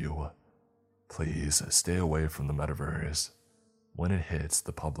beg of you, please stay away from the metaverse when it hits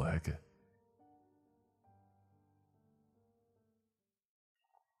the public.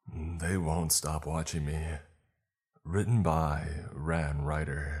 They Won't Stop Watching Me. Written by Ran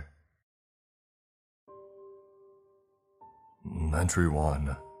Ryder. Entry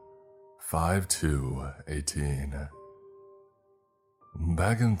 1, 5/2/18.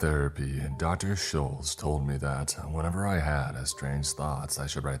 Back in therapy, Dr. Schultz told me that whenever I had strange thoughts, I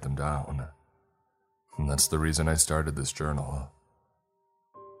should write them down. That's the reason I started this journal.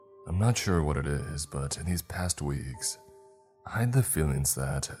 I'm not sure what it is, but in these past weeks, I had the feelings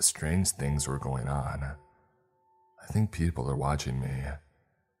that strange things were going on. I think people are watching me.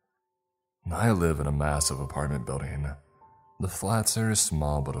 I live in a massive apartment building. The flats are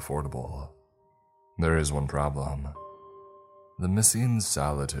small but affordable. There is one problem: the missing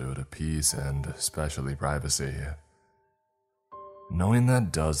solitude, peace, and especially privacy. Knowing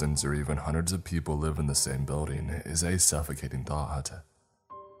that dozens or even hundreds of people live in the same building is a suffocating thought.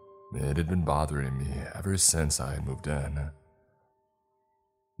 It had been bothering me ever since I had moved in.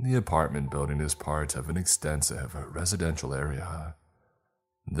 The apartment building is part of an extensive residential area.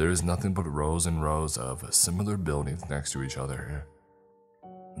 There is nothing but rows and rows of similar buildings next to each other.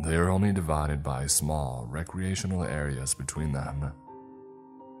 They are only divided by small recreational areas between them.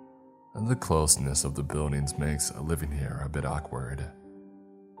 The closeness of the buildings makes living here a bit awkward.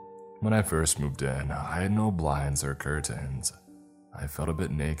 When I first moved in, I had no blinds or curtains. I felt a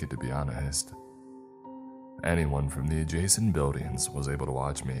bit naked, to be honest. Anyone from the adjacent buildings was able to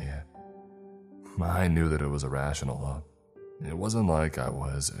watch me. I knew that it was irrational. It wasn't like I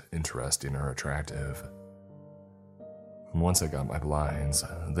was interesting or attractive. Once I got my blinds,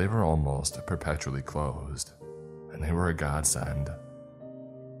 they were almost perpetually closed, and they were a godsend.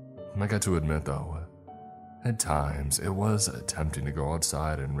 I got to admit though, at times it was tempting to go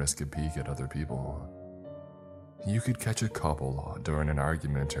outside and risk a peek at other people. You could catch a couple during an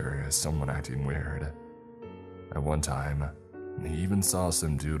argument or someone acting weird. At one time, he even saw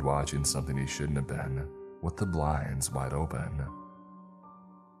some dude watching something he shouldn't have been, with the blinds wide open.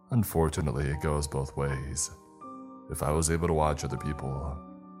 Unfortunately, it goes both ways. If I was able to watch other people,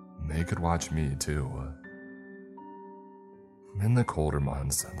 they could watch me too. In the colder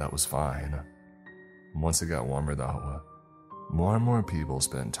months, that was fine. Once it got warmer though, more and more people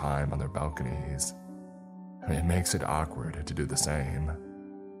spent time on their balconies. It makes it awkward to do the same.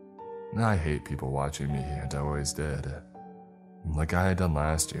 I hate people watching me, and I always did. Like I had done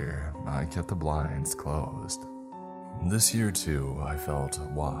last year, I kept the blinds closed. This year too, I felt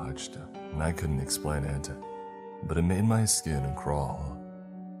watched, and I couldn't explain it, but it made my skin crawl.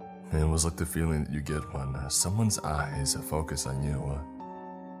 It was like the feeling that you get when someone's eyes focus on you.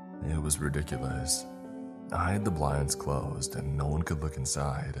 It was ridiculous. I had the blinds closed and no one could look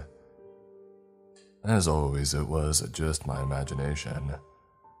inside. As always, it was just my imagination.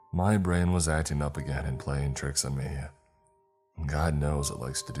 My brain was acting up again and playing tricks on me. God knows it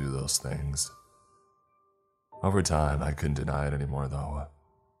likes to do those things. Over time, I couldn't deny it anymore though.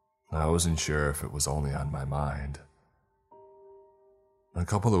 I wasn't sure if it was only on my mind. A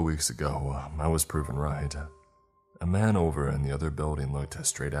couple of weeks ago, I was proven right. A man over in the other building looked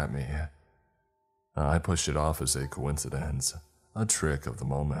straight at me. I pushed it off as a coincidence, a trick of the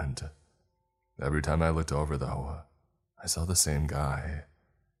moment. Every time I looked over though, I saw the same guy.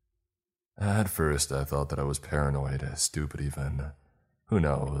 At first, I thought that I was paranoid, stupid even. Who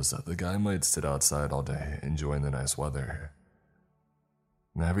knows, the guy might sit outside all day, enjoying the nice weather.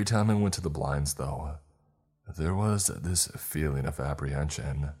 Every time I went to the blinds though, there was this feeling of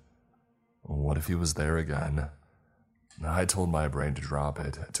apprehension. What if he was there again? I told my brain to drop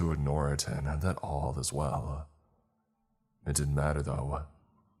it, to ignore it, and that all is well. It didn't matter though.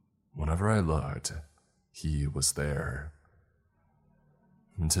 Whenever I looked, he was there.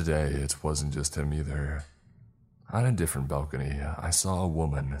 Today, it wasn't just him either. On a different balcony, I saw a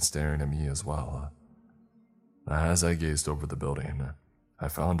woman staring at me as well. As I gazed over the building, I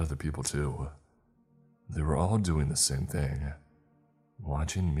found other people too. They were all doing the same thing,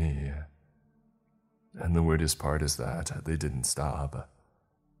 watching me. And the weirdest part is that they didn't stop.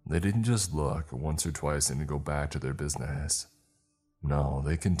 They didn't just look once or twice and go back to their business. No,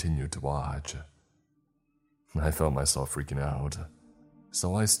 they continued to watch. I felt myself freaking out,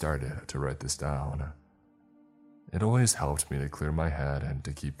 so I started to write this down. It always helped me to clear my head and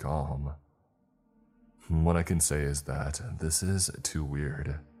to keep calm. What I can say is that this is too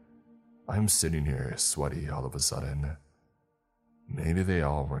weird. I'm sitting here sweaty all of a sudden. Maybe they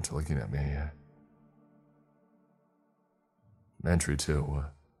all weren't looking at me. Entry 2,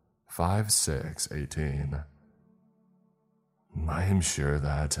 5/6/18. I am sure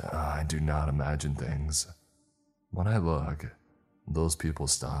that I do not imagine things. When I look, those people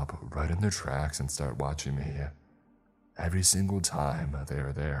stop right in their tracks and start watching me. Every single time they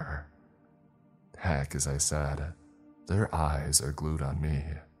are there. Heck, as I said, their eyes are glued on me.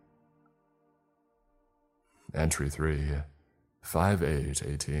 Entry 3,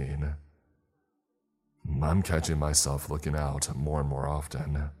 5/8/18. I'm catching myself looking out more and more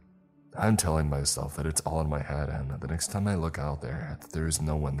often. I'm telling myself that it's all in my head and the next time I look out there, that there is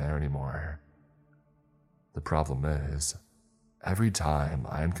no one there anymore. The problem is, every time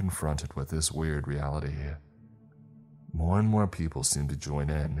I am confronted with this weird reality, more and more people seem to join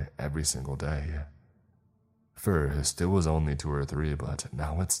in every single day. First, it was only 2 or 3, but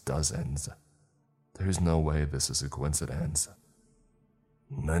now it's dozens. There's no way this is a coincidence.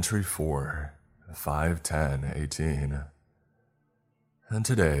 Entry 4, 5/10/18. And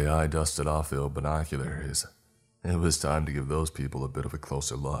today I dusted off the old binoculars. It was time to give those people a bit of a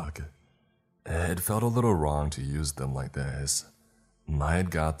closer look. It felt a little wrong to use them like this. I had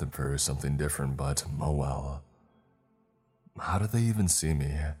got them for something different, but oh well. How do they even see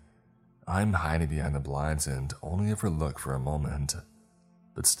me? I'm hiding behind the blinds and only ever look for a moment.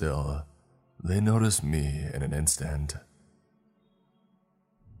 But still, they notice me in an instant.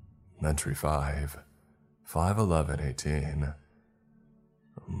 Entry 5, 5/11/18.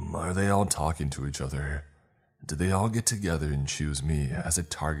 Are they all talking to each other? Did they all get together and choose me as a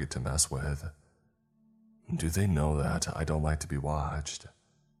target to mess with? Do they know that I don't like to be watched?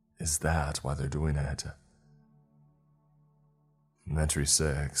 Is that why they're doing it? Entry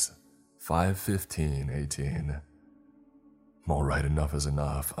 6, 5/15/18. Alright, enough is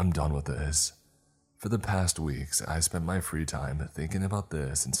enough. I'm done with this. For the past weeks, I spent my free time thinking about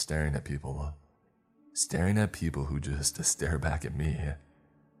this and staring at people. Staring at people who just stare back at me.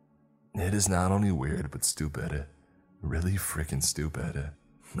 It is not only weird but stupid. Really freaking stupid.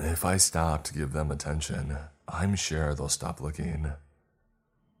 If I stop to give them attention, I'm sure they'll stop looking.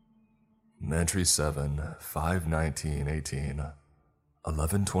 Entry 7, 5/19/18.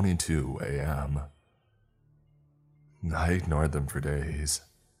 11:22 a.m. I ignored them for days.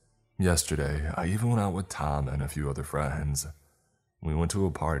 Yesterday, I even went out with Tom and a few other friends. We went to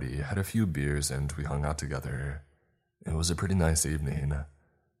a party, had a few beers, and we hung out together. It was a pretty nice evening.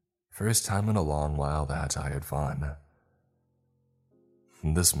 First time in a long while that I had fun.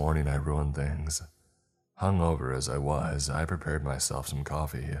 This morning I ruined things. Hungover as I was, I prepared myself some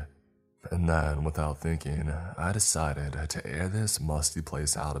coffee. And then, without thinking, I decided to air this musty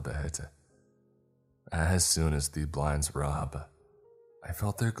place out a bit. As soon as the blinds were up, I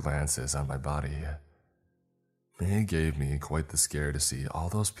felt their glances on my body. It gave me quite the scare to see all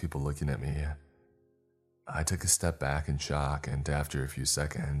those people looking at me. I took a step back in shock, and after a few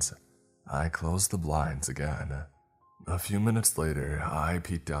seconds, I closed the blinds again. A few minutes later, I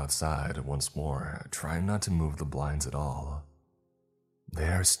peeked outside once more, trying not to move the blinds at all. They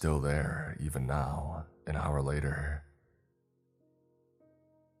are still there, even now, an hour later.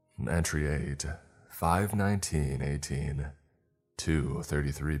 Entry 8, 5/19/18,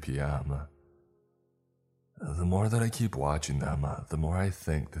 2:33 p.m. The more that I keep watching them, the more I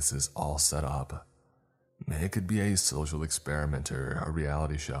think this is all set up. It could be a social experiment or a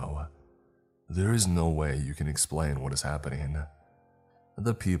reality show. There is no way you can explain what is happening.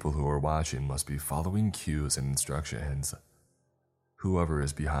 The people who are watching must be following cues and instructions. Whoever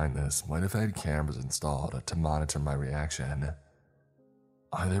is behind this might have had cameras installed to monitor my reaction.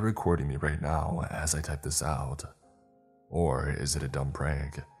 Are they recording me right now as I type this out? Or is it a dumb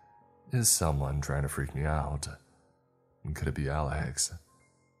prank? Is someone trying to freak me out? Could it be Alex?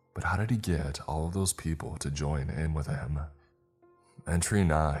 But how did he get all of those people to join in with him? Entry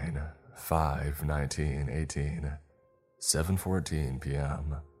 9, 5/19/18, 7:14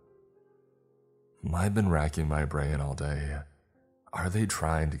 p.m. I've been racking my brain all day. Are they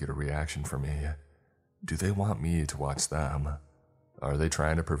trying to get a reaction from me? Do they want me to watch them? Are they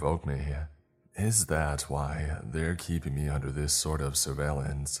trying to provoke me? Is that why they're keeping me under this sort of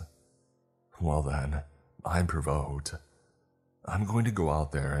surveillance? Well then, I'm provoked. I'm going to go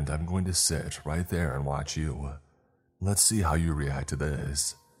out there and I'm going to sit right there and watch you. Let's see how you react to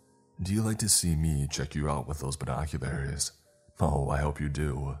this. Do you like to see me check you out with those binoculars? Oh, I hope you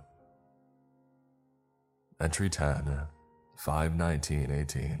do. Entry 10,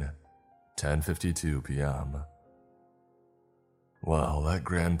 5/19/18, 10:52 p.m. Well, that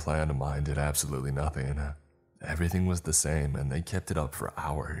grand plan of mine did absolutely nothing. Everything was the same and they kept it up for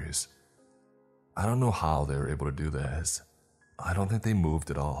hours. I don't know how they were able to do this. I don't think they moved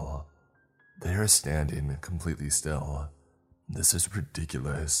at all. They are standing completely still. This is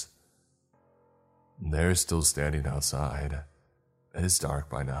ridiculous. They're still standing outside. It is dark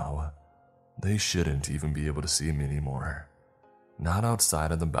by now. They shouldn't even be able to see me anymore. Not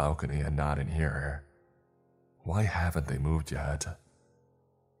outside of the balcony and not in here. Why haven't they moved yet?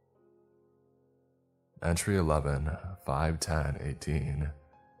 Entry 11, 5/10/18,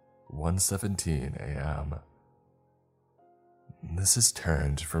 1:17 a.m. This has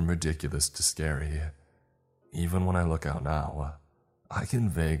turned from ridiculous to scary. Even when I look out now, I can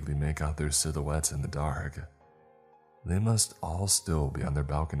vaguely make out their silhouettes in the dark. They must all still be on their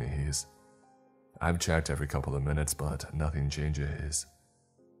balconies. I've checked every couple of minutes, but nothing changes.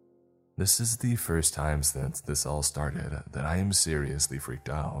 This is the first time since this all started that I am seriously freaked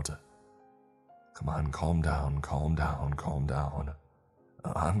out. Come on, calm down, calm down, calm down.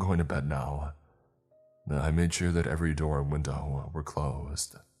 I'm going to bed now. I made sure that every door and window were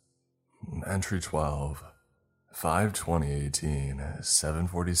closed. Entry 12, 5/20/18,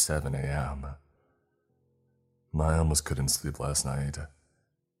 7:47 a.m. I almost couldn't sleep last night.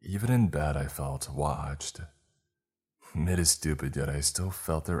 Even in bed I felt watched. It is stupid, yet I still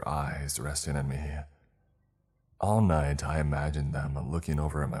felt their eyes resting on me. All night I imagined them looking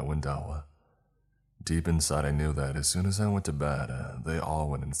over at my window. Deep inside I knew that as soon as I went to bed, they all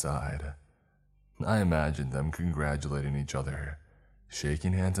went inside. I imagined them congratulating each other,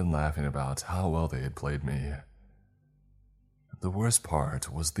 shaking hands and laughing about how well they had played me. The worst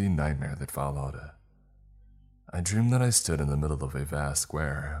part was the nightmare that followed. I dreamed that I stood in the middle of a vast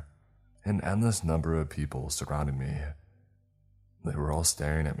square. An endless number of people surrounded me. They were all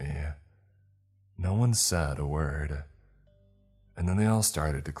staring at me. No one said a word. and then they all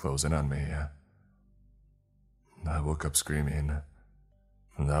started to close in on me. I woke up screaming.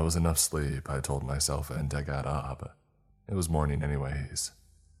 That was enough sleep, I told myself, and I got up. It was morning anyways.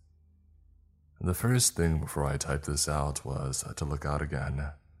 The first thing before I typed this out was to look out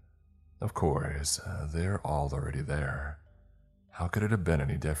again. Of course, they're all already there. How could it have been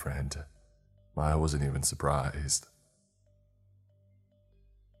any different? I wasn't even surprised.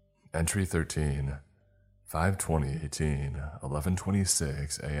 Entry 13, 5/20/18,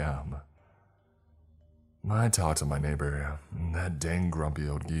 11:26 a.m. I talked to my neighbor, that dang grumpy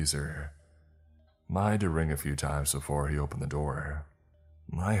old geezer. I had to ring a few times before he opened the door.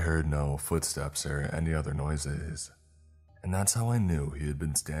 I heard no footsteps or any other noises, and that's how I knew he had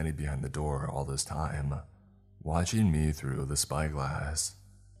been standing behind the door all this time, watching me through the spyglass.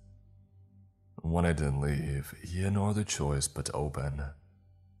 When I didn't leave, he had no other choice but to open.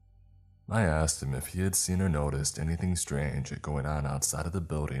 I asked him if he had seen or noticed anything strange going on outside of the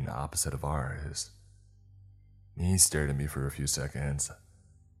building opposite of ours. He stared at me for a few seconds,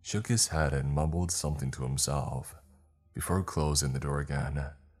 shook his head and mumbled something to himself before closing the door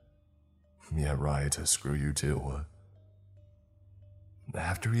again. Yeah, right, screw you too.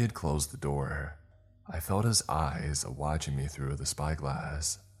 After he had closed the door, I felt his eyes watching me through the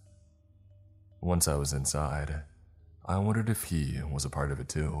spyglass. Once I was inside, I wondered if he was a part of it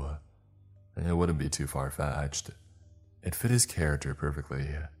too. It wouldn't be too far-fetched. It fit his character perfectly.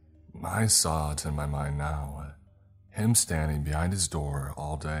 I saw it in my mind now. Him standing behind his door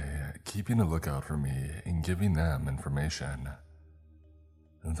all day, keeping a lookout for me and giving them information.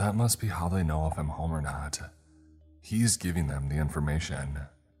 That must be how they know if I'm home or not. He's giving them the information.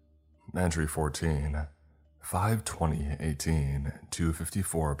 Entry 14, 5/20/18,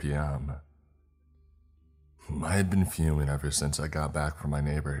 2:54 p.m. I had been fuming ever since I got back from my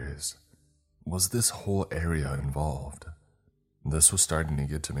neighbors. Was this whole area involved? This was starting to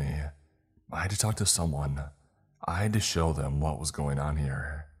get to me. I had to talk to someone. I had to show them what was going on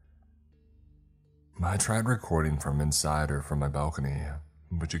here. I tried recording from inside or from my balcony,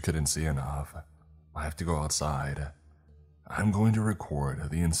 but you couldn't see enough. I have to go outside. I'm going to record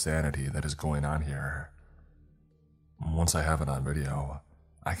the insanity that is going on here. Once I have it on video,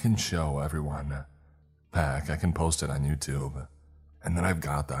 I can show everyone. Heck, I can post it on YouTube, and then I've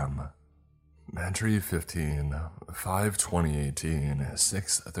got them. Entry 15, 5/20/18,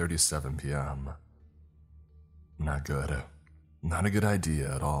 6:37 p.m. Not good. Not a good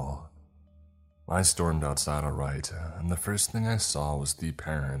idea at all. I stormed outside alright, and the first thing I saw was the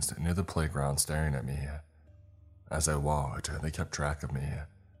parents near the playground staring at me. As I walked, they kept track of me,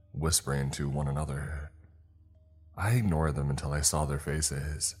 whispering to one another. I ignored them until I saw their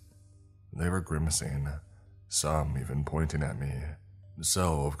faces. They were grimacing, some even pointing at me.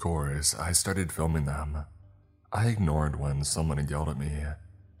 So, of course, I started filming them. I ignored when someone had yelled at me.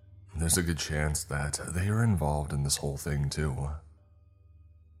 There's a good chance that they are involved in this whole thing too.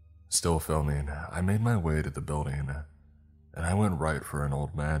 Still filming, I made my way to the building, and I went right for an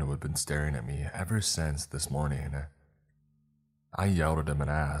old man who had been staring at me ever since this morning. I yelled at him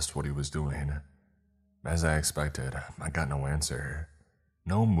and asked what he was doing. As I expected, I got no answer.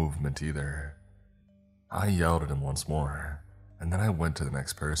 No movement either. I yelled at him once more, and then I went to the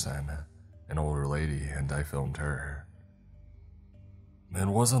next person, an older lady, and I filmed her. It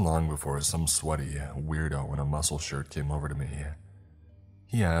wasn't long before some sweaty weirdo in a muscle shirt came over to me.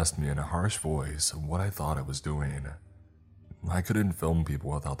 He asked me in a harsh voice what I thought I was doing. I couldn't film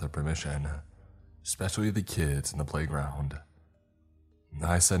people without their permission, especially the kids in the playground.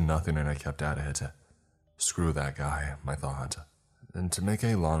 I said nothing and I kept at it. Screw that guy, I thought. And to make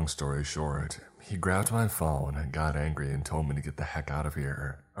a long story short, he grabbed my phone and got angry and told me to get the heck out of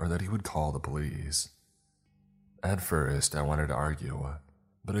here, or that he would call the police. At first, I wanted to argue,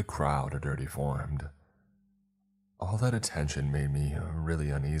 but a crowd had already formed. All that attention made me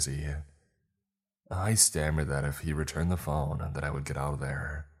really uneasy. I stammered that if he returned the phone, that I would get out of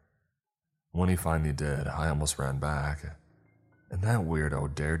there. When he finally did, I almost ran back, and that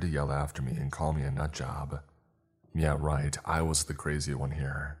weirdo dared to yell after me and call me a nutjob. Yeah, right, I was the crazy one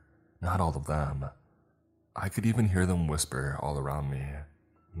here, not all of them. I could even hear them whisper all around me.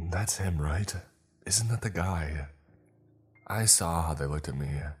 That's him, right? Isn't that the guy? I saw how they looked at me.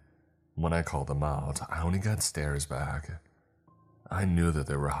 When I called them out, I only got stares back. I knew that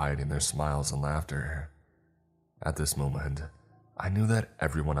they were hiding their smiles and laughter. At this moment, I knew that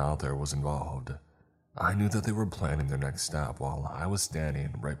everyone out there was involved. I knew that they were planning their next step while I was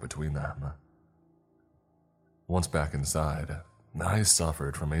standing right between them. Once back inside, I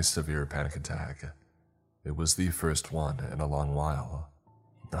suffered from a severe panic attack. It was the first one in a long while.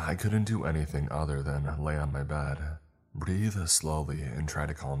 I couldn't do anything other than lay on my bed, Breathe slowly and try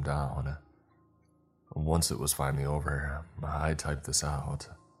to calm down. Once it was finally over, I typed this out.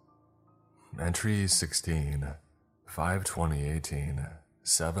 Entry 16, 5/20/18,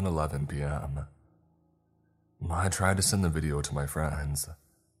 7:11 p.m. I tried to send the video to my friends,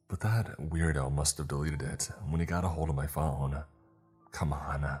 but that weirdo must have deleted it when he got a hold of my phone. Come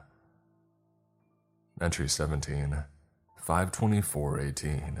on. Entry 17,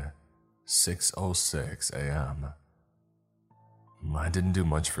 5/24/18, 6:06 a.m. I didn't do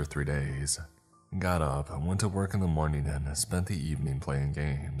much for 3 days. Got up, went to work in the morning, and spent the evening playing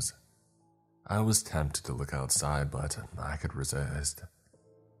games. I was tempted to look outside, but I could resist.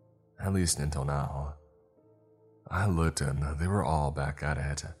 At least until now. I looked and they were all back at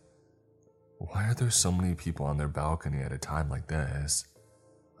it. Why are there so many people on their balcony at a time like this?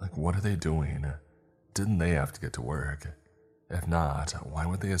 Like, what are they doing? Didn't they have to get to work? If not, why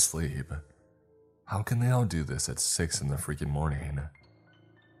were they asleep? How can they all do this at 6 in the freaking morning?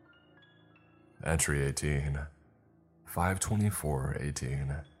 Entry 18,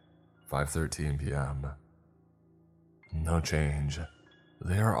 5/24/18, 5:13 p.m. No change.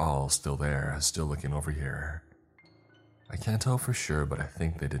 They are all still there, still looking over here. I can't tell for sure, but I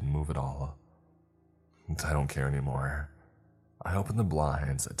think they didn't move at all. I don't care anymore. I opened the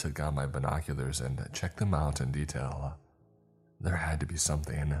blinds, took out my binoculars, and checked them out in detail. There had to be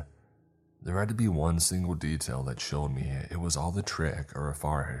something. There had to be one single detail that showed me it was all a trick or a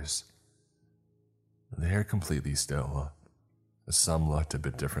farce. They are completely still. Some looked a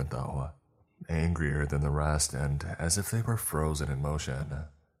bit different though, angrier than the rest and as if they were frozen in motion.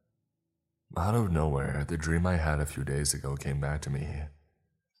 Out of nowhere, the dream I had a few days ago came back to me.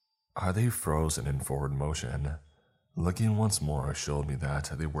 Are they frozen in forward motion? Looking once more showed me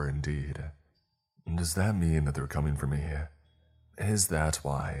that they were indeed. Does that mean that they're coming for me? Is that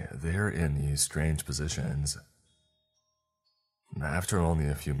why they're in these strange positions? After only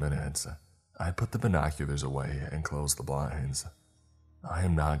a few minutes, I put the binoculars away and closed the blinds. I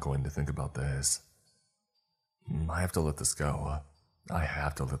am not going to think about this. I have to let this go. I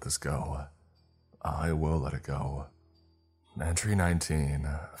have to let this go. I will let it go. Entry 19,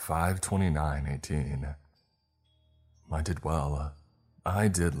 5/29/18. I did well. I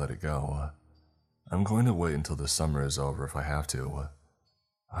did let it go. I'm going to wait until the summer is over if I have to.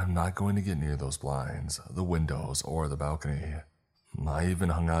 I'm not going to get near those blinds, the windows, or the balcony. I even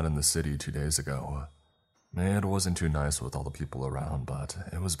hung out in the city 2 days ago. It wasn't too nice with all the people around, but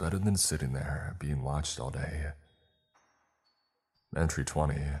it was better than sitting there being watched all day. Entry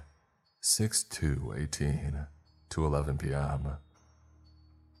 20, 6/2/18, 2:11 p.m.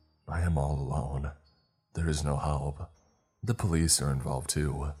 I am all alone. There is no help. The police are involved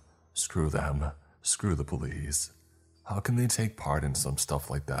too. Screw them. Screw the police. How can they take part in some stuff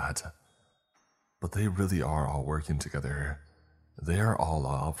like that? But they really are all working together. They are all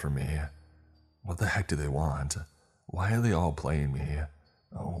out for me. What the heck do they want? Why are they all playing me?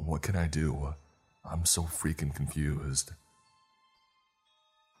 Oh, what can I do? I'm so freaking confused.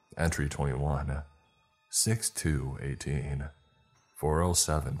 Entry 21, 6/2/18,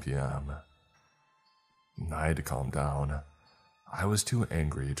 4:07 p.m. I had to calm down. I was too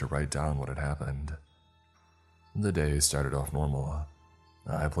angry to write down what had happened. The day started off normal.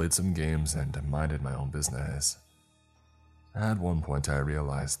 I played some games and minded my own business. At one point I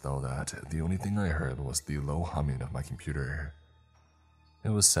realized though that the only thing I heard was the low humming of my computer.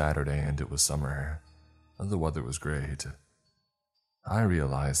 It was Saturday and it was summer. The weather was great. I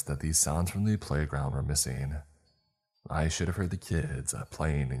realized that these sounds from the playground were missing. I should have heard the kids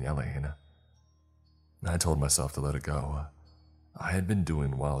playing and yelling. I told myself to let it go. I had been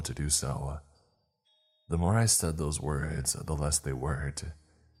doing well to do so. The more I said those words, the less they worked.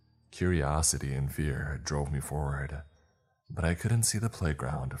 Curiosity and fear drove me forward, but I couldn't see the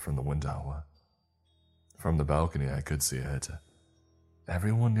playground from the window. From the balcony I could see it.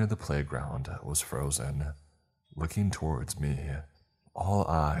 Everyone near the playground was frozen, looking towards me. All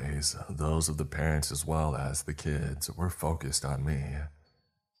eyes, those of the parents as well as the kids, were focused on me.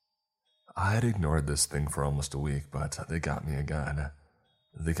 I had ignored this thing for almost a week, but they got me again.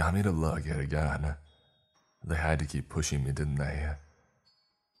 They got me to look yet again. They had to keep pushing me, didn't they?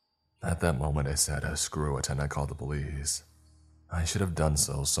 At that moment I said, screw it, and I called the police. I should have done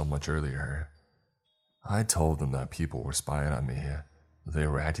so much earlier. I told them that people were spying on me. They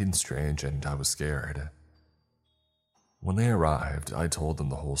were acting strange and I was scared. When they arrived, I told them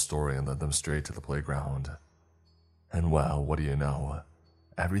the whole story and led them straight to the playground. And well, what do you know?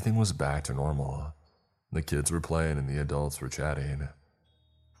 Everything was back to normal. The kids were playing and the adults were chatting.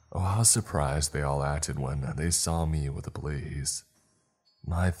 Oh, how surprised they all acted when they saw me with the police.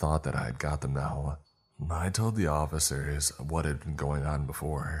 I thought that I had got them now. I told the officers what had been going on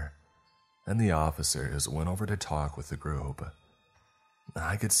before, and the officers went over to talk with the group.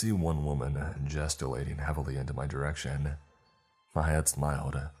 I could see one woman gesticulating heavily into my direction. I had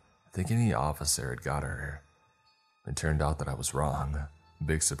smiled, thinking the officer had got her. It turned out that I was wrong.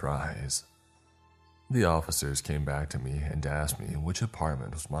 Big surprise. The officers came back to me and asked me which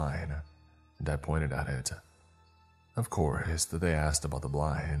apartment was mine, and I pointed at it. Of course, they asked about the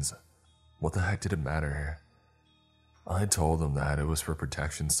blinds. What the heck did it matter? I told them that it was for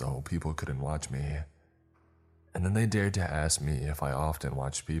protection so people couldn't watch me. And then they dared to ask me if I often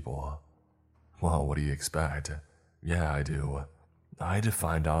watched people. Well, what do you expect? Yeah, I do. I had to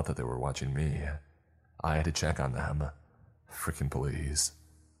find out that they were watching me. I had to check on them. Frickin' police.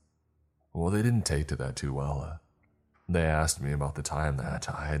 Well, they didn't take to that too well. They asked me about the time that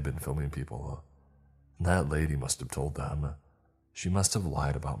I had been filming people. That lady must have told them. She must have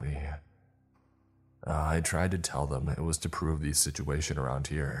lied about me. I tried to tell them it was to prove the situation around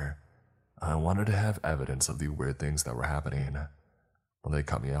here. I wanted to have evidence of the weird things that were happening. But they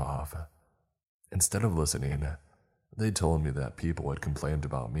cut me off. Instead of listening, they told me that people had complained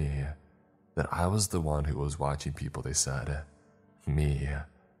about me. That I was the one who was watching people, they said. Me.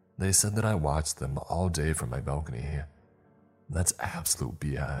 They said that I watched them all day from my balcony. That's absolute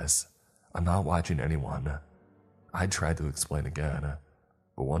BS. I'm not watching anyone. I tried to explain again,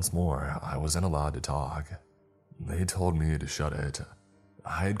 but once more, I wasn't allowed to talk. They told me to shut it.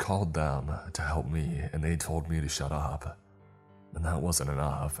 I had called them to help me, and they told me to shut up. And that wasn't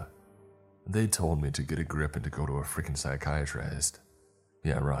enough. They told me to get a grip and to go to a freaking psychiatrist.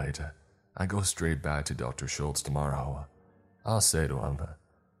 Yeah, right. I go straight back to Dr. Schultz tomorrow. I'll say to him,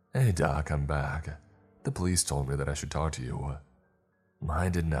 "Hey doc, I'm back. The police told me that I should talk to you." I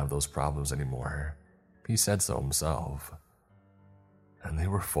didn't have those problems anymore. He said so himself. And they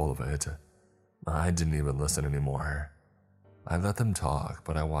were full of it. I didn't even listen anymore. I let them talk,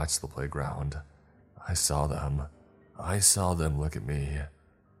 but I watched the playground. I saw them. I saw them look at me.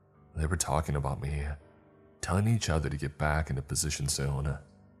 They were talking about me, telling each other to get back into position soon.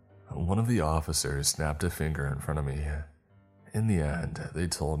 One of the officers snapped a finger in front of me. In the end, they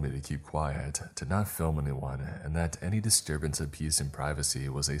told me to keep quiet, to not film anyone, and that any disturbance of peace and privacy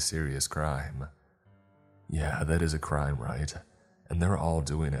was a serious crime. Yeah, that is a crime, right? And they're all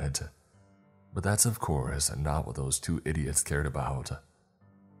doing it. But that's of course not what those two idiots cared about.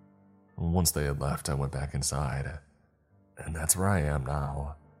 Once they had left, I went back inside. And that's where I am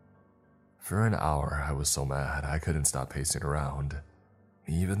now. For an hour, I was so mad I couldn't stop pacing around.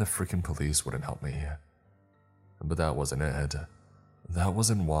 Even the freaking police wouldn't help me. But that wasn't it. That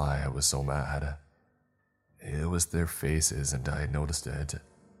wasn't why I was so mad. It was their faces, and I noticed it.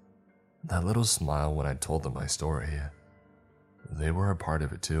 That little smile when I told them my story. They were a part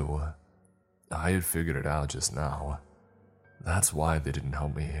of it too. I had figured it out just now. That's why they didn't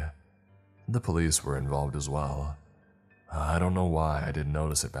help me. The police were involved as well. I don't know why I didn't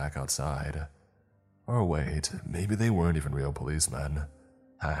notice it back outside. Or wait, maybe they weren't even real policemen.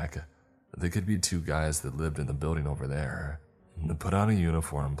 Heck, they could be two guys that lived in the building over there. Put on a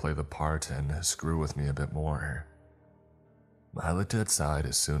uniform, play the part, and screw with me a bit more. I looked outside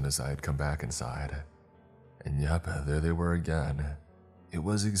as soon as I had come back inside. And yep, there they were again. It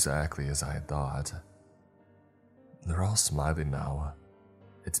was exactly as I had thought. They're all smiling now.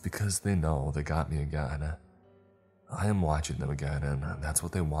 It's because they know they got me again. I am watching them again, and that's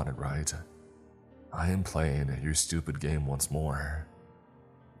what they wanted, right? I am playing your stupid game once more.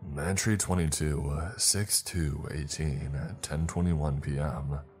 Entry 22, 6/2/18, 10:21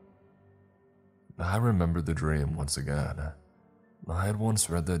 p.m. I remembered the dream once again. I had once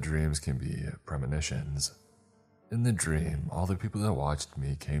read that dreams can be premonitions. In the dream, all the people that watched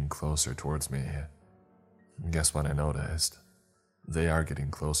me came closer towards me. Guess what I noticed? They are getting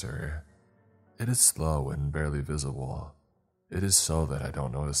closer. It is slow and barely visible. It is so that I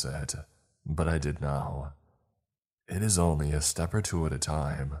don't notice it, but I did now. It is only a step or two at a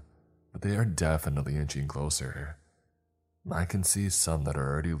time, but they are definitely inching closer. I can see some that are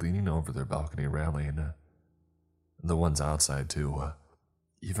already leaning over their balcony railing. The ones outside too.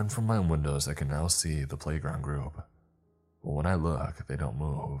 Even from my windows I can now see the playground group. But when I look, they don't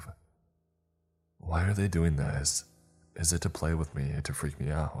move. Why are they doing this? Is it to play with me, to freak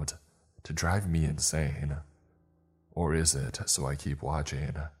me out, to drive me insane? Or is it so I keep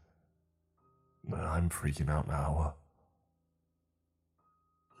watching? I'm freaking out now.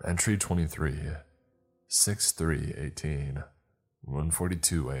 Entry 23, 6/3/18,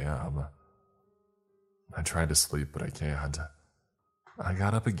 1:42 a.m. I tried to sleep, but I can't. I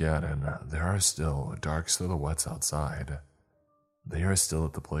got up again, and there are still dark silhouettes outside. They are still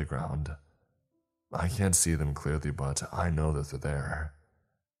at the playground. I can't see them clearly, but I know that they're there.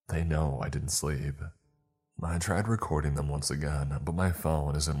 They know I didn't sleep. I tried recording them once again, but my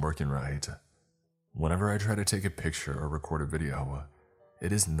phone isn't working right. Whenever I try to take a picture or record a video,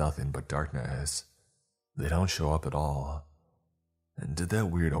 it is nothing but darkness. They don't show up at all. And did that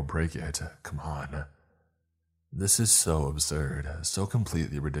weirdo break it? Come on. This is so absurd, so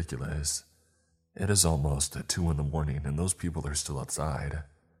completely ridiculous. It is almost 2 in the morning and those people are still outside.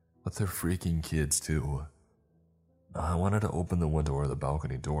 But they're freaking kids too. I wanted to open the window or the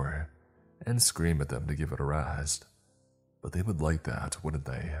balcony door and scream at them to give it a rest. But they would like that, wouldn't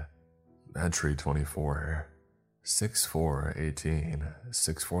they? Entry 24, 6/4/18,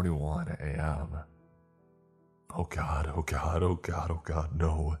 6:41 a.m. Oh God, oh God, oh God, oh God,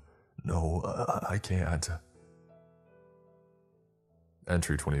 no, I can't.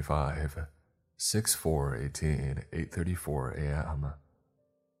 Entry 25, 6/4/18, 8:34 a.m.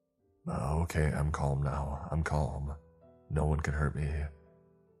 Okay, I'm calm now, I'm calm. No one can hurt me.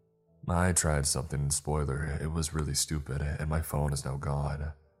 I tried something in Spoiler, it was really stupid, and my phone is now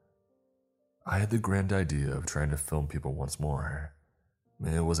gone. I had the grand idea of trying to film people once more.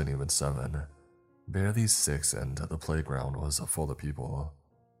 It wasn't even 7, barely 6, and the playground was full of people.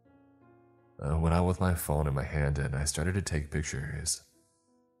 I went out with my phone in my hand and I started to take pictures.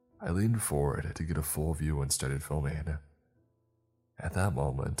 I leaned forward to get a full view and started filming. At that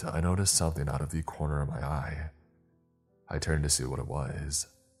moment, I noticed something out of the corner of my eye. I turned to see what it was.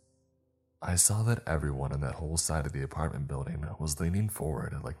 I saw that everyone on that whole side of the apartment building was leaning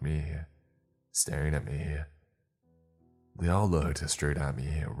forward like me, staring at me. They all looked straight at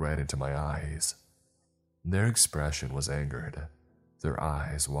me, right into my eyes. Their expression was angered, their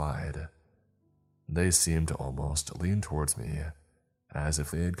eyes wide. They seemed to almost lean towards me, as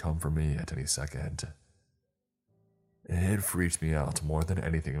if they had come for me at any second. It freaked me out more than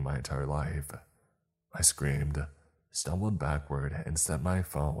anything in my entire life. I screamed, stumbled backward, and sent my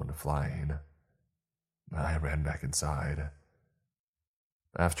phone flying. I ran back inside.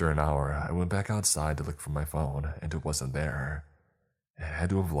 After an hour, I went back outside to look for my phone, and it wasn't there. It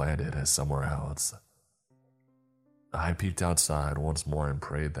had to have landed somewhere else. I peeked outside once more and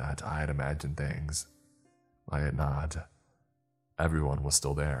prayed that I had imagined things. I had not. Everyone was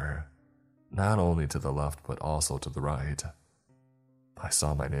still there, not only to the left but also to the right. I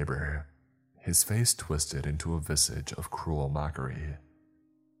saw my neighbor, his face twisted into a visage of cruel mockery.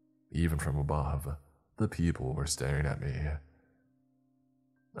 Even from above, the people were staring at me.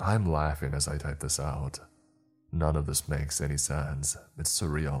 I'm laughing as I type this out. None of this makes any sense. It's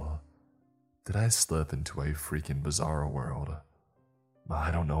surreal. Did I slip into a freaking bizarro world? I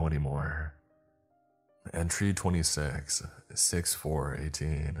don't know anymore. Entry 26,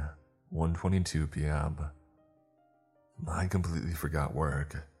 6/4/18, 1:22 p.m. I completely forgot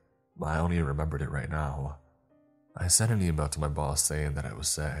work. I only remembered it right now. I sent an email to my boss saying that I was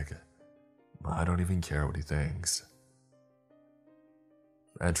sick. I don't even care what he thinks.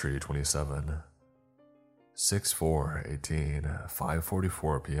 Entry 27, 6/4/18,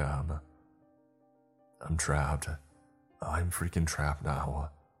 5:44 p.m. I'm trapped. I'm freaking trapped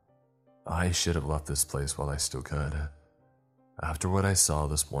now. I should have left this place while I still could. After what I saw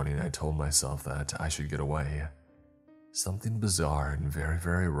this morning, I told myself that I should get away. Something bizarre and very,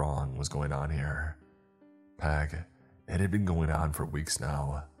 very wrong was going on here. Heck, it had been going on for weeks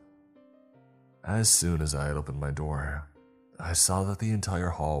now. As soon as I had opened my door, I saw that the entire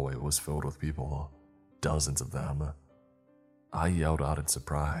hallway was filled with people, dozens of them. I yelled out in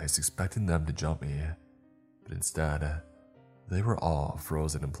surprise, expecting them to jump me, but instead, they were all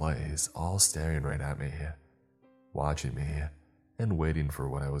frozen in place, all staring right at me, watching me, and waiting for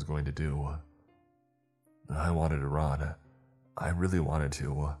what I was going to do. I wanted to run. I really wanted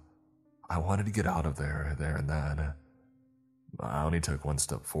to. I wanted to get out of there and then. I only took one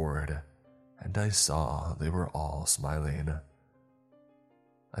step forward, and I saw they were all smiling.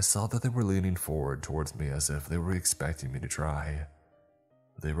 I saw that they were leaning forward towards me as if they were expecting me to try.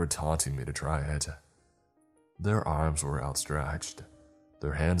 They were taunting me to try it. Their arms were outstretched,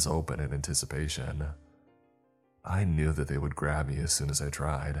 their hands open in anticipation. I knew that they would grab me as soon as I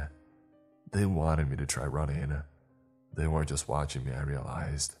tried. They wanted me to try running. They weren't just watching me, I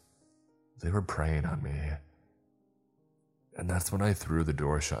realized. They were preying on me. And that's when I threw the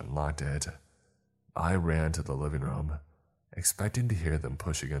door shut and locked it. I ran to the living room, expecting to hear them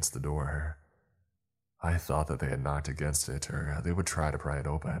push against the door. I thought that they had knocked against it or they would try to pry it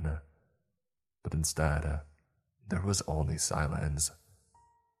open. But instead, there was only silence.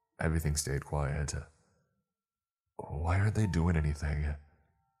 Everything stayed quiet. Why aren't they doing anything?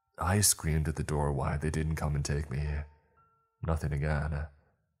 I screamed at the door why they didn't come and take me. Nothing again.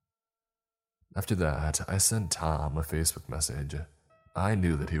 After that, I sent Tom a Facebook message. I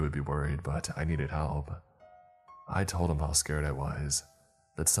knew that he would be worried, but I needed help. I told him how scared I was,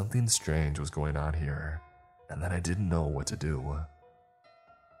 that something strange was going on here, and that I didn't know what to do.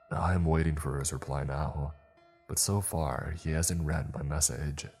 I am waiting for his reply now, but so far he hasn't read my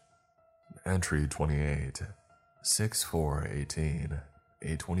message. Entry 28, 6/4/18,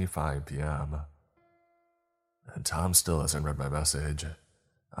 8:25 p.m. And Tom still hasn't read my message.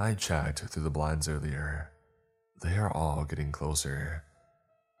 I checked through the blinds earlier. They are all getting closer.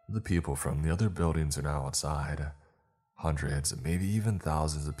 The people from the other buildings are now outside. Hundreds, maybe even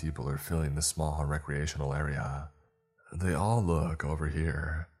thousands of people are filling the small recreational area. They all look over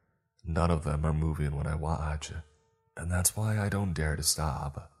here. None of them are moving when I watch, and that's why I don't dare to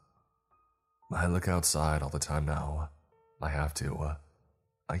stop. I look outside all the time now. I have to.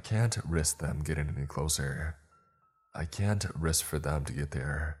 I can't risk them getting any closer. I can't risk for them to get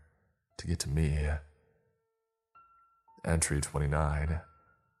there, to get to me. Entry 29,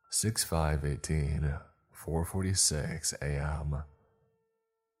 6/5/18, 4:46 a.m.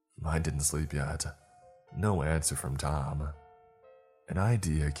 I didn't sleep yet. No answer from Tom. An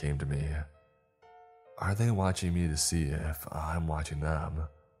idea came to me. Are they watching me to see if I'm watching them?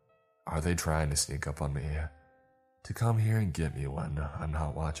 Are they trying to sneak up on me, to come here and get me when I'm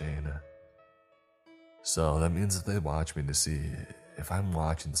not watching? So that means that they watch me to see if I'm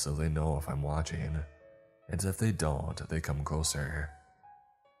watching so they know if I'm watching, and if they don't, they come closer.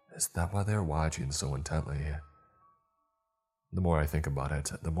 Is that why they're watching so intently? The more I think about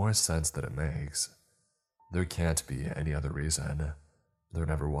it, the more sense that it makes. There can't be any other reason. There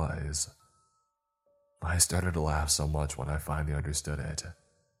never was. I started to laugh so much when I finally understood it.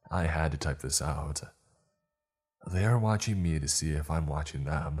 I had to type this out. They are watching me to see if I'm watching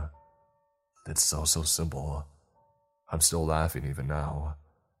them. It's so simple. I'm still laughing even now.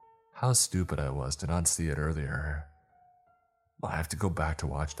 How stupid I was to not see it earlier. I have to go back to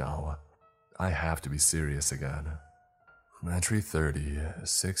watch now. I have to be serious again. Entry 30,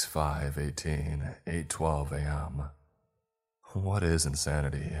 6/5/18, 8:12 a.m. What is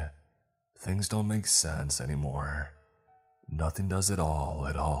insanity? Things don't make sense anymore. Nothing does at all.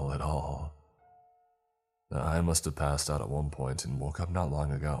 I must have passed out at one point and woke up not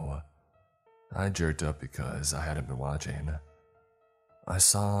long ago. I jerked up because I hadn't been watching. I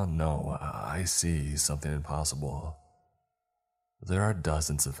see something impossible. There are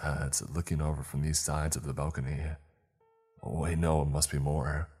dozens of heads looking over from these sides of the balcony. Wait, no, it must be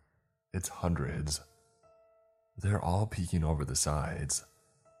more. It's hundreds. They're all peeking over the sides,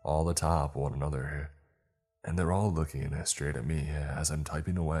 all atop one another, and they're all looking straight at me as I'm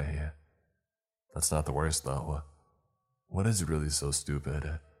typing away. That's not the worst, though. What is really so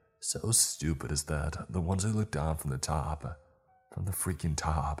stupid is that the ones who look down from the top, from the freaking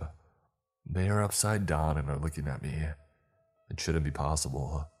top, they are upside down and are looking at me. It shouldn't be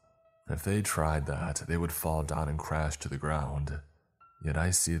possible. If they tried that, they would fall down and crash to the ground. Yet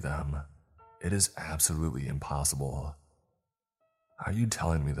I see them. It is absolutely impossible. Are you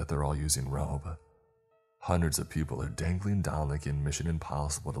telling me that they're all using rope? Hundreds of people are dangling down like in Mission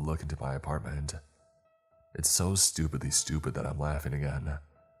Impossible to look into my apartment. It's so stupidly stupid that I'm laughing again.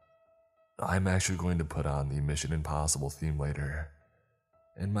 I'm actually going to put on the Mission Impossible theme later.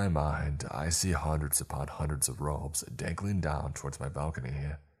 In my mind, I see hundreds upon hundreds of ropes dangling down towards my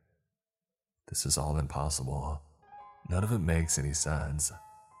balcony. This is all impossible. None of it makes any sense.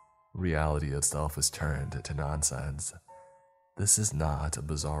 Reality itself is turned to nonsense. This is not a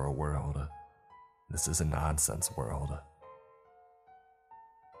bizarro world. This is a nonsense world.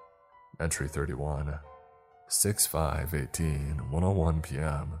 Entry 31, 6/5/18, 1:01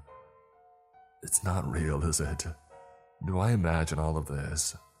 p.m. It's not real, is it? Do I imagine all of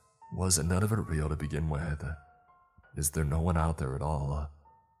this? Was none of it real to begin with? Is there no one out there at all?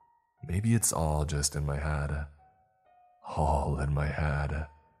 Maybe it's all just in my head. All in my head.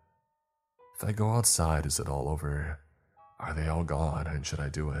 If I go outside, is it all over? Are they all gone, and should I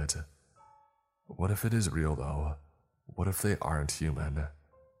do it? What if it is real, though? What if they aren't human?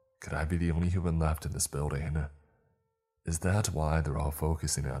 Could I be the only human left in this building? Is that why they're all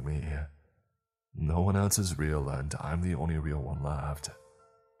focusing on me? No one else is real, and I'm the only real one left.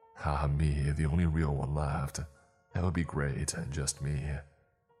 Me, the only real one left. That would be great, and just me.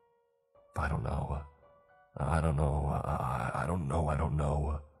 I don't know. I don't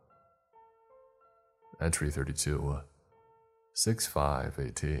know. Entry 32,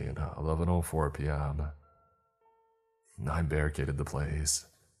 6/5/18, 11:04 p.m. I barricaded the place.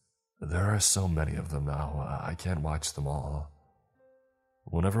 There are so many of them now, I can't watch them all.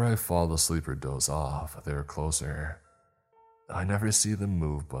 Whenever I fall asleep or doze off, they're closer. I never see them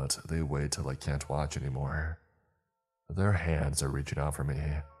move, but they wait till I can't watch anymore. Their hands are reaching out for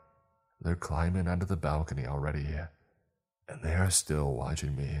me. They're climbing onto the balcony already, and they are still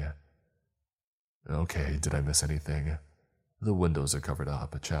watching me. Okay, did I miss anything? The windows are covered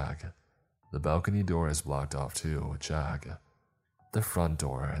up, check. The balcony door is blocked off too, check. The front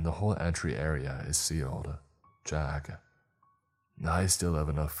door and the whole entry area is sealed, check. I still have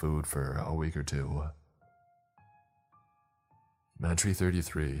enough food for a week or two. Entry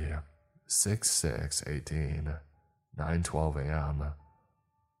 33, 6/6/18, 9:12 a.m.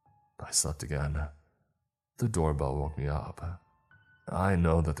 I slept again. The doorbell woke me up. I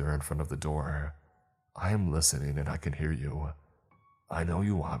know that they're in front of the door. I am listening and I can hear you. I know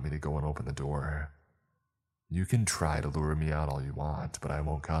you want me to go and open the door. You can try to lure me out all you want, but I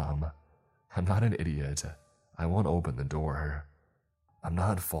won't come. I'm not an idiot. I won't open the door. I'm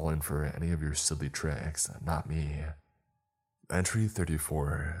not falling for any of your silly tricks, not me. Entry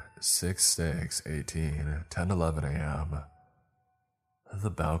 34, 6/6/18, 10:11 a.m.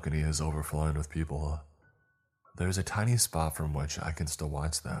 The balcony is overflowing with people. There's a tiny spot from which I can still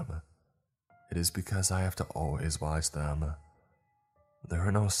watch them. It is because I have to always watch them. There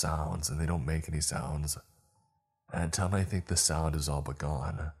are no sounds and they don't make any sounds. At time I think the sound is all but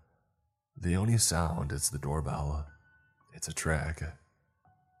gone. The only sound is the doorbell. It's a trick.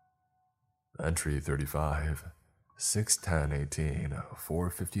 Entry 35, 6/10/18,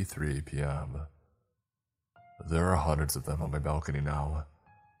 4:53 p.m. There are hundreds of them on my balcony now.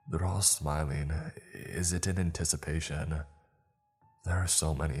 They're all smiling. Is it in anticipation? There are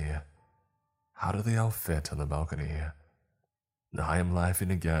so many. How do they all fit on the balcony? I am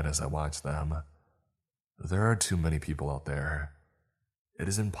laughing again as I watch them. There are too many people out there. It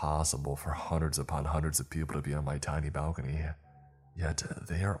is impossible for hundreds upon hundreds of people to be on my tiny balcony, yet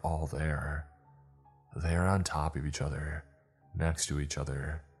they are all there. They are on top of each other, next to each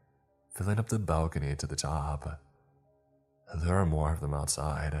other, filling up the balcony to the top. There are more of them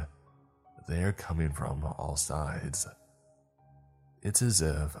outside. They are coming from all sides. It's as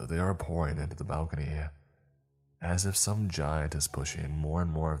if they are pouring into the balcony, as if some giant is pushing more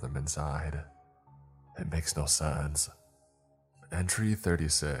and more of them inside. It makes no sense. Entry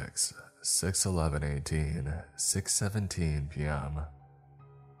 36, 6/11/18, 6:17 p.m.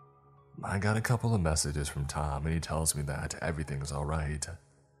 I got a couple of messages from Tom and he tells me that everything's alright.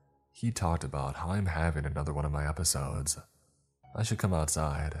 He talked about how I'm having another one of my episodes. I should come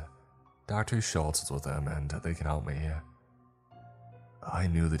outside. Dr. Schultz is with them and they can help me. I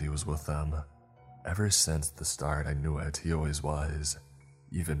knew that he was with them. Ever since the start I knew it, he always was.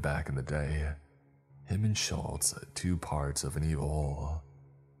 Even back in the day. Him and Schultz, two parts of an evil whole.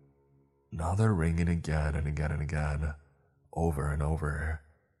 Now they're ringing again and again and again. Over and over.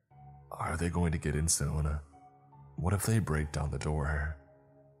 Are they going to get in soon? What if they break down the door?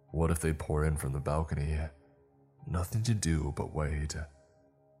 What if they pour in from the balcony? Nothing to do but wait.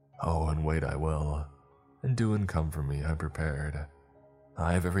 Oh, and wait I will. And do and come for me, I'm prepared.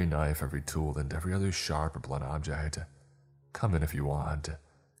 I have every knife, every tool, and every other sharp or blunt object. Come in if you want.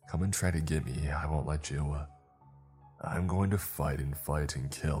 Come and try to get me, I won't let you. I'm going to fight and fight and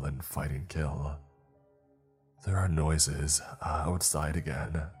kill and fight and kill. There are noises outside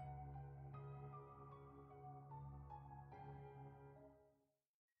again.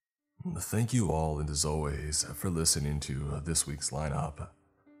 Thank you all, and as always, for listening to this week's lineup.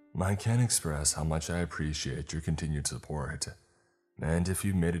 I can't express how much I appreciate your continued support, and if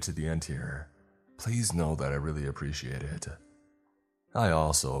you've made it to the end here, please know that I really appreciate it. I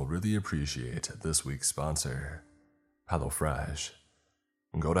also really appreciate this week's sponsor, HelloFresh.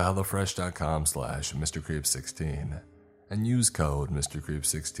 Go to hellofresh.com/MrCreep16 and use code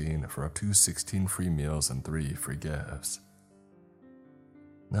MrCreep16 for up to 16 free meals and 3 free gifts.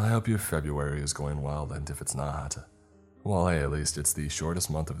 I hope your February is going well, and if it's not, well, hey, at least it's the shortest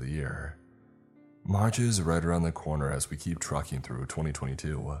month of the year. March is right around the corner as we keep trucking through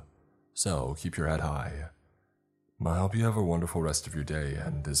 2022, so keep your head high. I hope you have a wonderful rest of your day,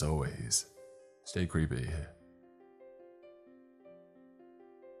 and as always, stay creepy.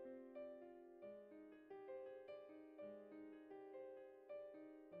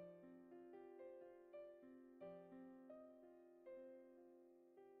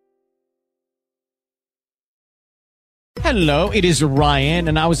 Hello, it is Ryan,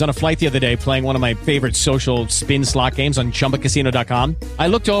 and I was on a flight the other day playing one of my favorite social spin slot games on ChumbaCasino.com. I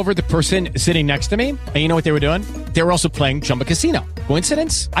looked over at the person sitting next to me, and you know what they were doing? They were also playing Chumba Casino.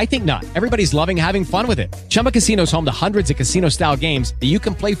 Coincidence? I think not. Everybody's loving having fun with it. Chumba Casino is home to hundreds of casino-style games that you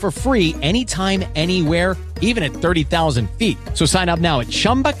can play for free anytime, anywhere, even at 30,000 feet. So sign up now at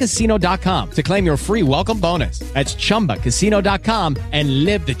ChumbaCasino.com to claim your free welcome bonus. That's ChumbaCasino.com and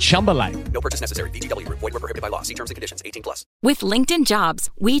live the Chumba life. No purchase necessary. VGW Group. Void where prohibited by law. See terms and conditions. 18+. With LinkedIn Jobs,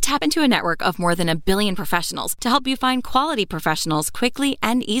 we tap into a network of more than 1 billion professionals to help you find quality professionals quickly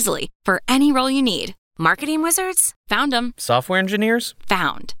and easily for any role you need. Marketing wizards? Found them. Software engineers?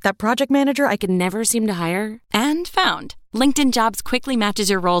 Found. That project manager I could never seem to hire? And found. LinkedIn Jobs quickly matches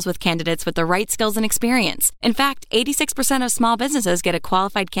your roles with candidates with the right skills and experience. In fact, 86% of small businesses get a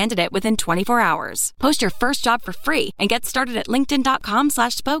qualified candidate within 24 hours. Post your first job for free and get started at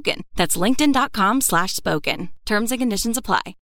linkedin.com/spoken. That's linkedin.com/spoken. Terms and conditions apply.